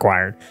wasn't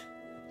required.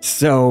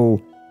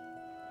 So,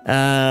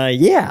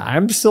 yeah,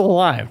 I'm still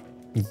alive.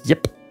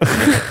 Yep.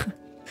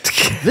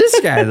 This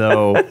guy,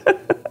 though,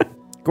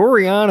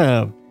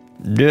 Gloriana,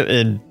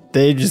 and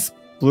they just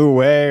flew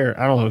away. Or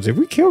I don't know. Did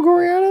we kill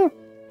Gloriana?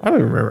 I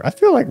don't remember. I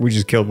feel like we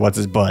just killed what's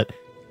his butt.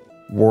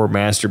 War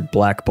Master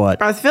Black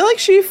Butt. I feel like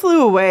she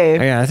flew away.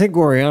 Yeah, I think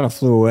Gloriana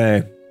flew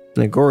away.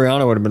 Like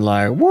Gloriana would have been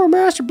like, War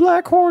Master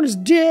Blackhorn is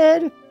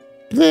dead.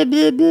 Blah,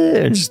 blah, blah,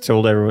 and just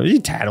told everyone. She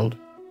tattled.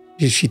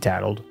 She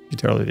tattled. She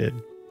totally did.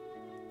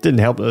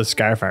 Didn't help that the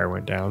Skyfire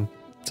went down.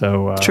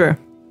 So true.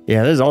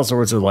 Yeah, there's all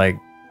sorts of like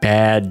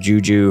bad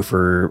juju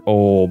for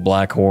old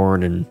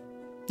Blackhorn, and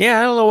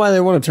yeah, I don't know why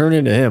they want to turn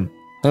into him.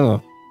 I don't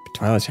know.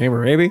 Twilight's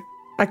Hammer, maybe.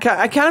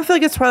 I kind of feel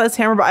like it's Twilight's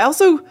hammer, but I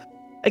also,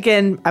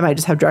 again, I might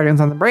just have dragons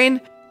on the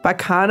brain, but I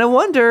kind of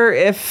wonder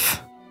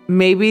if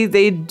maybe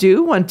they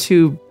do want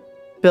to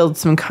build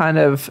some kind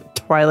of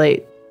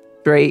Twilight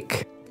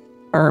Drake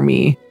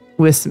army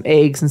with some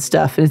eggs and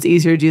stuff, and it's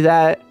easier to do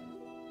that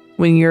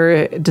when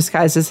you're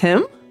disguised as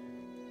him.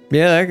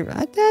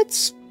 Yeah,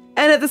 that's...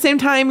 And at the same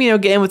time, you know,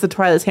 get in with the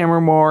Twilight's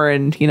hammer more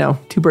and, you know,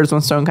 two birds,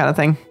 one stone kind of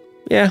thing.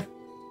 Yeah,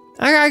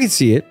 I can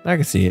see it.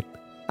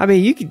 I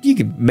mean, you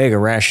could make a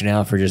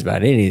rationale for just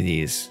about any of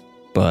these,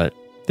 but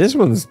this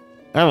one's,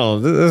 I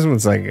don't know, this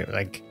one's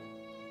like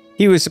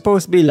he was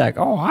supposed to be like,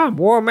 oh, I'm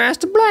War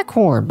Master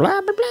Blackhorn,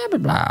 blah, blah, blah, blah,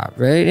 blah,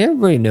 right?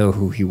 Everybody know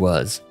who he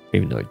was,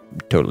 even though he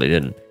totally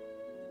didn't.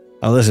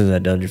 I listened to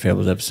that Dungeon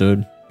Fables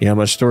episode. You know how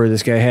much story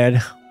this guy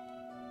had?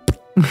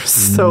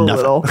 So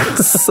little.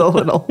 So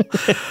little.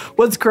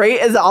 What's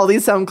great is all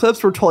these sound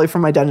clips were totally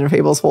from my Dungeon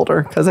Fables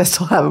folder because I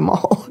still have them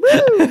all.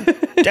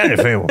 Dungeon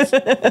Fables.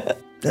 There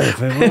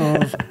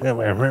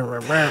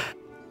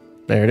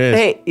it is.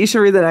 Hey, you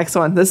should read the next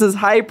one. This is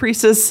High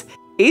Priestess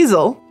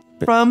Azel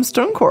from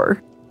Stonecore.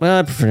 Well,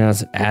 I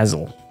pronounce it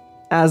Azel.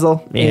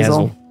 Azel.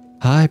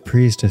 High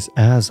Priestess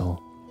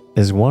Azel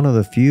is one of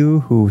the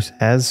few who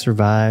has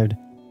survived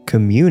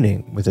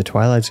communing with the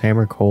Twilight's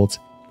Hammer cult's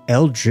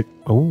Eldritch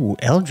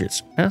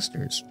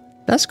Masters.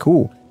 That's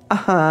cool.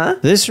 Uh-huh.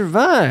 They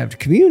survived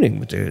communing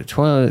with the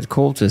Twilight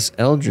cult's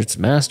Eldritch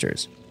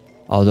Masters.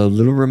 Although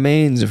little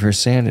remains of her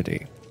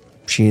sanity,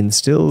 she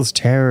instills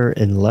terror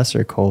in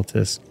lesser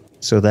cultists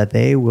so that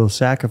they will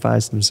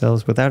sacrifice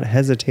themselves without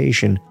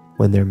hesitation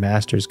when their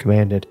masters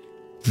command it.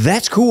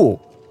 That's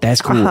cool.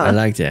 Uh-huh. I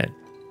like that.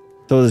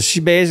 So she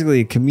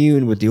basically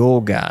communed with the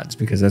old gods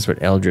because that's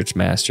what Eldritch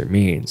Master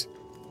means.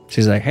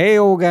 She's like, hey,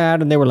 old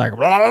god. And they were like,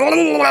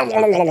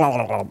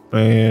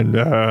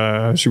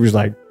 and she was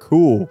like,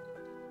 cool.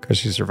 Because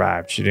she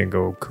survived. She didn't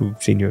go cool.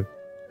 Senior.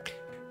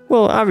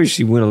 Well, obviously,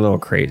 she went a little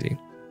crazy.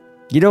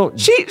 You don't.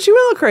 She went a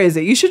little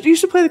crazy. You should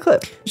play the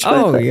clip.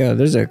 Yeah,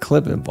 there's a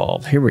clip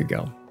involved. Here we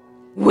go.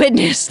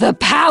 Witness the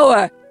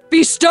power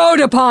bestowed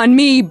upon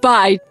me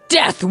by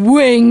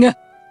Deathwing.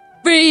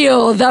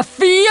 Feel the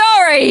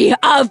fury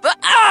of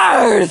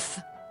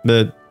Earth.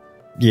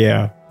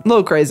 Yeah. A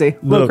little crazy.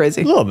 A little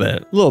crazy. A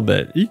little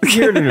bit. You can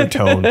hear it in her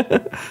tone.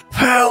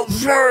 Feel the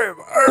fury of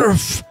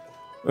Earth.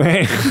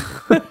 Right.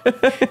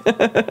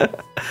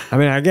 I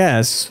mean, I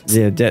guess.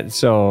 Yeah.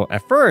 So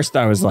at first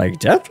I was like,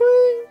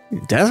 Deathwing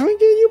give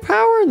you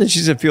power? And then she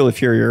said, feel the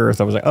fury of Earth.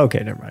 I was like,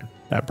 okay, never mind.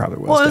 That probably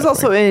was. Well, it was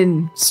also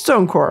in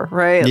Stonecore,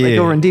 right? Yeah. Like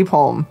over in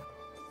Deepholm.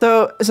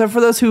 So for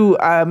those who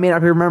may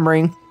not be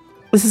remembering,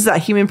 this is that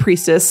human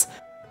priestess,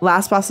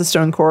 last boss of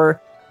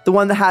Stonecore, the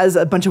one that has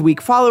a bunch of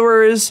weak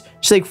followers.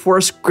 She like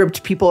force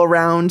gripped people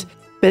around.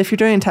 But if you're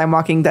doing time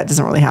walking, that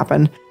doesn't really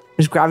happen.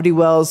 There's gravity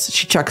wells.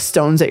 She chucks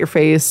stones at your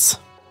face.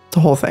 The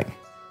whole thing.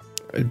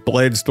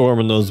 Blade Storm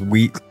and those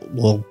weak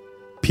little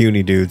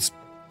puny dudes.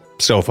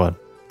 So fun.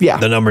 Yeah.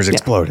 The numbers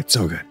explode. It's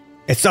so good.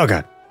 I'm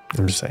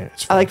just saying.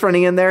 It's fun. I like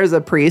running in there as a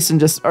priest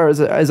and as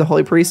a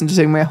holy priest and just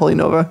doing my Holy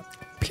Nova.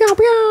 Pew,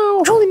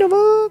 pew, Holy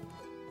Nova.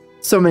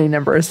 So many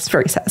numbers. It's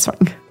very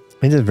satisfying.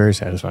 It is very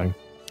satisfying.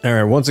 All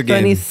right. Once again. So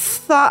any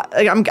thought?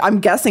 Like,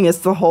 I'm guessing it's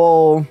the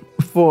whole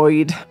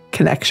void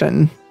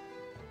connection.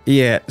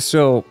 Yeah.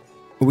 So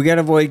we got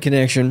a void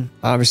connection.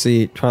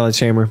 Obviously, Twilight's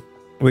Hammer.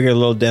 We got a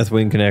little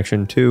Deathwing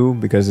connection too,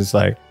 because it's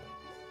like,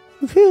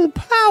 feel the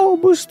power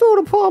bestowed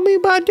upon me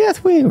by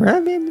Deathwing,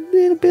 right? Maybe a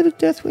little bit of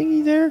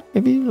Deathwingy there.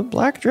 Maybe a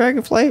black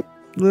dragonflight,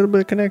 a little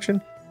bit of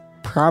connection.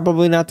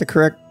 Probably not the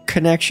correct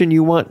connection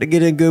you want to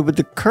get in good with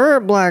the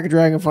current black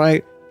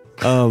dragonflight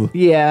of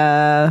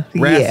Rathion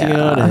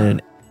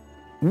and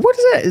what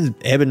is that? Is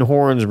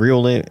Ebonhorn's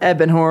real name?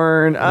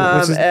 Ebonhorn.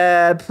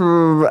 Abyssian?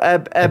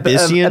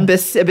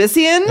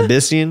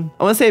 Abyssian?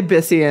 I want to say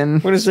Abyssian.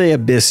 We're going to say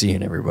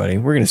Abyssian, everybody.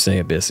 We're going to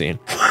say Abyssian.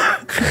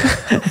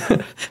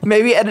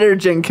 Maybe Editor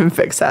Jin can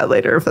fix that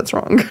later if that's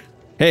wrong.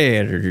 Hey,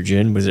 Editor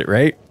Jin, was it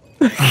right?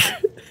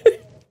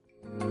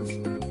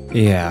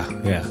 Yeah.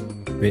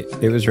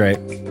 It was right.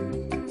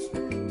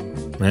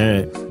 All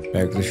right,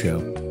 back to the show.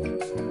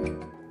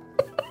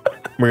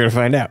 We're going to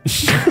find out.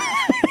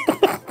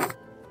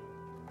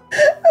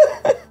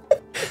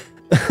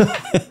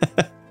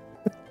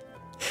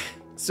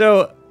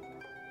 So,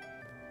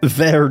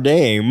 their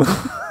name.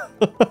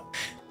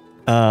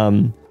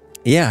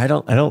 Yeah, I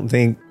don't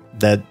think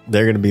that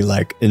they're gonna be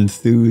like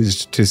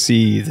enthused to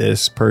see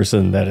this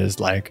person that is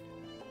like,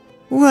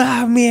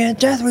 wow, man,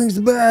 Deathwing's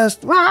the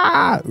best,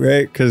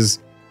 right? Because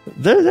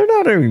they're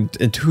not even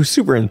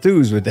super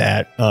enthused with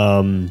that.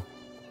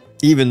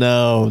 Even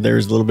though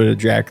there's a little bit of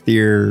Jack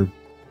Thier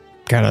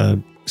kind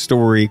of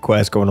story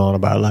quest going on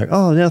about like,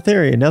 oh,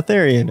 Neltharion.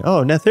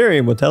 Oh,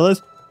 Neltharion will tell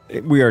us.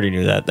 We already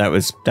knew that. That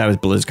was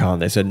BlizzCon.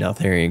 They said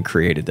Neltharion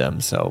created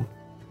them, so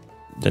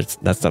that's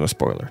not a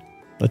spoiler.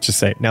 Let's just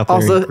say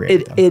Neltharion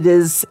created them. it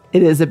is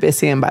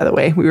Abyssian, by the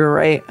way. We were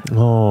right.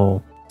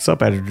 Oh, what's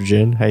up, Editor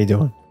Jin? How you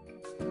doing?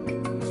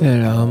 I'm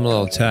a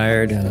little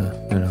tired.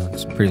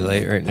 It's pretty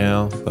late right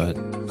now, but I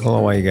don't know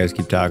why you guys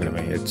keep talking to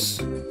me. This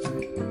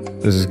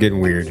is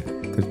getting weird.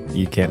 'cause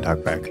you can't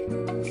talk back.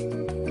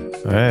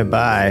 All right,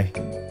 bye.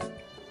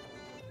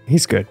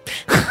 He's good.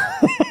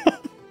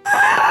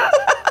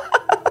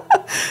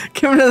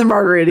 Give him another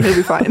margarita. He'll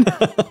be fine.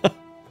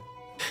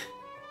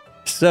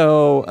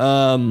 So,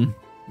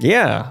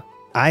 yeah,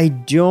 I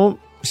don't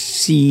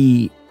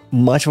see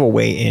much of a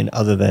way in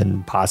other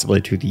than possibly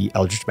to the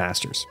Eldritch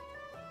Masters.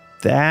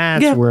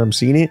 That's where I'm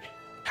seeing it.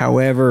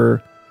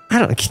 However, I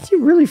don't. Can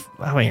you really?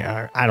 I mean,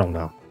 I don't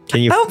know.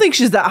 Can you? I don't think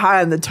she's that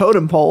high on the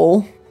totem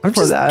pole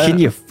for that. Can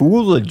you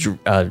fool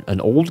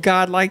an old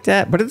god like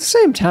that? But at the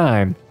same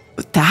time,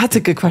 that's a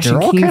good question.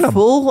 Can you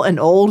fool an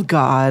old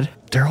god?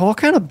 They're all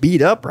kind of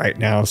beat up right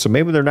now, so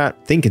maybe they're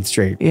not thinking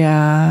straight.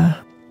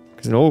 Yeah.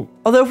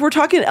 Although if we're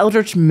talking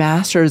Eldritch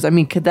Masters, I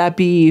mean, could that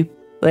be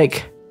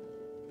like?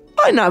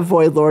 Probably not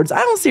Void Lords. I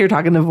don't see her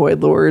talking to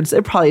Void Lords.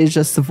 It probably is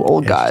just the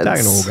old gods. She's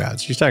talking to old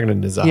gods. She's talking to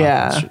N'Zoth.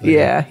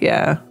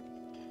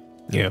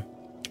 Yeah.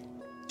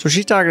 So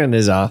she's talking to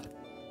N'Zoth,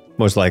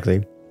 most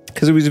likely,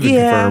 because it was even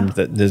confirmed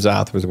that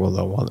N'Zoth was the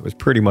one that was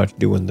pretty much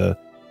doing the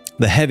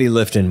heavy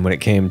lifting when it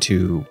came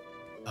to,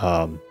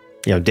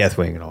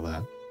 Deathwing and all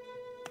that.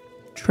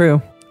 True.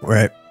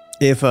 Right.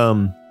 If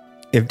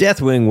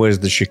Deathwing was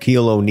the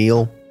Shaquille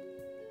O'Neal,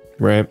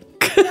 right?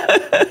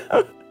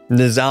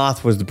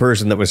 N'Zoth was the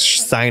person that was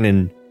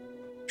signing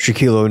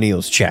Shaquille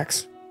O'Neal's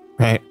checks,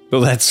 right?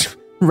 So that's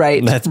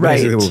right. That's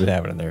basically what was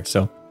happening there.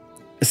 So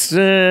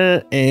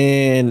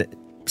and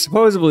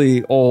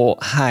supposedly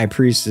old High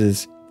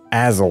Priestess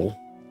Azel,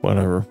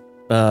 whatever,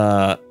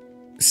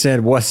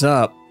 said "What's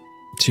up"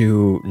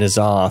 to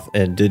N'Zoth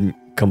and didn't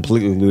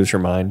completely lose her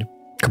mind.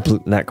 She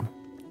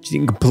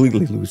didn't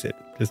completely lose it.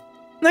 Just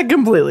not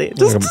completely.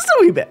 Just a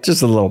wee bit.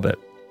 Just a little bit.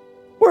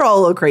 We're all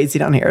a little crazy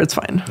down here. It's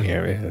fine.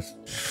 Yeah, it is.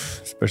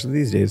 Especially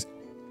these days.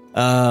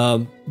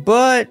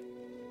 But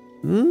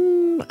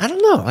I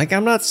don't know. Like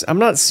I'm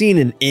not seeing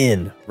an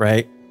in,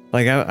 right?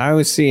 Like I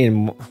was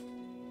seeing.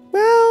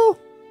 Well,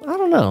 I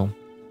don't know.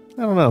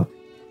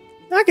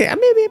 Okay,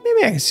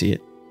 maybe I can see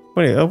it.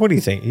 What do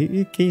you think?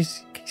 Can you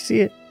see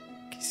it?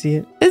 Can you see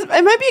it? It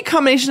might be a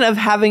combination of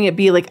having it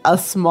be like a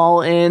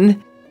small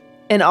inn,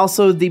 and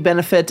also the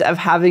benefit of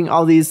having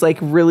all these like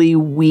really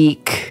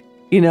weak,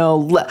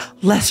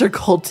 lesser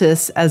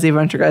cultists, as the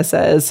adventure guy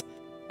says,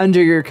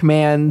 under your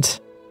command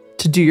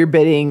to do your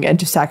bidding and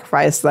to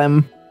sacrifice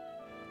them.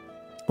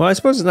 Well, I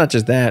suppose it's not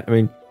just that. I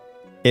mean,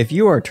 if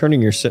you are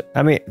turning yourself,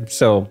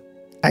 so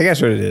I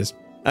guess what it is.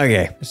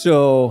 Okay,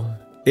 so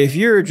if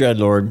you're a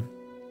dreadlord,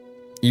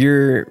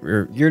 you're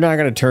not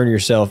going to turn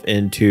yourself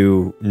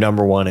into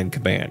number one in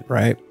command,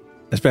 right?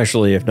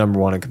 Especially if number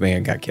one in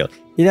command got killed.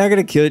 You're not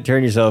going to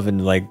turn yourself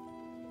into like,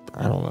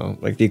 I don't know,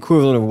 like the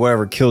equivalent of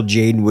whatever Kill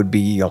Jaden would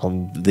be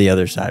on the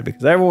other side,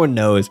 because everyone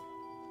knows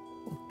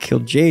Kill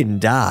Jaden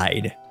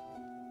died,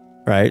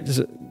 right?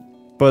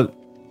 But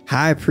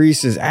High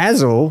Priestess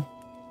Azel,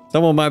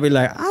 someone might be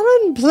like, I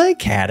didn't play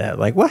Kata.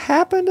 Like, what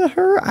happened to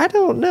her? I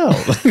don't know.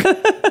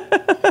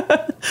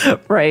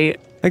 Right.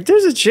 Like,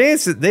 there's a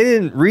chance that they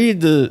didn't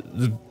read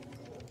the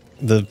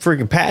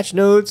freaking patch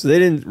notes. They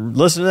didn't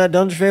listen to that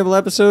Dungeon Fable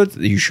episode.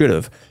 You should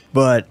have.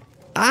 But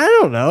I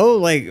don't know.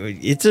 Like,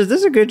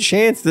 there's a good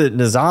chance that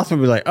N'Zoth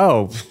would be like,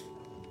 oh,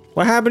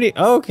 what happened to you?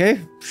 Oh,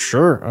 okay,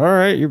 sure. All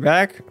right, you're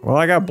back. Well,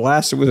 I got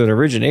blasted with an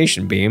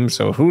origination beam,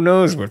 so who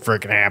knows what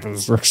freaking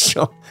happens.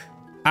 So,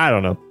 I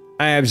don't know.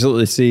 I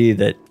absolutely see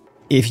that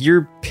if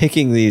you're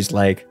picking these,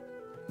 like,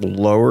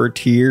 lower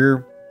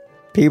tier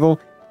people,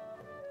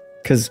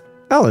 because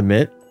I'll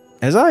admit,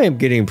 as I am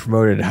getting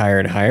promoted higher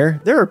and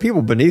higher, there are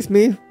people beneath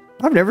me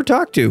I've never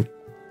talked to.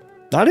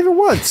 Not even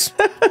once.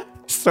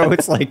 So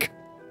it's like,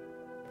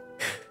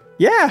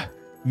 yeah,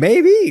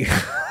 maybe.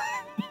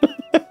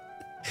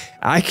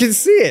 I can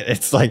see it.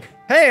 It's like,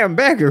 hey, I'm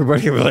back,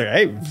 everybody. We're like,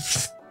 hey,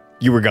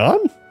 you were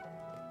gone?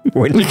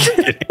 When did you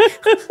get it?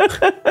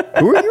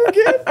 Who are you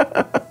again?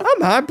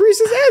 I'm High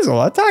Priestess Azel.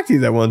 I talked to you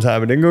that one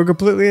time and didn't go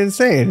completely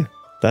insane.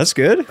 That's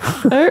good.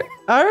 All right.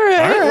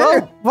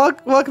 Well,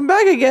 welcome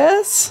back, I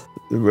guess.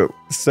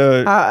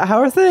 So, how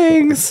are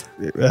things?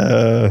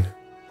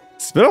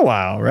 It's been a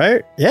while,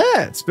 right?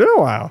 Yeah, it's been a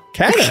while.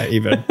 Kata,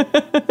 even.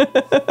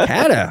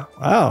 Kata.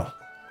 Wow.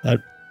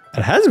 That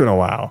has been a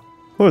while.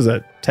 What was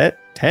that?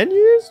 10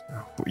 years?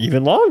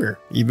 Even longer.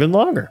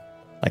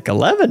 Like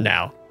 11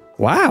 now.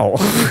 Wow.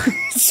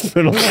 It's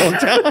been a long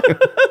time.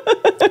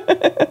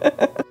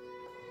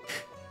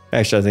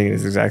 Actually, I think it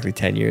is exactly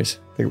 10 years.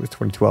 I think it was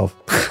 2012.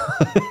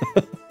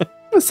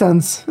 That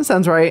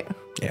sounds right.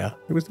 Yeah,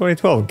 it was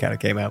 2012 when Kata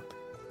came out.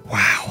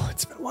 Wow,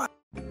 it's been a while.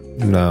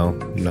 No.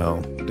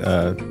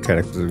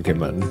 Cataclysm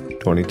came out in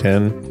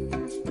 2010.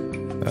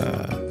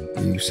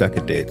 You suck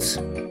at dates.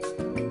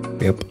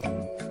 Yep.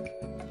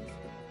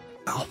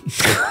 Oh.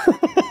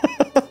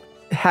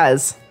 It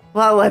has. A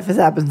lot of life has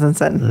happened since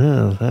then.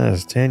 Oh,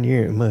 that's 10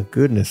 years. My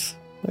goodness.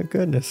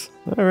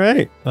 All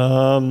right.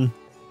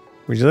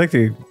 Would you like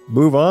to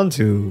move on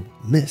to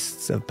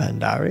Mists of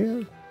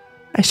Pandaria?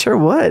 I sure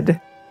would.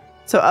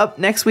 So up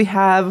next we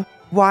have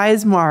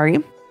Wise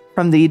Mari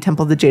from the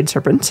Temple of the Jade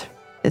Serpent.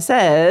 It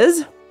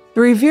says,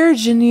 The revered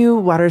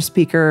Jinyu water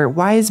speaker,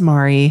 Wise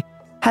Mari,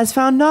 has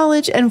found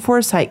knowledge and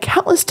foresight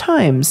countless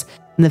times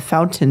in the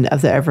fountain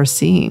of the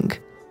ever-seeing.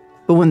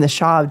 But when the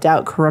Shaw of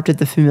Doubt corrupted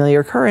the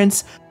familiar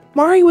currents,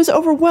 Mari was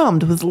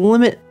overwhelmed with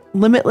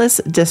limitless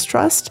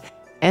distrust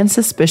and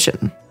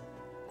suspicion.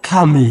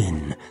 Come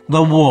in.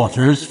 The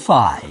water's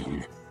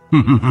fine.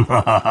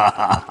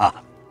 I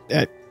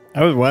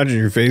was watching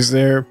your face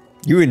there.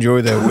 You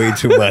enjoyed that way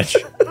too much.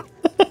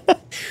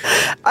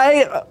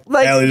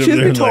 Truth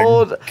be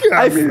told,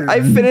 I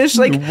finished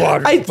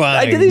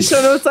I did these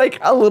show notes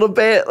a little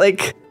bit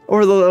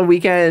over the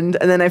weekend,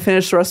 and then I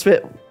finished the rest of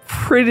it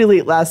pretty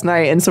late last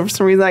night. And so for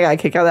some reason, I got a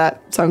kick out of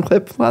that sound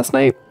clip last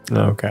night.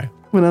 Okay.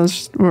 When I was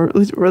just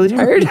really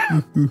tired.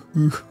 I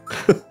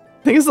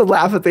think it's the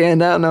laugh at the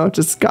end. I don't know. It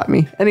just got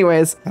me.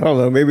 Anyways. I don't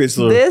know. Maybe it's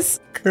this.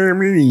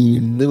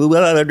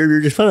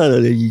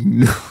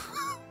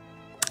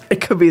 It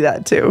could be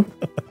that too.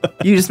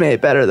 You just made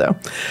it better though.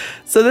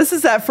 So this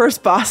is that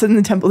first boss in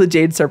the Temple of the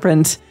Jade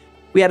Serpent.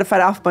 We had to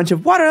fight off a bunch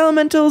of water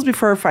elementals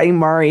before fighting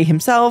Mari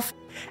himself.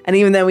 And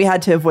even then we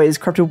had to avoid his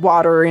corrupted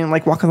water and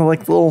walk on the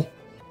little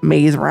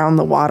maze around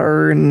the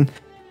water. And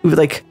we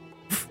would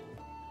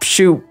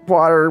shoot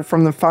water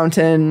from the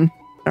fountain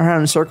around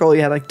in a circle.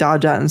 You had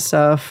dodge that and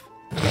stuff.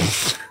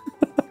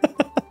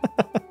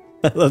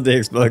 I love the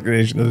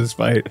explanation of this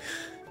fight.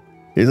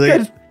 He's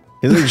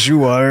shoot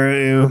water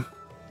at you.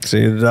 So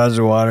you dodge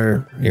the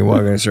water, you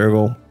walk in a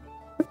circle,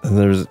 and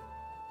there's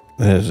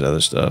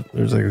other stuff.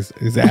 There's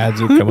his ads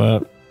would come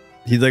up.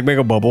 He'd make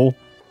a bubble,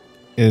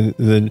 and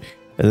then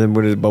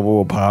when his bubble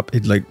will pop,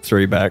 he'd throw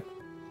you back.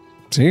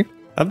 See,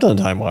 I've done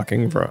time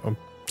walking for him,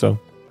 so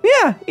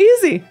yeah,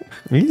 easy.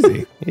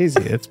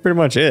 That's pretty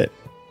much it.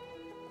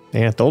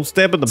 Yeah, don't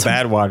step in the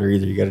bad water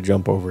either. You got to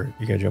jump over it.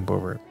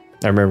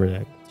 I remember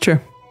that.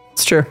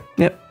 It's true.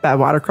 Yep, bad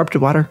water,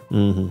 corrupted water.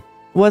 Mm-hmm.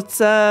 What's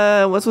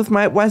with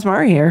Wise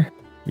Mari here?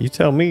 You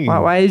tell me.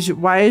 Why is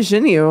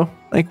Jinyu?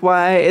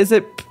 Why is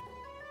it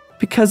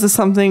because of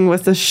something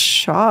with the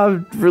Shaw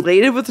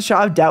related with the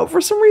Shaw of Doubt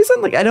for some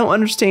reason? I don't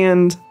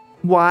understand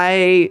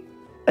why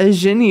a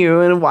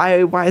Jinyu and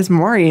why is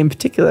Mari in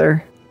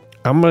particular?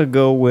 I'm gonna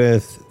go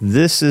with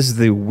this is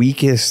the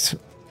weakest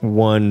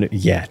one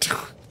yet.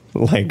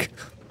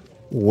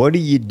 What are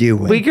you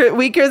doing?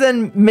 Weaker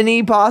than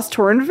mini boss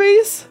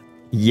Tornface?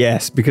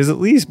 Yes, because at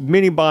least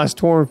mini boss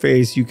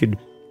Tornface you could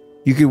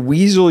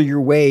weasel your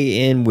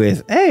way in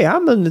with, hey,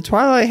 I'm in the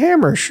Twilight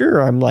Hammer.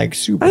 Sure, I'm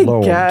super low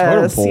on the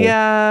totem pole.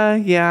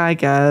 Yeah, I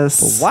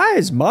guess. But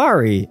Wise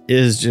Mari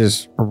is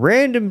just a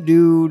random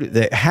dude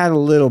that had a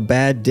little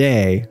bad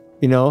day.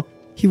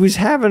 He was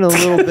having a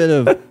little bit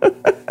of,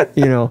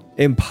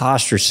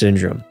 imposter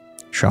syndrome.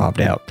 Shaw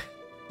out.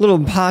 Little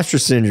imposter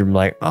syndrome,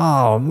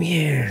 oh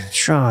man,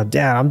 Shaw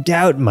doubt. I'm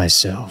doubting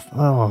myself.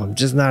 Oh, I'm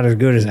just not as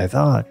good as I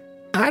thought.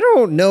 I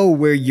don't know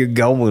where you're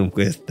going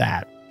with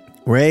that.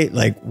 Right?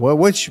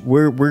 What's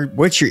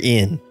your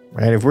in,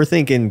 right? If we're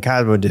thinking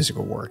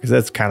cosmodisical war, because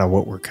that's kind of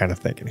what we're kind of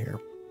thinking here,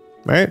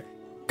 right?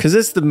 Because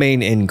that's the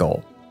main end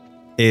goal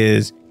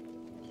is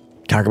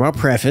talk about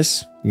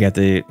preface. You got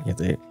the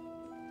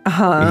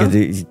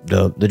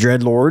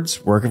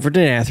Dreadlords working for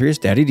Denathrius,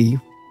 Daddy D.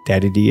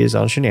 Daddy D is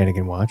on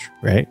Shenanigan Watch,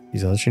 right?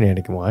 He's on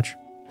Shenanigan Watch.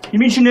 You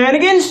mean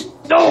shenanigans?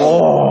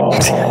 Oh!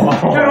 You're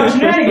talking about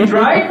shenanigans,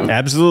 right?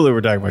 Absolutely,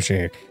 we're talking about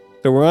shenanigans.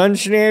 So we're on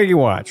Shenanigan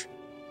Watch.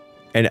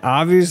 And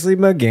obviously,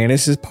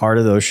 Morganis is part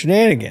of those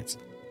shenanigans.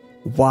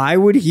 Why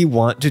would he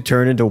want to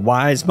turn into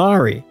Wise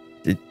Mari?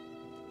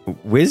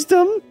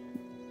 Wisdom?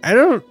 I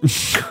don't...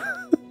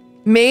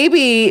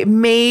 Maybe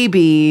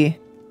the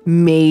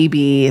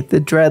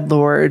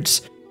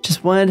Dreadlords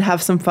just wanted to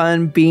have some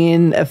fun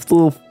being a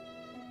little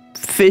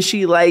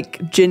fishy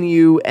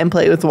Jinyu and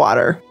play with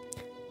water.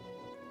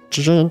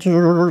 Just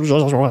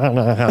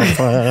wanna have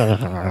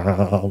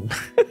fun.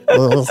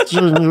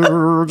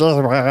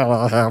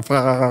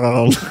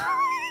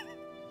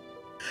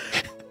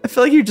 I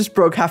feel like you just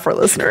broke half our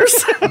listeners.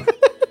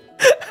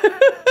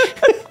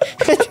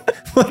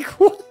 What?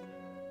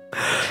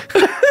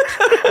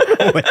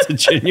 What's a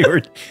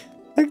Jinyu?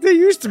 They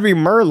used to be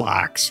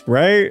Murlocs,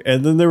 right?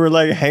 And then they were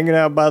hanging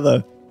out by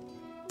the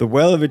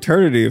Well of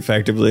Eternity,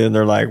 effectively, and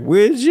they're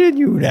we're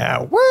Jinyu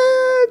now.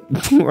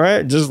 What?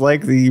 Right? Just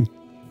like the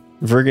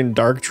friggin'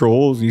 Dark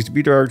Trolls used to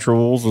be Dark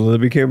Trolls, and then they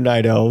became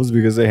Night Elves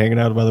because they're hanging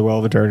out by the Well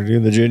of Eternity,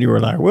 and the Jinyu were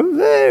well,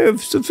 they're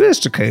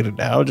sophisticated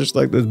now, just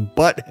like those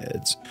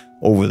buttheads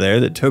over there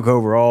that took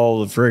over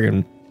all the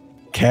friggin'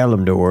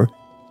 Kalimdor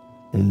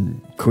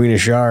and Queen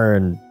Ashara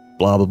and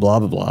blah, blah, blah,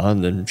 blah, blah,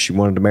 and then she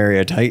wanted to marry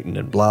a Titan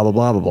and blah, blah,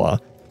 blah, blah, blah.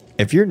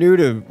 If you're new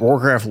to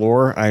Warcraft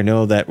lore, I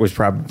know that was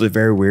probably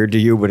very weird to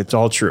you, but it's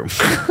all true.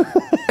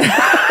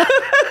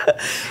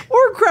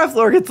 Warcraft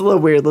lore gets a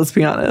little weird, let's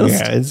be honest.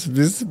 Yeah, it's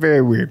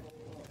very weird.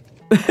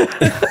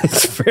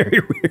 It's very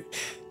weird.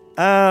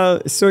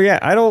 So yeah,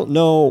 I don't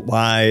know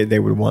why they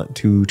would want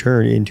to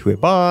turn into a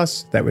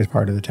boss that was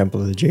part of the Temple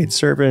of the Jade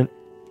Serpent.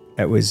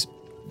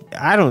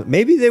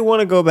 Maybe they want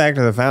to go back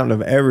to the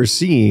Fountain of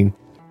Everseeing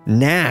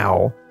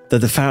now that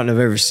the Fountain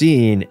of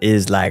Everseeing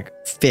is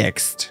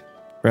fixed,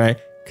 right?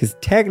 Because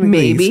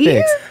technically it's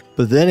fixed.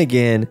 But then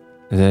again,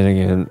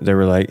 they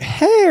were like,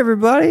 hey,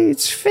 everybody,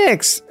 it's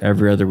fixed.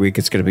 Every other week,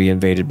 it's going to be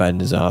invaded by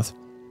N'Zoth.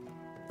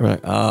 We're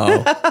like,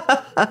 oh.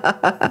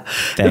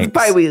 Thanks.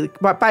 It's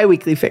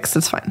bi-weekly fix.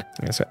 That's fine.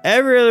 Yeah, so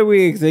every other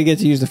week, they get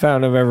to use the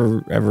fountain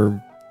of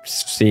ever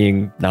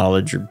seeing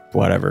knowledge or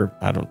whatever.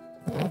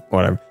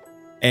 Whatever.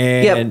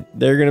 And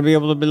they're going to be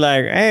able to be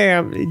like,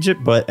 hey,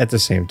 but at the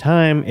same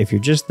time, if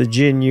you're just the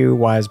Jinyu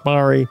wise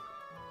Mari,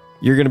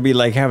 you're going to be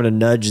like having to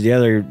nudge the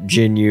other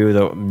Jinyu,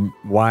 the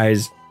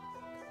wise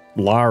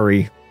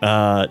Lari,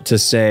 to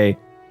say,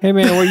 hey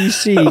man, what do you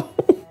see?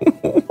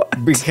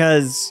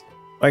 Because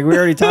like we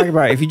already talked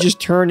about, if you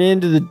just turn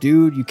into the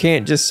dude, you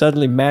can't just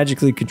suddenly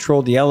magically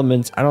control the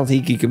elements. I don't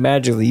think you can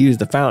magically use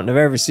the fountain of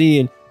ever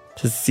seeing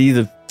to see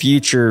the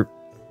future,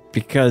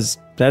 because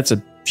that's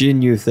a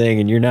Jinyu thing,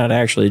 and you're not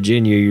actually a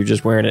Jinyu. You're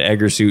just wearing an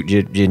Egger suit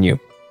Jinyu.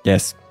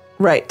 Yes.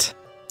 Right.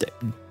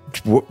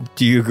 Do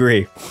you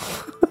agree?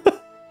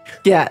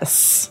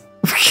 Yes.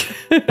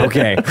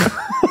 Okay.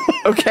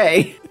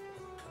 Okay.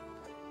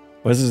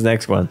 What's this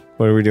next one?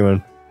 What are we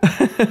doing?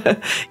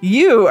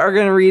 You are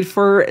going to read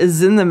for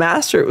Zin the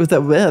Master, with the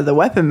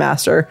Weapon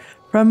Master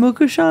from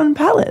Mokushan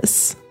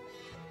Palace.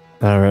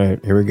 All right,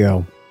 here we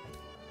go.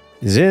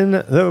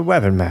 Zin the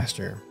Weapon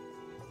Master.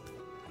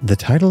 The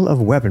title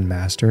of Weapon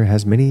Master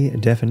has many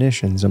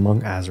definitions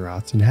among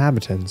Azeroth's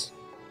inhabitants.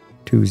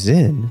 To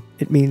Zin,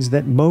 it means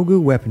that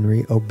Mogu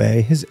weaponry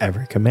obey his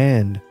every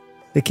command.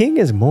 The king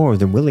is more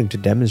than willing to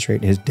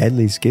demonstrate his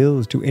deadly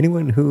skills to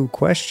anyone who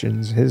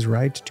questions his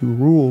right to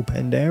rule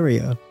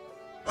Pandaria.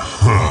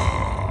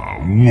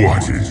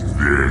 What is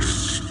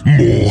this?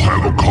 More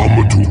have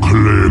come to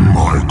claim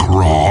my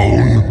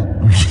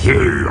crown.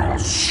 They are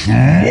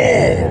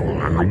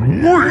small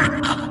and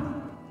weak.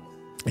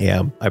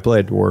 Yeah, I play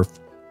a dwarf.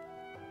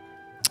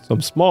 So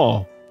I'm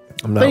small.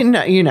 I'm not.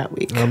 But you're not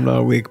weak. I'm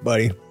not weak,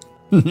 buddy.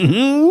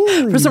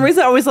 For some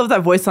reason, I always love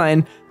that voice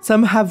line.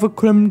 Some have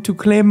come to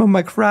claim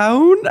my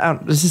crown.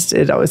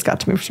 It always got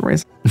to me for some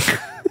reason.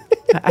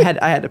 I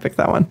had to pick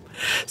that one.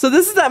 So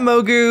this is that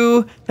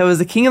Mogu that was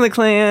the king of the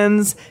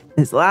clans,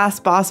 his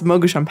last boss of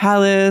Mogushan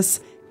Palace.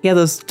 He had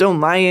those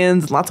stone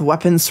lions and lots of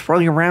weapons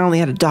swirling around. They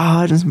had a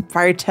dodge and some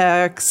fire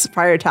attacks,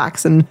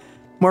 and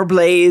more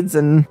blades.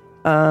 And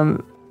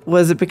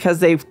was it because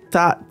they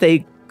thought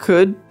they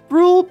could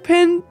rule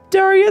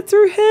Pandaria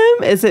through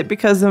him? Is it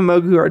because the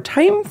Mogu are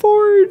time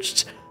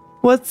forged?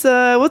 What's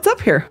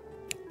up here?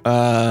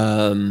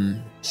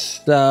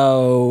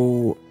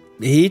 So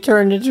he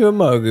turned into a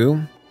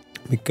Mogu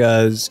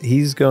because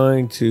he's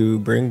going to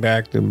bring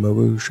back the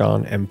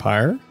Mogushan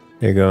Empire.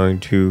 They're going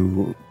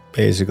to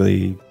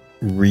basically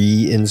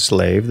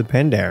re-enslave the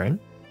Pandaren.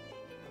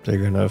 They're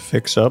going to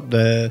fix up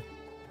the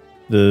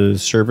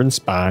serpent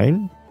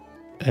spine,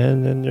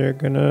 and then they're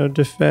going to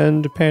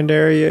defend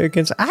Pandaria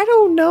against... I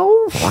don't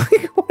know.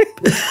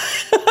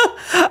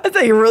 I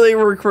thought you really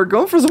were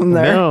going for something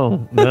there.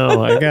 No,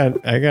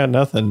 I got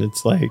nothing.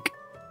 It's like,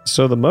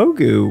 so the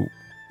Mogu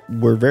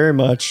were very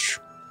much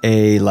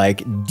a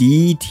like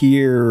D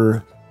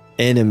tier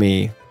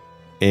enemy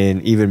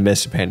in even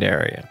Mists of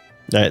Pandaria.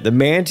 The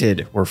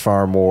Mantid were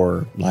far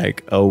more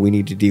like, oh, we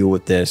need to deal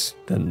with this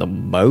than the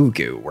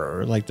Mogu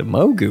were. Like the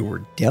Mogu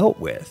were dealt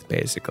with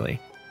basically.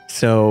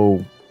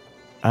 So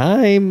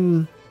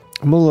I'm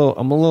a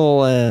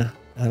little at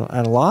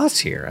a loss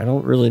here. I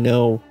don't really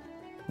know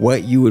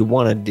what you would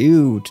want to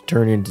do to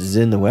turn into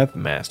Zin the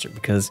Weapon Master,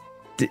 because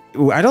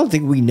I don't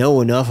think we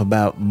know enough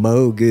about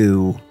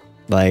Mogu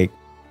like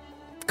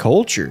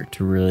culture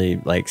to really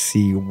like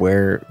see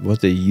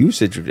what the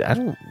usage of. I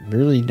don't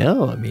really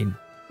know. I mean,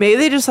 maybe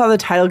they just saw the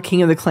title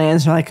King of the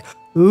Clans and are like,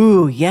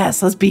 ooh,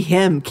 yes, let's be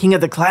him, King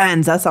of the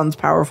Clans. That sounds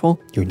powerful.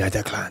 Unite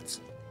the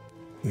clans.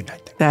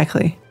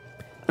 Exactly.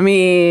 I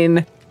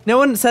mean, no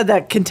one said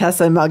that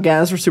Contessa and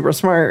Mal'Ganis were super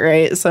smart,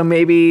 right? So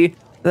maybe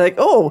they're like,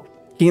 oh,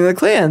 King of the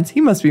Clans, he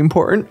must be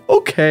important.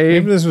 Okay.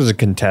 Maybe this was a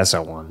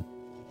Contessa one.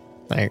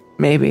 Like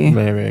maybe. I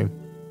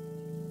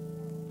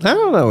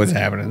don't know what's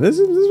happening. This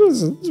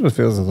one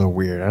feels a little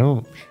weird.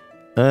 I'm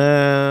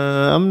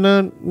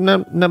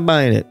not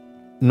buying it.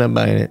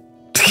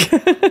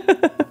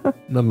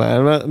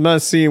 I'm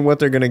not seeing what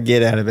they're gonna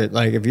get out of it.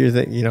 Like if you're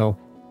thinking,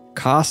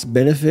 cost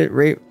benefit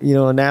rate,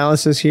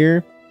 analysis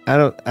here.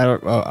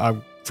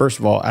 First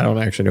of all, I don't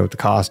actually know what the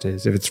cost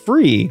is. If it's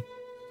free,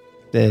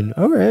 then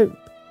all right,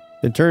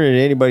 then turn it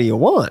into anybody you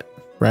want,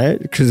 right?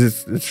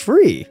 Because it's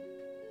free.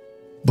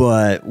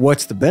 But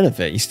what's the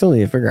benefit? You still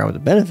need to figure out what the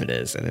benefit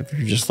is. And if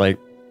you're just like,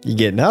 you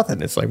get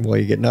nothing, it's like, well,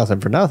 you get nothing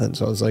for nothing.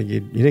 So it's like, you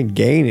didn't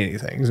gain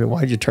anything. So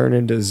why'd you turn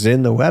into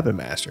Zin the Weapon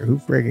Master? Who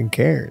friggin'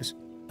 cares?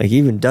 Like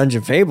even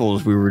Dungeon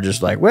Fables, we were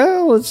just like,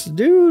 well, it's the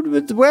dude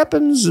with the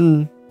weapons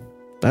and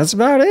that's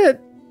about it.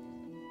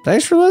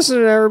 Thanks for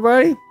listening,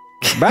 everybody.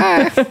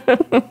 Bye.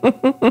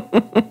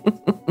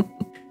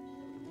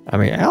 I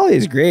mean, Allie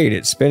is great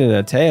at spinning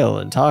a tale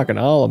and talking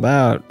all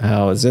about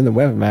how Zin the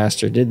Weapon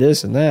Master did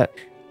this and that.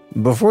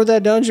 Before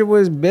that dungeon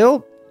was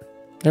built,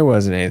 there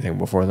wasn't anything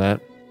before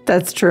that.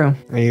 That's true.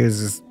 He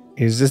was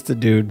just a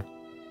dude.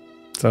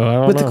 So I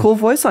don't know. With the cool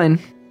voice line.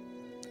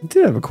 He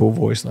did have a cool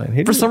voice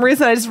line. For some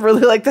reason, I just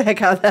really like the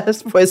heck out of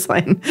that voice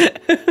line.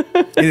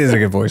 It is a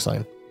good voice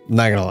line. I'm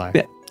not gonna lie.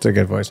 Yeah. It's a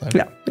good voice line.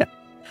 Yeah.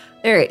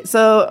 All right.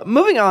 So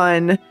moving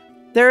on,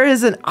 there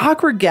is an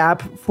awkward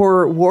gap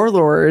for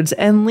warlords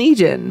and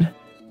legion.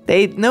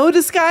 They no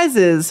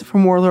disguises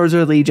from warlords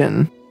or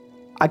legion.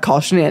 I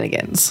call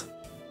shenanigans.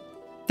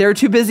 They're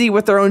too busy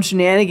with their own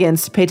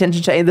shenanigans to pay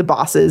attention to any of the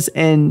bosses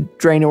in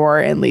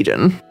Draenor and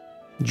Legion.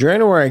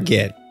 Draenor, I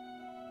get.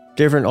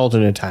 Different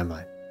alternate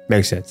timeline.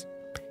 Makes sense.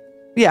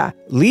 Yeah.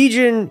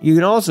 Legion, you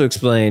can also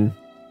explain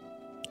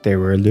they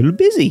were a little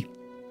busy.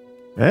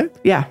 Right?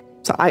 Yeah.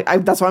 So I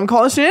that's why I'm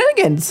calling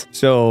shenanigans.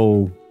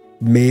 So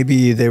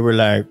maybe they were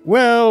like,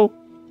 well,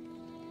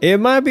 it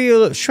might be a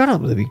little... Shut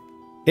up, Libby.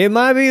 It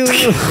might be a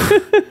little...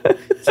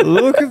 It's a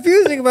little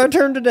confusing if I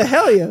turned into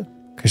Helya.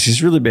 Because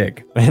she's really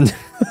big. And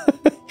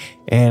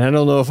I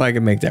don't know if I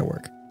can make that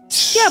work.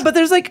 Yeah, but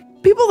there's like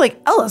people like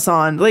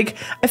Ellison. Like,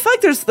 I feel like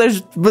there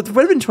would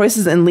have been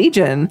choices in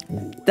Legion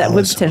that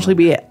would potentially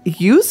be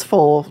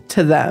useful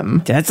to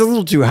them. That's a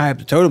little too high up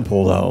the totem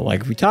pole, though.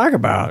 Like, if we talk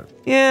about...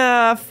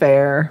 Yeah,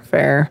 fair.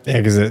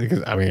 Yeah,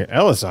 because I mean,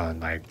 Ellison,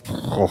 like,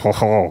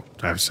 that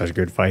was such a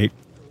good fight.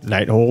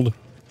 Nighthold.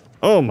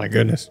 Oh, my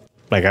goodness.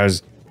 Like, I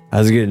was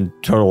getting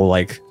total,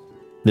 like,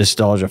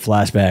 nostalgia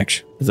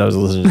flashbacks as I was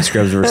listening to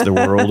Scrubs vs. the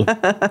World,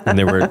 and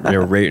they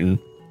were rating,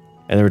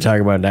 and they were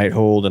talking about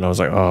Nighthold, and I was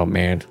like, oh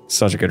man,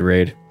 such a good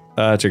raid.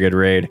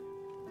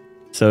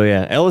 So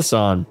yeah,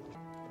 Ellison,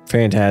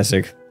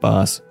 fantastic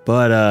boss,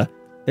 but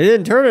they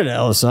didn't turn into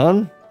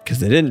Ellison because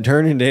they didn't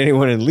turn into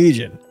anyone in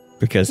Legion.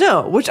 Because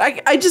no, which I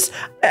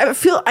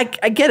feel I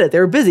get it, they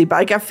were busy, but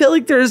like I feel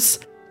like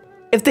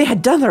if they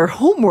had done their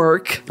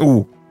homework,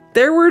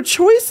 there were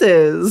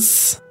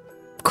choices.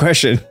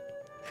 Question.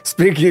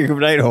 Speaking of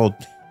Nighthold,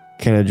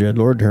 can a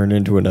Dreadlord turn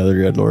into another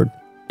Dreadlord?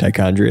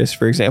 Tichondrius,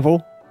 for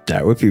example?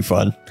 That would be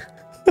fun.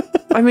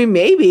 I mean,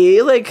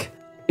 maybe. Like,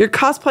 you're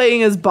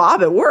cosplaying as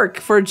Bob at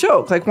work for a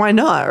joke. Like, why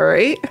not,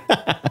 right?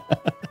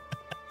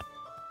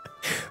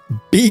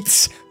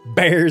 Beats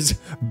Bears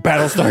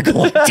Battlestar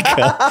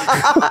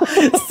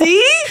Galactica.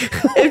 See?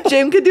 If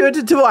Jim could do it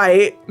to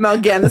Dwight,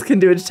 Mal'Ganis can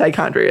do it to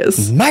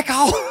Tichondrius.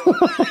 Michael!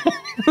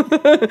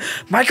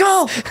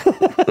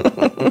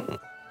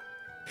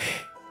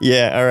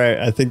 Yeah, all right.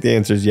 I think the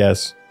answer is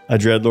yes. A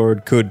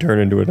Dreadlord could turn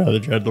into another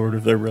Dreadlord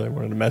if they really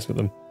wanted to mess with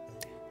them.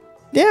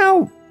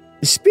 Now,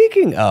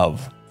 speaking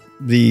of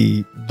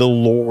the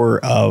lore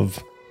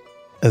of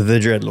the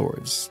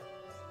Dreadlords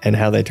and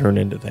how they turn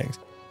into things,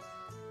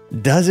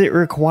 does it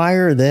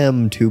require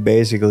them to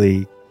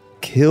basically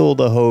kill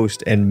the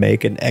host and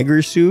make an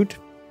Egger suit,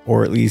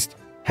 or at least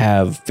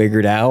have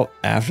figured out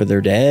after they're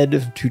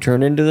dead to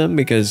turn into them?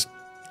 Because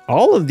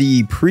all of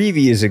the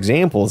previous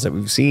examples that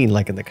we've seen,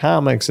 like in the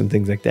comics and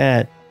things like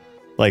that,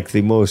 like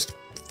the most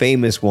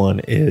famous one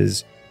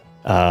is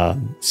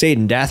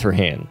Satan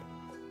Dathrahan,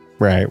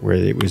 right? Where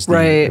it was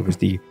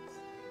the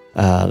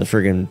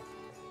friggin'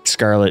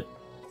 Scarlet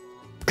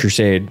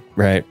Crusade,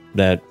 right?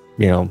 That,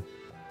 you know,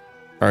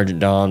 Argent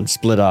Dawn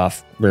split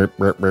off.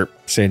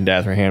 Satan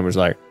Dathrahan was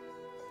like,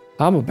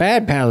 I'm a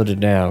bad paladin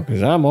now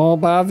because I'm all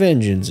by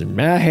vengeance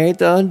and I hate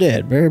the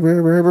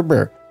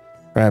undead.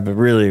 Right, but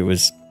really it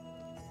was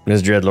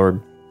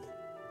Dreadlord.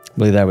 I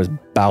believe that was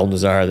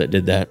Balnazar that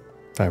did that,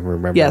 if I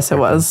remember. Yes, it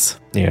was.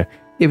 Yeah.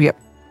 Yep.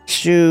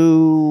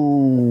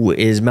 So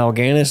is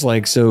Mal'Ganis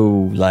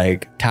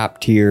like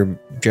top tier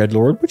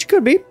Dreadlord? Which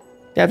could be.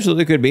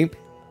 Absolutely could be.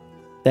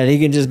 That he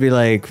can just be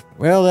like,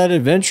 well, that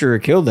adventurer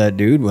killed that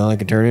dude. Well, I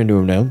can turn into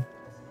him now.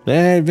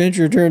 That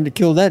adventurer turned to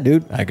kill that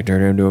dude. I can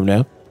turn into him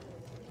now.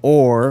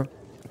 Or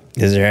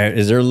is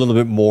there a little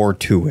bit more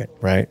to it,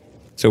 right?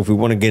 So if we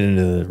want to get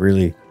into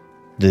the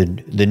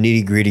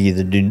nitty gritty,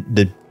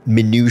 the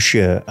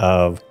minutia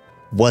of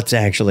what's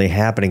actually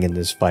happening in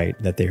this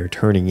fight that they are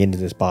turning into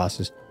these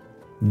bosses,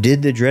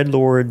 did the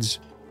Dreadlords,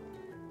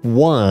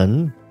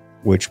 one,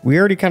 which we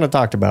already kind of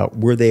talked about,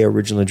 were they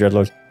originally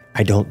Dreadlords?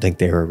 I don't think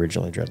they were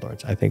originally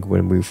Dreadlords. I think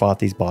when we fought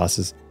these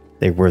bosses,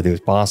 they were those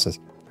bosses.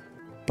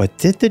 But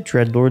did the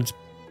Dreadlords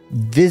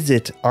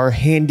visit our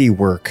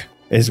handiwork,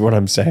 is what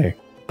I'm saying.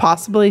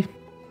 Possibly.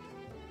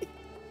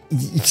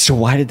 So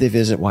why did they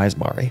visit Wise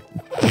Mari?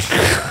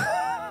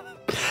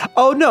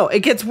 Oh, no,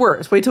 it gets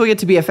worse. Wait till we get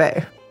to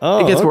BFA.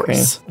 Oh, it gets okay.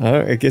 worse. Oh,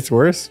 it gets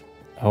worse?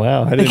 Oh,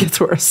 wow. It gets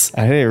worse.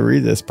 I didn't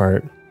read this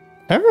part.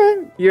 All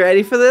right. You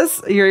ready for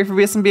this? You ready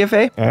for some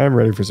BFA? I'm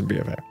ready for some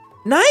BFA.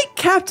 Knight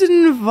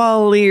Captain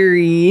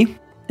Valeri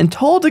and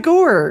Tol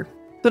Dagor.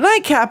 The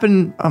Knight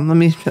Captain. Let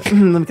me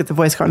get the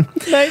voice going.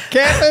 Knight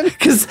Captain.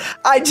 Because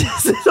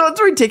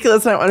it's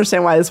ridiculous. And I don't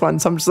understand why this one.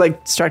 So I'm just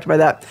like distracted by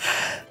that.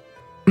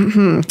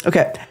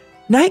 Okay.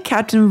 Knight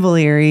Captain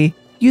Valeri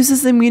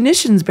uses the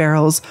munitions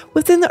barrels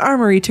within the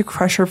armory to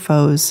crush her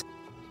foes.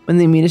 When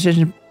the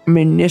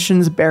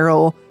munitions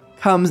barrel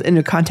comes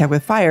into contact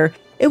with fire,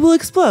 it will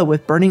explode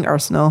with burning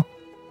arsenal.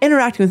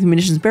 Interacting with the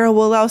munitions barrel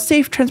will allow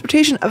safe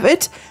transportation of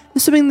it,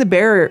 assuming the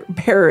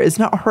bearer is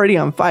not already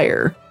on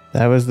fire.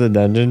 That was the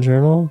dungeon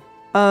journal?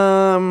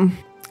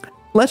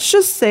 Let's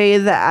just say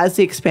that as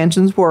the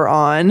expansions wore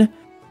on,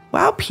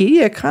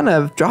 Wowpedia kind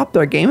of dropped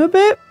their game a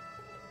bit.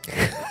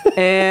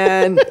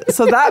 And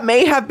so that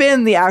may have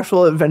been the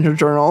actual adventure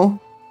journal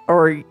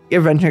or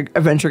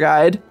adventure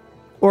guide,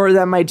 or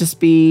that might just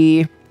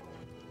be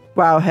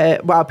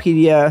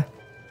Wowpedia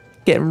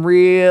getting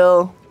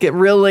real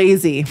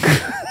lazy.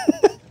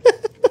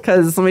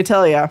 Because let me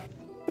tell you,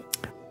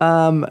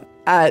 that's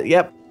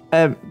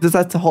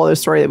a whole other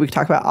story that we could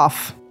talk about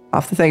off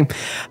the thing.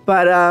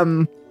 But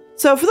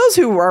so for those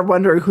who are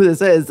wondering who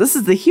this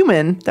is the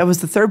human that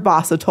was the third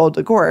boss of Told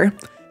to Gore.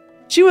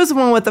 She was the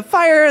one with the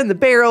fire and the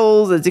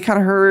barrels, as you kind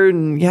of heard,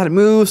 and you had to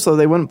move so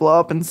they wouldn't blow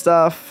up and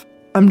stuff.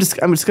 I'm just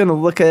gonna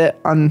look at it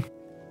on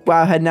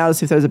Wowhead now to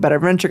see if there's a better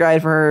adventure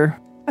guide for her.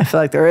 I feel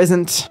like there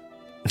isn't.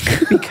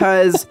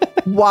 Because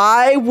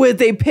why would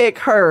they pick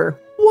her?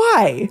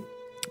 Why?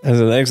 That's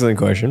an excellent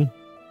question.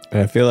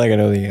 And I feel like I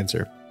know the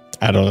answer.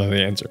 I don't know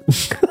the answer.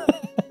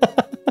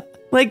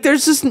 Like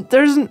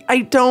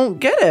I don't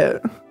get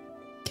it.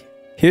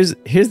 Here's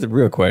the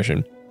real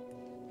question.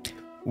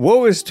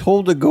 What was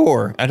Told to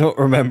Gore? I don't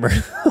remember.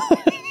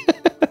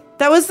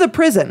 That was the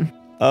prison.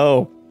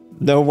 Oh,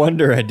 no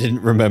wonder I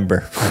didn't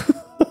remember.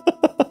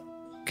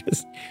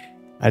 Because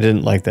I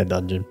didn't like that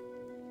dungeon.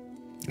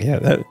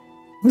 Yeah,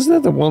 wasn't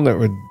that the one that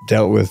would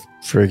dealt with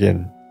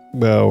friggin',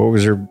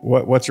 what's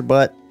her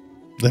butt?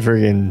 The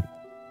friggin',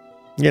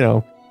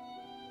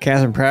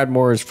 Catherine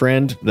Proudmoore's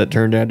friend that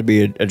turned out to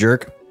be a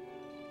jerk.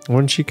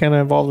 Wasn't she kind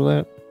of involved in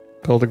that?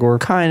 Told to Gore?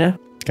 Kind of.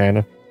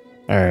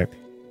 All right.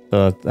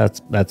 So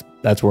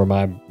that's where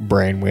my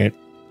brain went.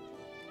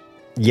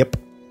 Yep.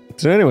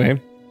 So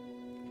anyway,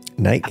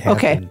 Night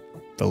Captain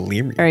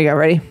Valyria. There you go.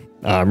 Ready?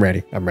 I'm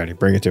ready.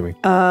 Bring it to me.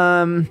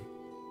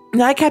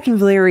 Night Captain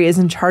Valyria is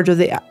in charge of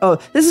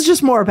this is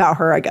just more about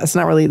her, I guess,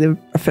 not really the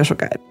official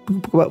guide,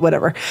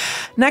 whatever.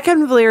 Night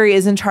Captain Valyria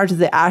is in charge of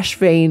the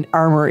Ashvane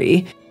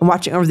Armory and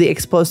watching over the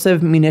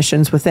explosive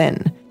munitions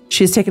within.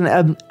 She has taken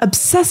an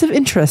obsessive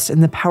interest in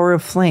the power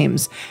of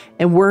flames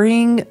and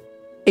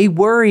a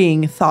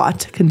worrying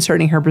thought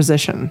concerning her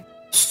position.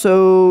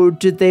 So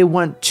did they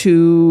want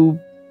to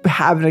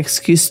have an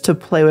excuse to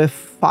play with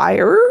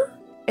fire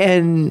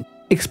and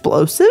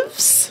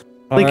explosives?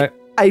 Right.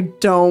 I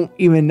don't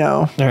even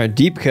know. All right,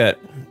 deep cut.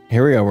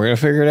 Here we go. We're going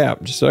to figure it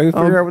out. Just so I can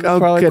figure out what the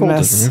Twilight Cult is. We're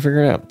going to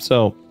figure it out.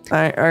 So,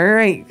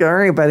 all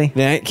right, buddy.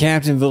 Night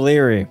Captain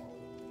Valyria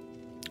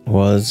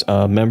was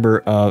a member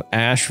of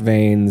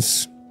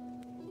Ashvane's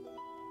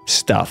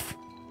stuff.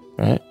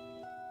 Right?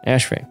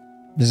 Ashvane.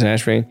 This is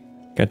Ashvane.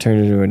 Got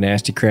turned into a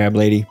nasty crab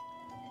lady.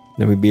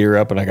 Then we beat her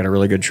up and I got a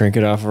really good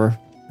trinket off of her.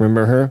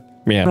 Remember her?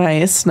 Yeah.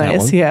 Nice.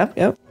 Yeah.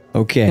 Yep.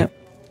 Okay. Yep.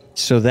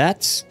 So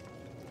that's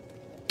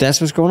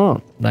what's going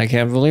on. Night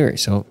Captain Valyria.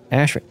 So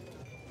Ashvane.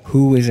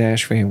 Who is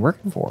Ashvane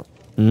working for?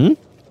 Who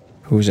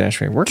is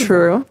Ashvane working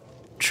for?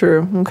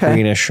 True. Okay.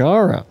 Queen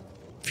Ashara.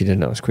 If you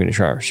didn't know, it's Queen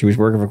Ashara. She was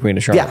working for Queen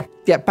Ashara.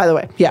 Yeah. By the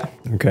way. Yeah.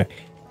 Okay.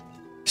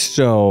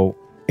 So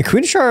and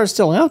Queen Ashara is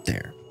still out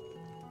there.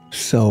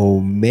 So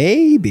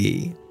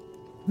maybe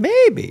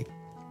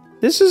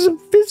this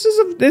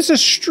is a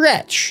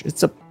stretch.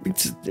 It's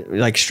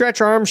like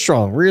Stretch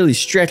Armstrong, really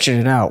stretching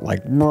it out.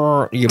 Like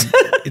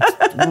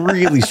it's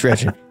really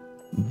stretching.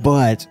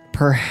 But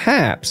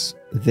perhaps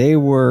they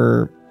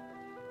were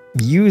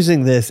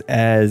using this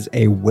as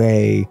a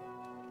way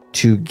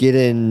to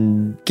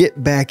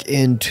get back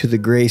into the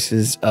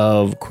graces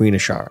of Queen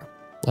Ashara.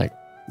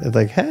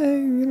 Like,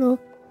 hey,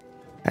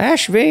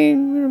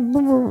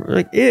 Ashvane,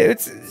 like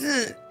it's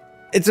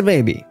a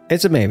maybe.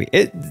 It's a maybe.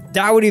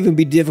 That would even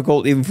be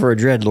difficult even for a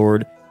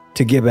Dreadlord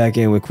to get back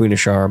in with Queen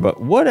Ashara.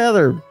 But what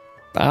other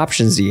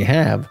options do you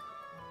have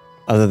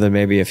other than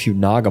maybe a few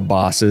Naga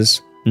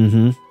bosses?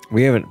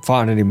 We haven't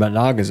fought any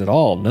Nagas at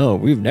all. No,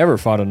 we've never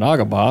fought a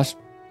Naga boss.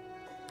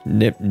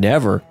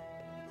 Never.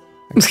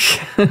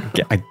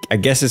 I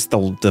guess it's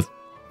the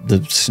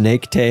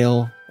snake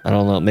tail. I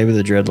don't know. Maybe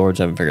the Dreadlords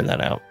haven't figured that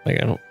out.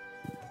 Like I don't.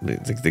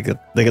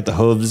 They got the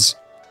hooves.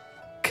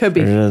 Could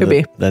be.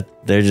 That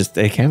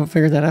they haven't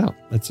figured that out.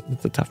 That's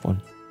a tough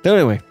one. So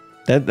anyway,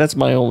 that's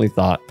my only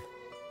thought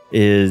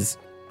is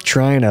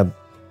trying to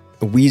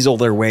weasel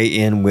their way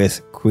in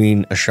with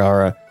Queen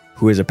Ashara,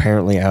 who is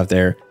apparently out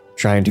there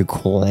trying to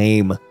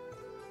claim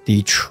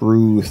the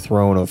true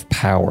throne of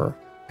power.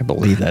 I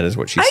believe that is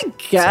what she's I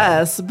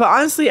guess, but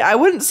honestly, I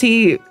wouldn't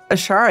see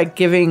Ashara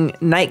giving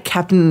Night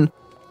Captain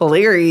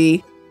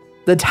Valyria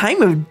the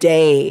time of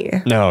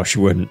day. No, she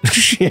wouldn't.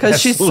 Because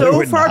she's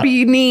so far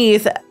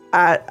beneath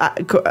at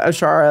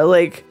Ashara.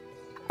 Like,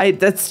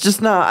 that's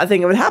just not a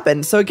thing that would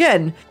happen. So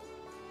again,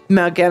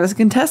 Mal'Ganis and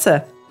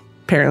Contessa,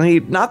 apparently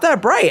not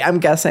that bright, I'm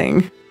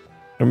guessing.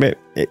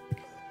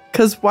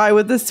 Because why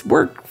would this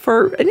work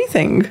for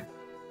anything?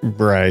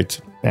 Right.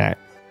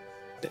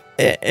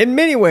 In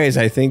many ways,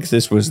 I think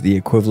this was the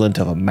equivalent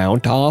of a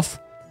mount off,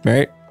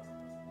 right?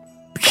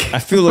 I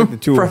feel like the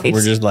two of them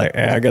were just like,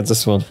 I got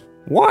this one.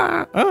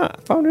 Wow, I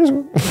found this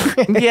one.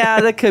 Yeah,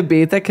 that could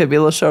be. That could be a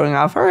little showing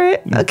off. All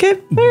right. Okay.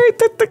 All right.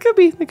 That could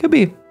be. That could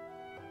be.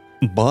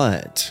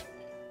 But,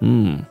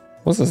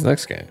 what's this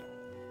next guy?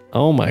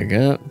 Oh my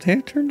God.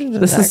 They turned into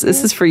this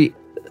is for you.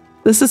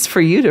 This is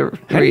for you to read.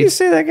 How do you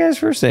say that guy's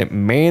first name?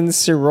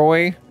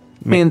 Mansaroy?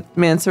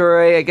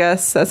 Mansaroy, I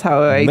guess. That's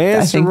how I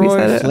think we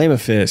said it. Flame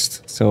of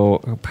Fist. So,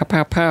 pow,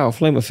 pow, pow,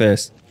 Flame of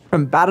Fist.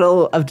 From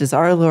Battle of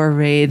Dazar'alor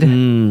raid.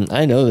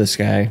 I know this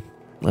guy.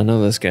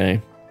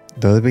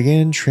 Though they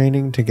began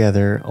training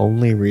together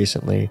only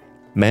recently,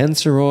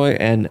 Mansaroy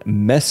and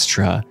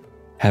Mestra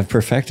have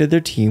perfected their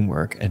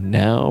teamwork and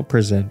now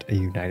present a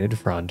united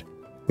front.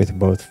 With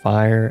both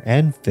fire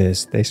and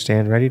fist, they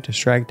stand ready to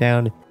strike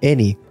down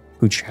any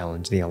who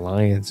challenge the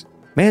Alliance.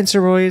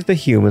 Mansaroy is the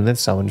human that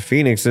summoned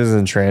phoenixes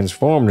and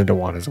transformed into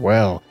one as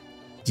well.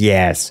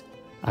 Yes,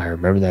 I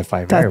remember that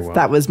fight very well.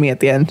 That was me at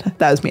the end.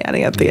 That was me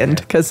adding at the end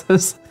because it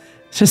was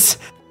just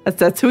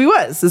that's who he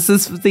was. This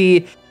is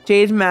the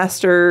Jade Fire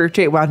Master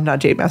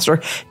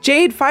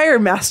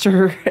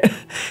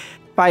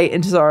fight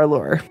into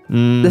Dazar'alor.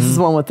 This is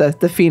the one with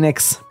the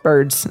phoenix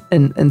birds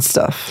and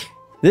stuff.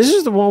 This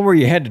is the one where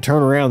you had to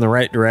turn around the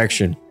right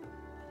direction.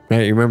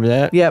 Right, you remember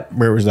that? Yep.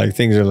 Where it was like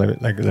things are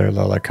like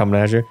they're coming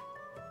at you.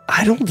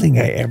 I don't think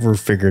I ever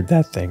figured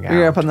that thing out.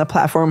 You're up on the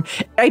platform.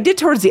 I did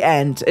towards the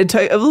end. It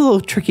was a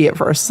little tricky at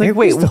first. Like,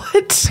 wait,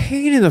 what?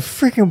 Pain in the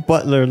freaking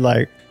butt. They're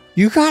like,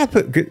 you gotta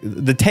put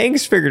the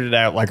tanks figured it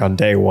out like on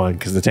day one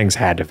because the tanks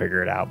had to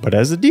figure it out. But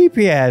as a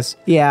DPS,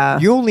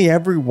 you only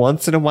every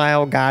once in a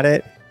while got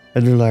it,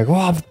 and they're like, "Oh,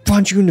 I'll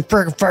punch you in the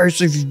freaking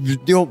face if you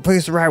don't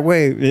place the right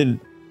way." And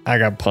I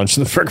got punched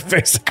in the freaking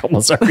face like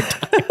almost every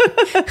time.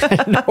 I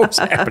didn't know what was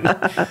happening.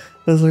 I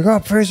was like, "Oh,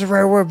 place the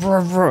right way,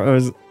 bro, bro." It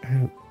was.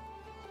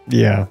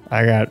 Yeah,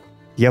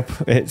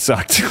 it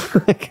sucked.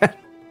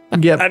 I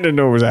didn't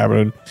know what was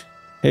happening.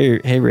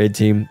 Hey, raid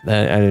team.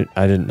 I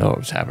didn't know what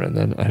was happening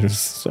then. I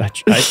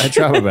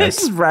tried my best.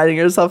 Just writing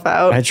yourself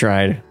out. I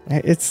tried.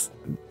 It's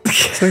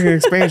like an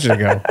expansion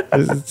ago.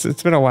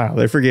 It's been a while.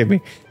 They forgive me.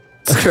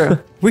 It's true.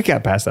 We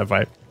got past that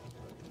fight.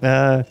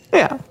 Yeah,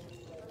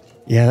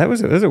 that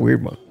was a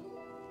weird one.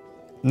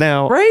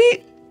 Now, right?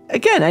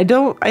 Again, I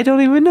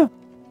don't even know.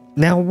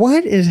 Now,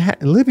 what is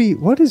Libby?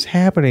 What is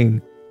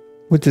happening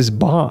with this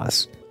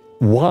boss?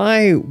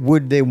 Why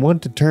would they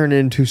want to turn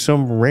into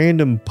some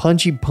random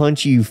punchy,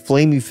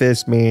 flamey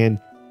fist man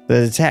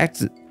that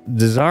attacks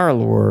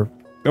Dazar'alor?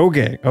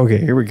 Okay,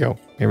 here we go.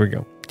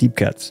 Deep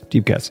cuts.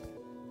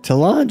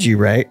 Talanji,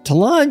 right?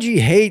 Talanji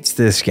hates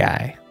this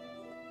guy.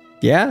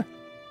 Yeah?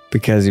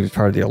 Because he was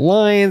part of the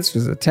Alliance,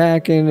 was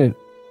attacking,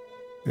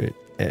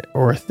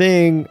 or a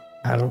thing.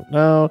 I don't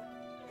know.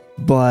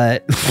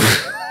 But...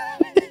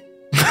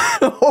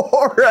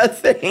 or a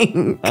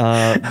thing.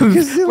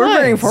 We're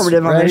very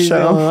informative on this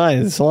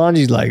show.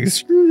 Solange's like,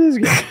 screw this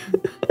guy.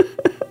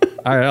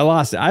 All right, I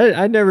lost it.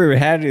 I never even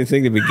had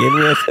anything to begin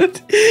with.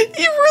 You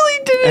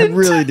really didn't. I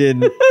really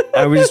didn't.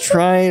 I was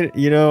trying,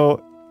 in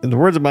the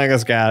words of Michael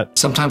Scott.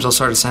 Sometimes I'll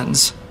start a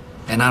sentence,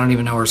 and I don't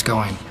even know where it's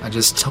going. I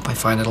just hope I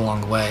find it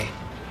along the way.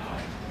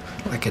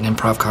 Like an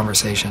improv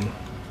conversation.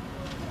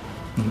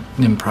 An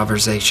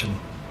improvisation.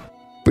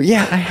 But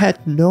yeah, I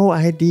had no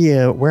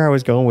idea where I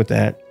was going with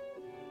that.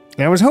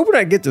 And I was hoping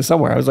I'd get to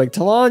somewhere. I was like,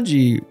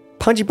 Talanji,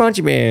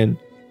 punchy man.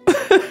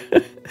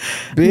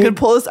 You could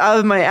pull this out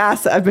of my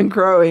ass that I've been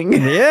growing.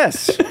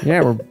 Yes.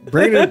 Yeah, we're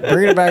bringing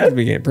it back to the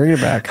beginning. Bring it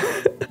back.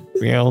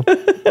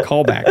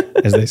 Call back,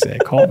 as they say.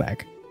 Call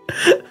back.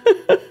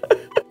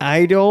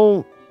 I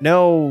don't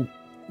know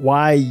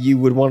why you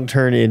would want to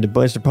turn into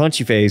Buster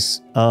Punchy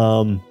Face.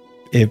 Allie,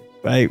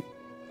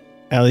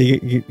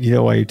 you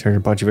know why you turn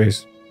into Punchy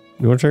Face?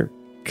 You want to turn?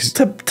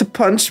 To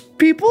punch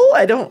people?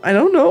 I don't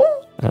know.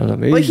 I don't know.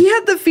 Maybe like he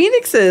had the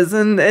phoenixes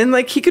and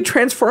like he could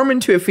transform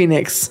into a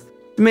phoenix.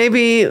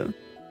 Maybe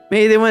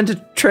they wanted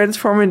to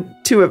transform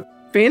into a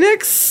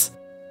phoenix.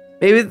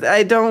 Maybe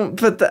I don't.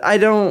 But that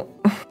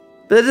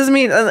doesn't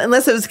mean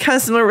unless it was kind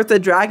of similar with the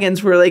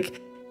dragons, where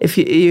like if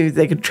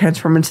they could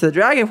transform into the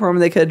dragon form,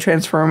 they could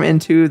transform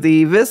into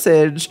the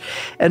visage,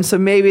 and so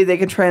maybe they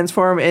could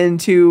transform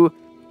into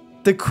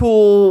the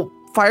cool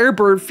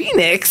Firebird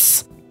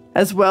Phoenix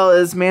as well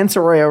as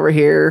Mansaroy over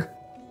here,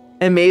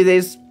 and maybe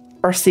they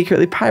are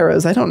secretly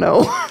pyros. I don't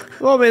know.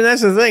 Well, I mean,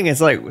 that's the thing.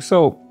 It's like,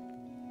 so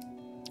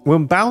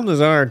when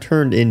Balthazar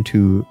turned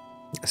into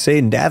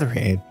Satan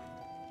Datherhand,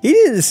 he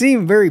didn't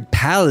seem very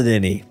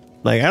paladin-y.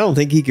 Like, I don't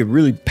think he could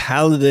really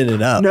paladin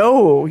it up.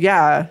 No,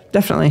 yeah,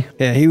 definitely.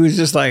 Yeah, he was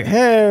just like,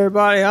 hey,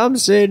 everybody, I'm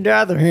Satan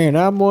Datherhand.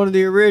 I'm one of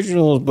the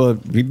originals,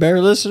 but you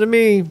better listen to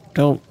me.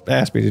 Don't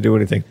ask me to do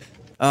anything.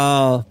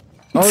 Oh,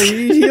 you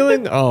need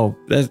healing? Oh,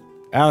 that's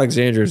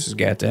Alexander's has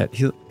got that.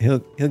 He'll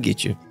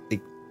get you.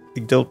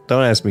 Don't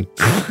ask me.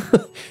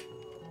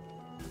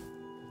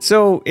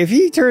 So if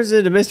he turns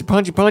into Mr.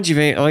 Punchy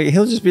Fan, like,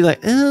 he'll just be like,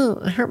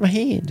 "Oh, I hurt my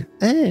hand."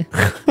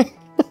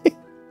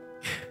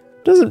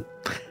 Doesn't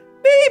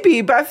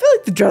maybe, but I feel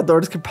like the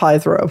Dreadlords could probably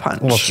throw a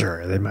punch. Well,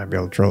 sure, they might be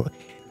able to throw it.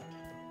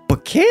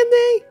 But can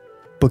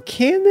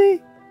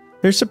they?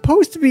 They're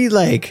supposed to be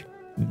like,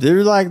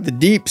 they're like the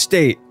deep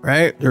state,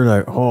 right? They're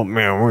like, oh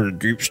man, we're the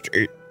deep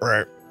state,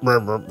 right?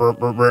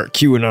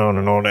 QAnon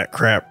and all that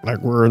crap. Like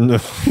we're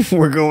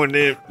going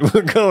deep.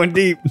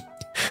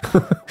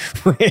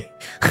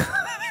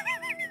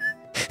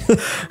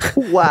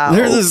 Wow.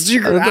 They're the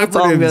secret That's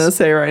all I'm operatives. gonna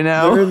say right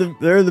now.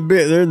 They're in the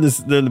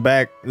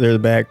back,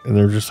 and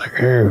they're just like,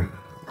 hey,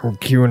 we're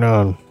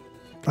QAnon.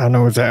 I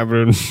know what's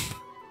happening.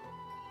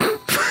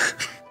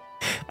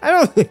 I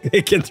don't think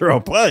they can throw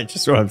a punch,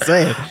 is what I'm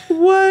saying.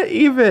 What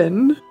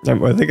even?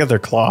 They got their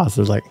claws.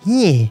 They're like,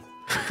 and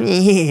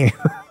they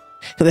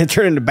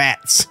turn into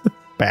bats.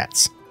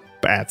 Bats.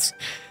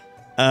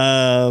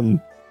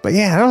 But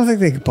yeah, I don't think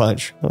they can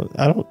punch.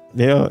 I don't,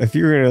 if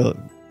you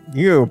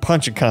go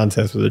punch a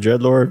contest with a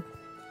Dreadlord,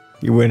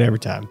 you win every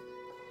time.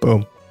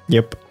 Boom.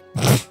 Yep.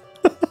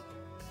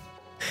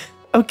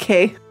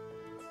 Okay.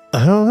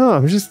 I don't know.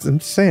 I'm just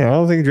saying, I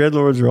don't think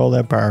Dreadlords are all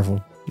that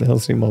powerful. They don't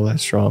seem all that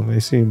strong. They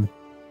seem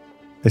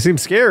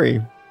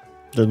scary.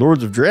 They're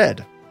Lords of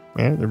Dread.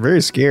 Man, they're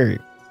very scary.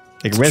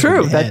 It's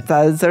true. That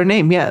is their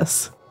name,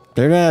 yes.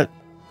 They're not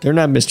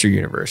Mr.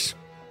 Universe.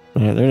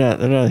 They're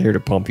not here to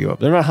pump you up.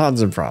 They're not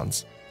Hans and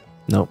Franz.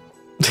 Nope.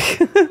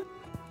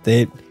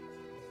 They're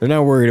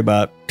not worried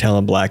about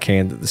telling Black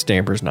Hand that the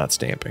stamper's not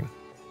stamping.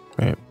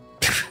 Right?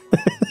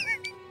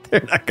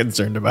 They're not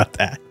concerned about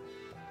that.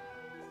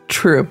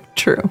 True.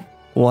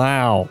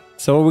 Wow.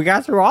 So we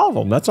got through all of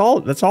them. That's all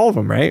of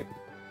them, right?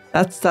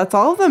 That's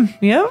all of them.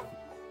 Yep.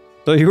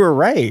 So you were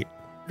right.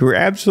 You were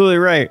absolutely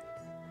right.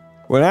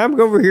 When I'm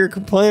over here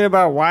complaining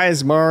about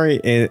Wise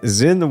Mari and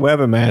Zin the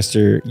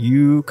Webmaster,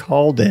 you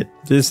called it.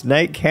 This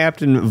Knight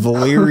Captain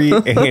Valeri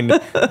and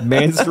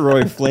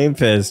Mansteroid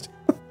Flamefist.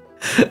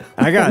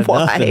 I got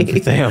nothing for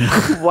them.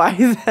 Why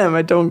them?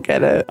 I don't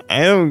get it.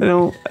 I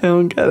don't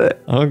get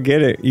it. I don't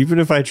get it. Even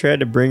if I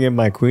tried to bring in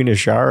my Queen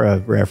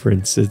Ashara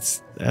reference,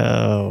 it's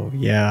Queen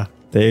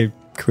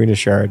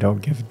Ashara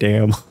don't give a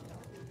damn.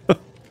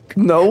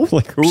 No,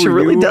 like, who she are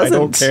really you? doesn't. I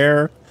don't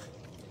care.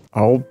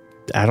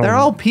 They're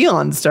all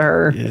peons to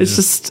her. Yeah, it's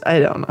just, I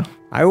don't know.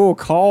 I will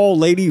call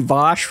Lady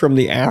Vosh from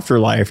the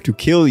afterlife to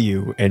kill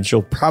you, and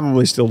she'll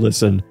probably still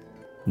listen.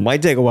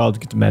 Might take a while to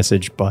get the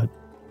message, but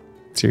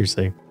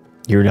seriously,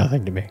 you're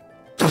nothing to me.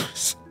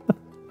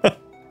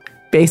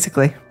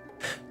 Basically.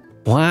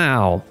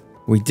 Wow.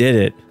 We did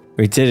it.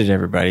 We did it,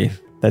 everybody.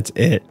 That's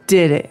it.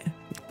 Did it.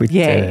 We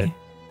did it.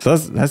 So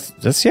that's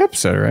the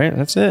episode, right?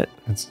 That's it.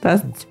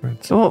 That's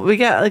well, we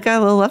got a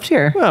little left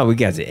here. Well, we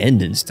got the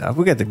ending stuff.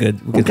 We got the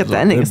good. We got the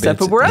ending stuff,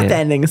 but we're at the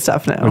ending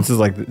stuff now. This is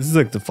like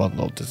the fun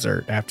little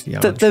dessert after the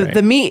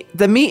entree.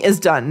 The meat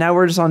is done. Now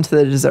we're just on to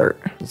the dessert.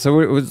 So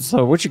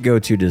what's your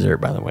go-to dessert,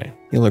 by the way?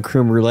 You like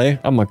creme brulee?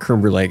 I'm a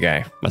creme brulee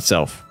guy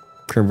myself.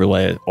 Creme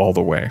brulee all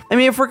the way. I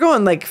mean, if we're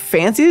going like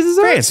fancy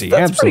desserts,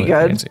 that's pretty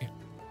good. Fancy.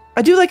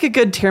 I do like a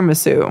good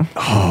tiramisu.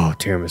 Oh,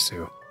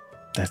 tiramisu.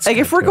 That's like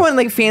if we're going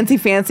like fancy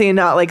and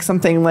not like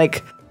something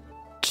like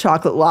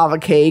chocolate lava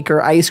cake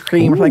or ice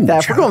cream or like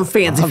that. If we're going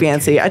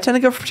fancy, I tend to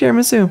go for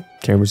tiramisu.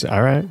 Tiramisu,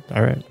 all right.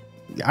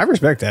 I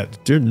respect that.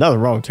 There's nothing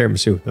wrong with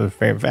tiramisu. They're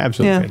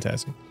absolutely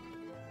fantastic.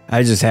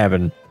 I just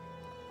haven't.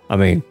 I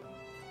mean,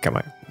 come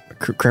on,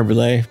 creme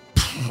brulee.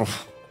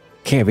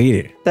 Can't beat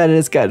it. That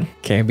is good.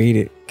 Can't beat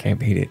it.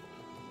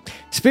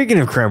 Speaking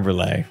of creme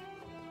brulee,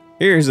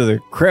 here's the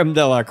creme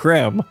de la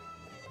creme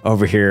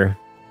over here.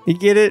 You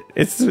get it?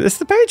 It's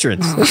the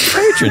patrons. It's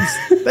the patrons.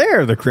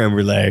 They're the creme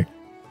brulee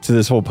to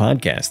this whole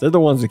podcast. They're the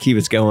ones that keep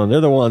us going.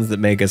 They're the ones that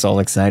make us all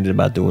excited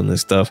about doing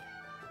this stuff.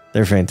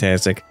 They're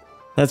fantastic.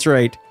 That's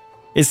right.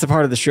 It's the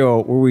part of the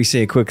show where we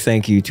say a quick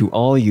thank you to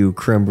all you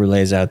creme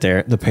brulees out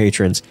there, the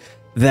patrons,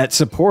 that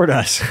support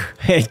us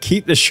and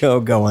keep the show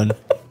going.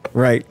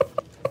 Right.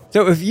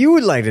 So if you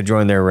would like to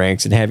join their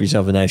ranks and have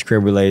yourself a nice creme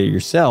brulee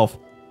yourself,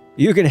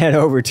 you can head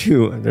over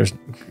to, there's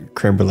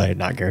creme brulee,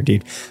 not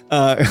guaranteed.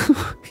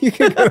 You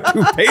can go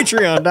to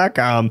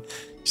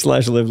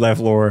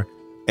patreon.com/live-laugh-lore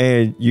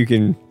and you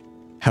can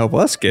help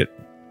us get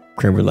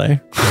creme brulee.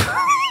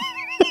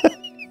 I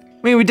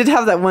mean, we did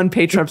have that one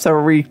Patreon episode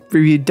where we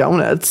reviewed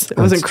donuts. It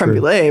wasn't creme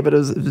brulee, but it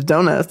was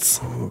donuts.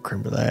 Ooh,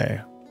 creme brulee.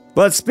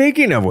 But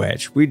speaking of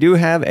which, we do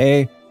have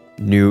a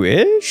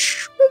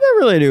new-ish, not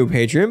really new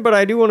patron, but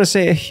I do want to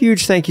say a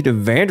huge thank you to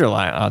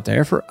Vanderlyle out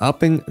there for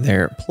upping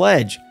their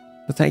pledge.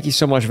 So thank you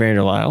so much,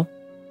 Vanderlyle.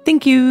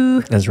 Thank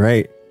you. That's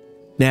right.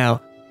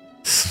 Now,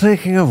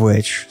 speaking of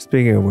which,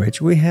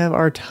 we have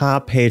our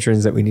top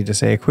patrons that we need to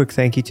say a quick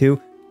thank you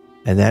to.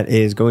 And that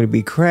is going to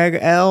be Craig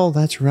L.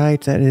 That's right.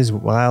 That is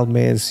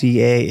Wildman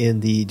CA in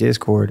the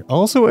Discord.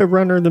 Also a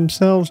runner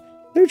themselves.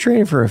 They're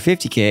training for a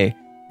 50K.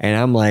 And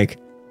I'm like,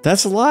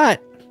 that's a lot.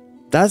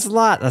 That's a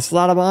lot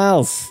of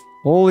miles.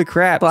 Holy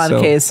crap. A lot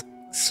of Ks.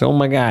 So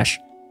my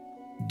gosh.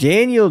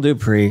 Daniel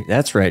Dupree.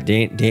 That's right.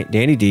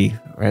 Danny D.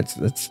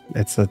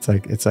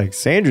 It's like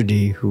Sandra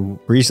D, who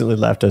recently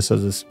left us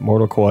as this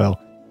mortal coil.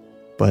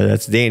 But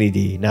that's Danny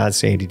D, not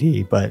Sandy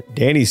D. But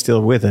Danny's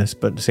still with us,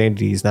 but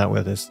Sandy D is not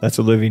with us. That's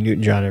Olivia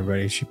Newton-John,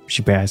 everybody.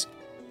 She passed.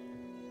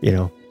 You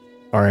know,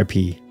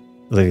 R.I.P.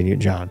 Olivia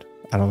Newton-John.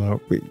 I don't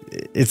know.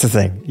 It's a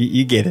thing.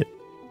 You get it.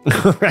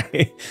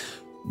 Right.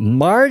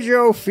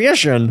 Marjo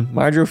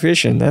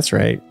Fishin. That's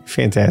right.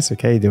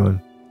 Fantastic. How you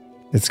doing?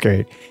 It's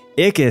great.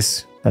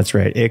 Ickis. That's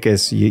right.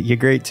 Ickis. You're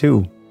great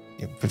too.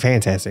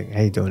 Fantastic.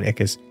 How you doing,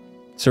 Ickis?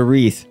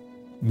 Sarith.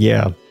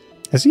 Yeah.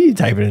 I see you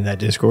typing in that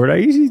Discord. I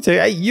usually say,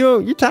 hey,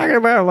 you're talking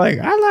about like,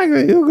 I like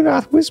the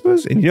Ilganoth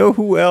Whispers. And you know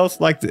who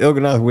else likes the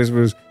Ilganoth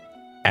Whispers?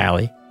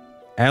 Allie.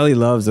 Allie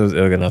loves those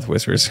Ilganoth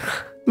Whispers.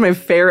 My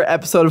favorite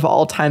episode of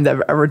all time that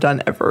I've ever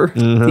done ever.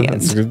 Mm-hmm. The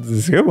end.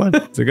 It's a good one.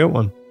 It's a good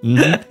one.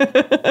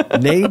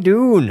 Mm-hmm.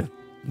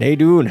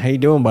 Nadoon, how you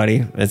doing, buddy?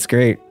 That's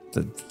great.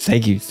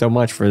 Thank you so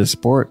much for the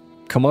support.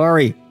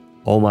 Kamari.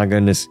 Oh my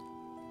goodness.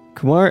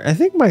 Kamari, I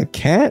think my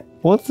cat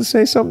wants to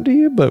say something to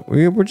you, but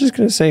we're just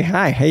going to say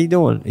hi. How you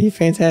doing? You're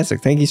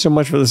fantastic. Thank you so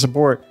much for the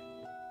support.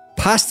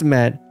 Pasta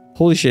Mat.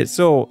 Holy shit.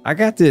 So I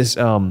got this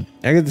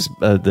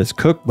this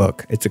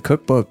cookbook. It's a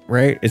cookbook,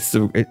 right?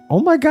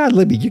 Oh my God,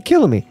 Libby, you're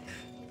killing me.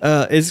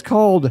 It's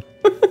called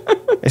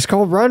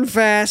Run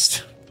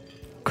Fast,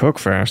 Cook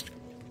Fast,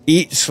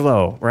 Eat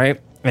Slow, right?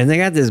 And they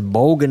got this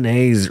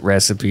bolognese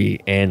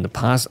recipe and the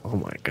pasta. Oh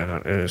my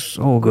God, it is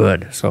so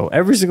good. So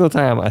every single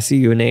time I see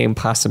your name,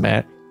 Pasta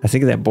Mat, I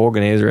think of that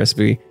bolognese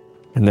recipe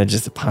and then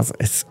just the pasta.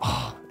 It's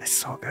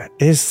so good.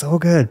 It is so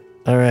good.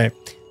 All right.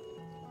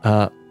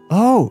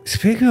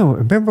 Speaking of,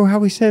 remember how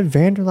we said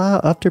Vanderlyle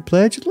up their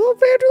pledge? Little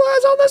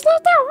Vanderlyle's on this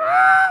list now.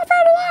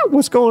 Vanderlyle.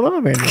 What's going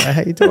on, Vanderlyle?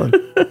 How you doing?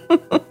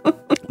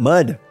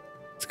 Mud.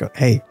 Let's go.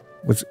 Hey,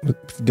 what's you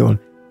doing?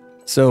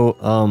 So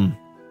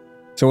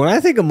when I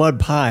think of mud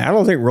pie, I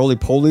don't think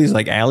roly-polies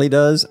like Allie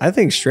does. I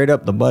think straight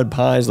up the mud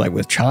pies like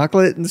with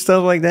chocolate and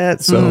stuff like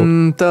that.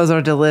 So those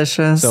are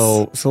delicious.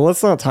 So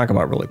let's not talk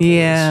about roly-polies.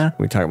 Yeah.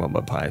 We talk about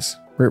mud pies.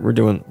 We're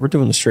doing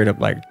the straight up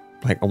like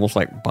almost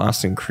like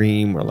Boston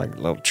cream or like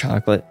little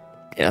chocolate.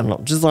 Yeah, I don't know,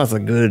 just lots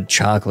of good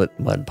chocolate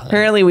mud pie.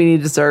 Apparently we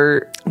need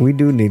dessert. We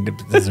do need the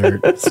dessert.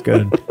 It's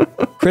good.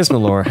 Chris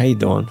Malore, how you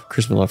doing?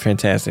 Chris Malore,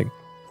 fantastic.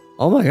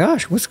 Oh my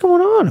gosh, what's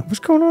going on? What's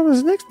going on with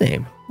his next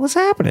name? What's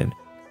happening?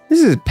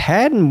 This is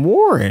Padden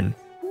Warren,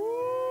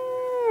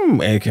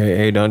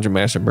 aka Dungeon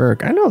Master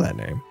Burke. I know that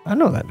name.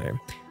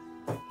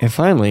 And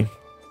finally,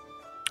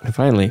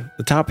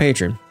 the top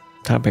patron,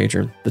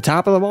 the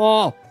top of them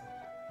all.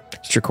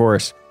 Mr.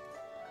 Chorus.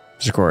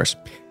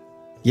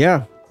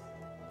 Yeah.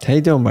 How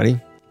you doing, buddy?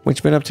 What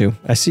you been up to?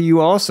 I see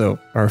you also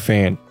are a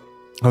fan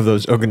of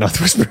those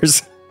Ilganoth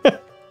Whispers.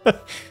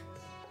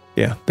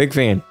 Yeah, big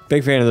fan of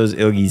those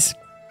Ilgies.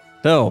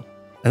 So,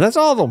 and that's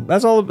all of them.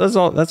 That's all of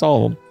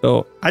them.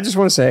 So I just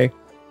want to say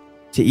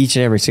to each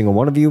and every single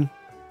one of you,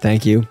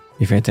 thank you.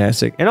 You're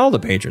fantastic. And all the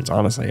patrons,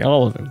 honestly,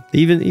 all of them.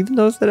 Even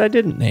those that I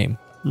didn't name.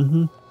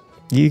 Mm-hmm.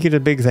 You get a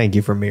big thank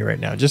you from me right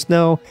now. Just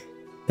know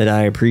that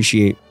I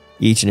appreciate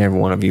each and every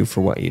one of you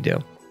for what you do.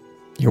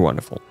 You're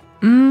wonderful.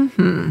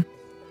 Mm-hmm.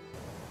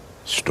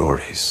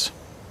 Stories.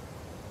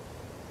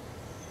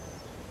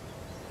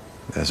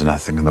 There's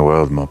nothing in the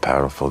world more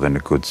powerful than a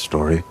good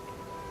story.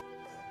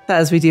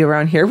 As we do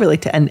around here, we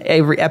like to end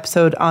every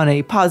episode on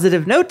a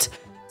positive note,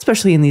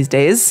 especially in these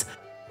days.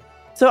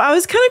 So I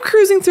was kind of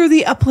cruising through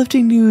the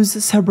uplifting news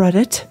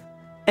subreddit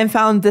and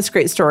found this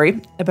great story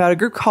about a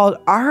group called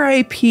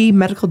RIP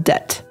Medical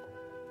Debt.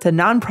 It's a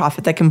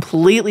nonprofit that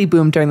completely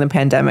boomed during the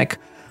pandemic.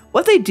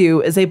 What they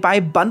do is they buy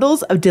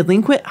bundles of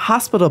delinquent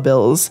hospital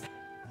bills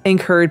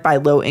incurred by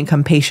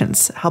low-income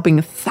patients,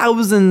 helping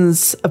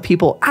thousands of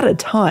people at a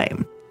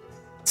time.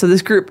 So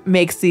this group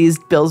makes these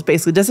bills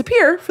basically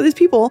disappear for these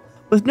people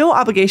with no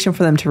obligation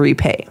for them to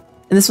repay.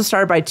 And this was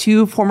started by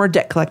two former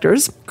debt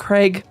collectors,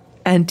 Craig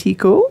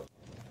Antico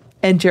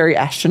and Jerry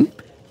Ashton.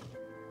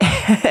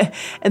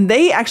 And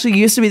they actually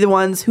used to be the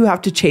ones who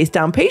have to chase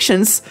down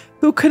patients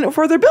who couldn't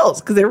afford their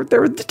bills because they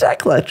were the debt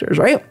collectors,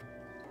 right?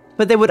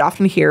 But they would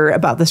often hear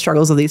about the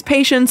struggles of these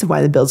patients and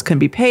why the bills couldn't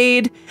be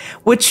paid,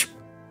 which,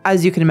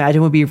 as you can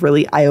imagine, would be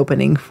really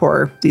eye-opening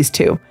for these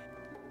two.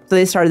 So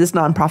they started this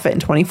nonprofit in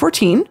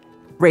 2014,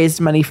 raised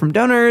money from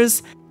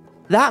donors.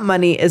 That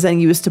money is then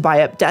used to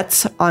buy up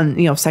debts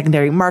on,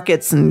 secondary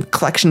markets and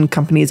collection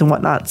companies and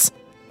whatnots.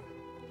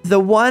 The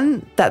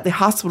one that the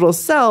hospitals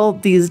sell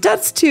these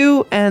debts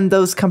to, and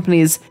those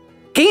companies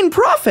gain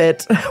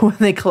profit when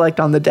they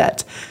collect on the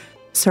debt.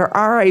 So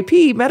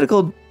RIP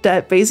Medical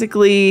Debt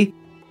basically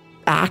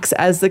acts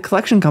as the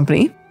collection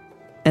company,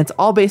 and it's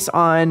all based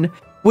on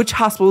which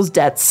hospital's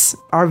debts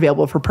are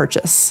available for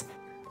purchase.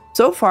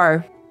 So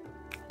far,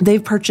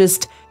 they've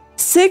purchased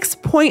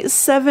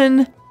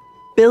 $6.7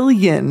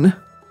 billion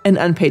in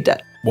unpaid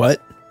debt.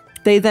 What?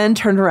 They then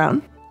turned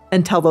around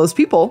and tell those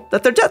people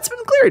that their debt's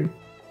been cleared.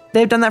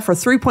 They've done that for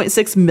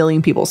 3.6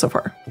 million people so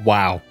far.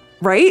 Wow.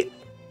 Right?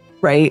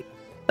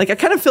 Like, I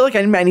kind of feel like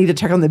I might need to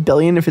check on the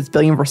billion, if it's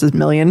billion versus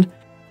million.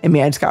 I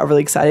mean, I just got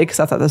really excited because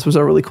I thought this was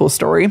a really cool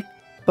story.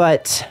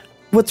 But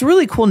what's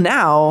really cool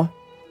now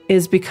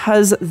is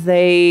because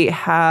they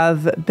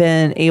have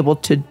been able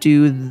to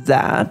do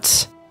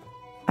that,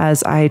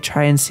 as I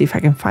try and see if I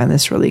can find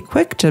this really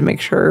quick to make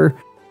sure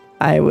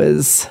I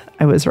was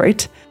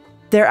right.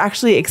 They're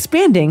actually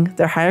expanding,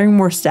 they're hiring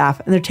more staff,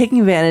 and they're taking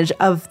advantage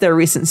of their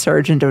recent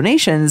surge in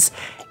donations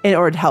in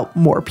order to help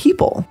more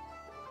people.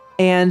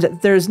 And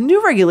there's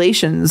new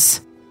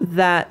regulations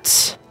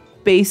that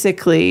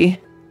basically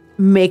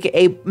make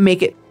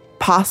it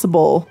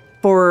possible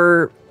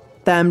for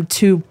them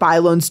to buy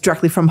loans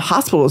directly from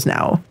hospitals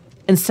now,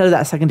 instead of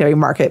that secondary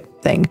market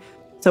thing.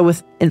 So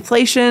with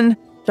inflation,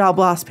 job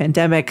loss,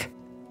 pandemic,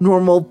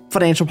 normal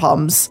financial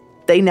problems,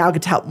 they now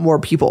get to help more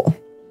people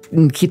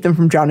and keep them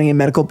from drowning in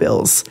medical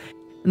bills.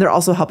 And they're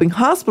also helping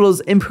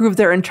hospitals improve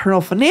their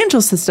internal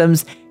financial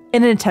systems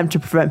in an attempt to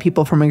prevent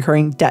people from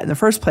incurring debt in the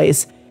first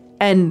place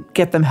and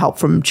get them help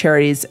from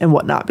charities and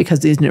whatnot because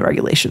of these new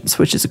regulations,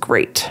 which is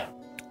great.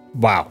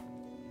 Wow.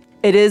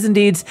 It is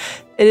indeed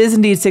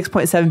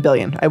 6.7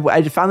 billion.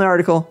 I found the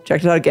article,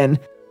 checked it out again.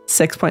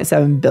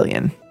 6.7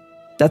 billion.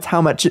 That's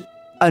how much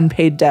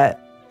unpaid debt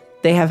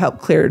they have helped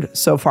cleared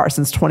so far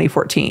since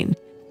 2014.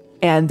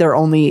 And they're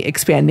only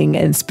expanding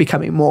and it's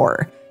becoming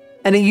more.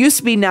 And it used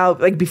to be now,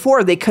 like before,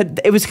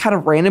 it was kind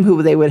of random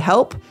who they would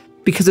help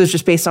because it was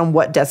just based on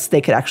what debts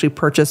they could actually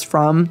purchase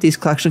from these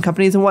collection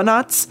companies and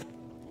whatnots.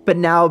 But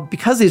now,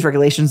 because of these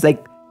regulations, they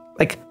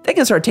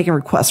can start taking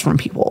requests from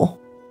people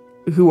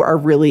who are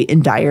really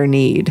in dire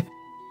need,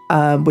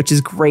 which is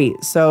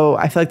great. So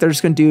I feel like they're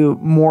just going to do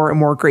more and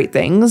more great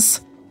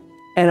things.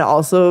 And it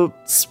also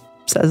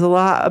says a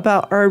lot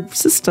about our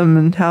system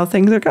and how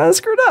things are kind of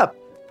screwed up.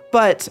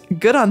 But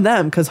good on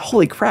them, because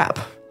holy crap.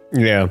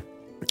 Yeah.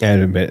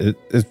 And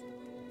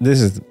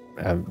this is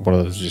one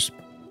of those just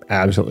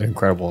absolutely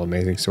incredible,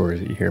 amazing stories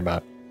that you hear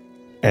about.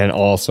 And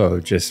also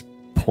just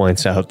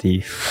points out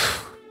the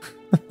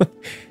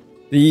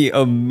the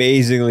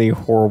amazingly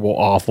horrible,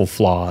 awful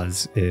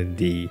flaws in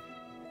the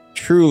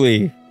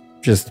truly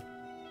just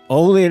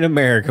only in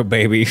America,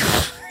 baby,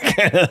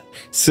 kind of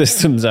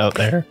systems out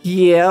there.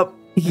 Yep.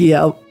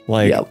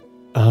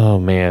 Oh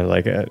man,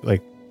 like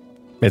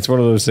it's one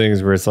of those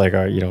things where it's like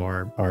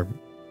our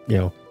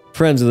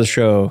friends of the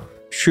show,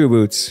 Shoe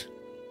Boots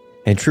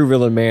and True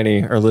Villain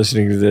Manny are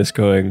listening to this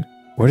going,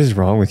 what is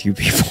wrong with you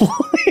people?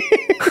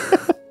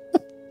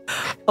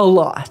 A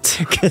lot.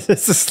 Because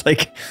it's just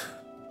like,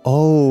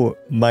 oh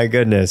my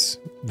goodness.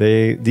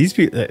 These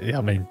people,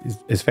 I mean,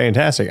 it's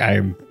fantastic.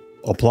 I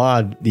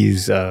applaud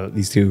these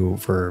two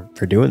for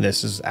doing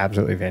this. This is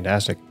absolutely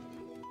fantastic.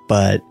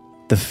 But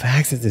the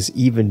fact that this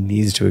even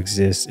needs to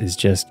exist is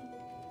just,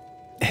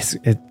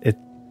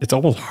 it's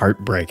almost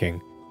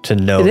heartbreaking to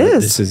know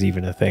that this is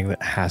even a thing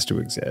that has to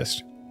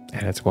exist.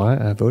 And that's why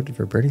I voted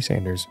for Bernie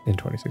Sanders in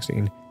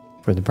 2016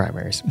 for the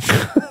primaries.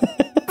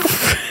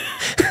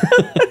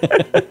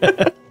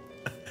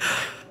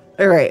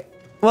 All right.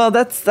 Well,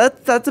 that's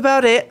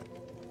about it.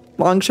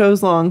 Long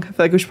show's long. I feel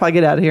like we should probably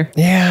get out of here.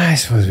 Yeah, I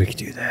suppose we could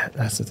do that.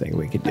 That's the thing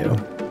we could do.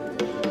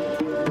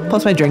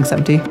 Plus my drink's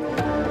empty.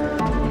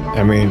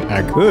 I mean,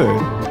 I could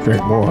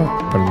drink more,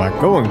 but I'm not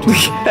going to.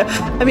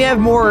 I mean, I have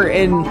more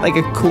in like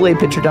a Kool-Aid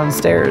pitcher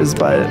downstairs,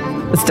 but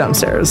it's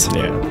downstairs.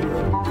 Yeah.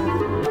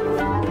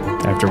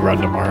 I have to run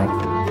tomorrow.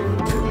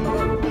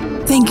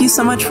 Thank you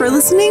so much for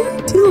listening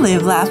to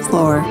Live, Laugh,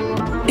 Lore.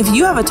 If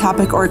you have a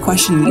topic or a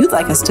question you'd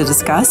like us to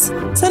discuss,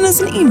 send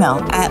us an email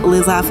at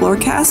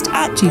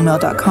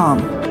livelaughlorecast@gmail.com.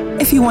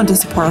 If you want to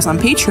support us on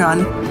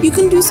Patreon, you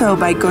can do so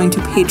by going to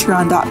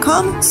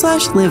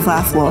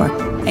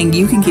patreon.com/livelaughLore, and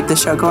you can keep the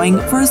show going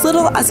for as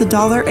little as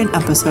 $1 an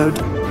episode.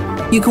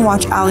 You can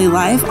watch Ali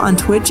live on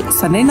Twitch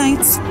Sunday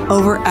nights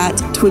over at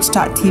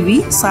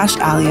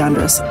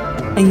twitch.tv/AliAndres,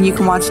 and you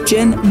can watch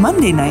Jin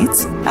Monday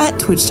nights at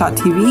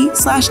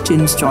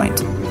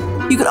twitch.tv/JinsJoint.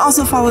 You can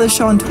also follow the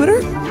show on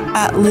Twitter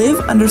at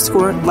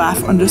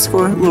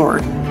live_laugh_lore.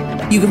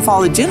 You can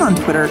follow Jin on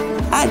Twitter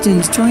at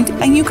JinsJoint,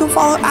 and you can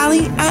follow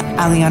Ali at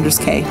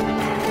AliAndresK.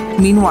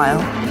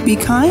 Meanwhile, be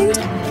kind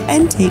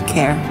and take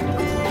care.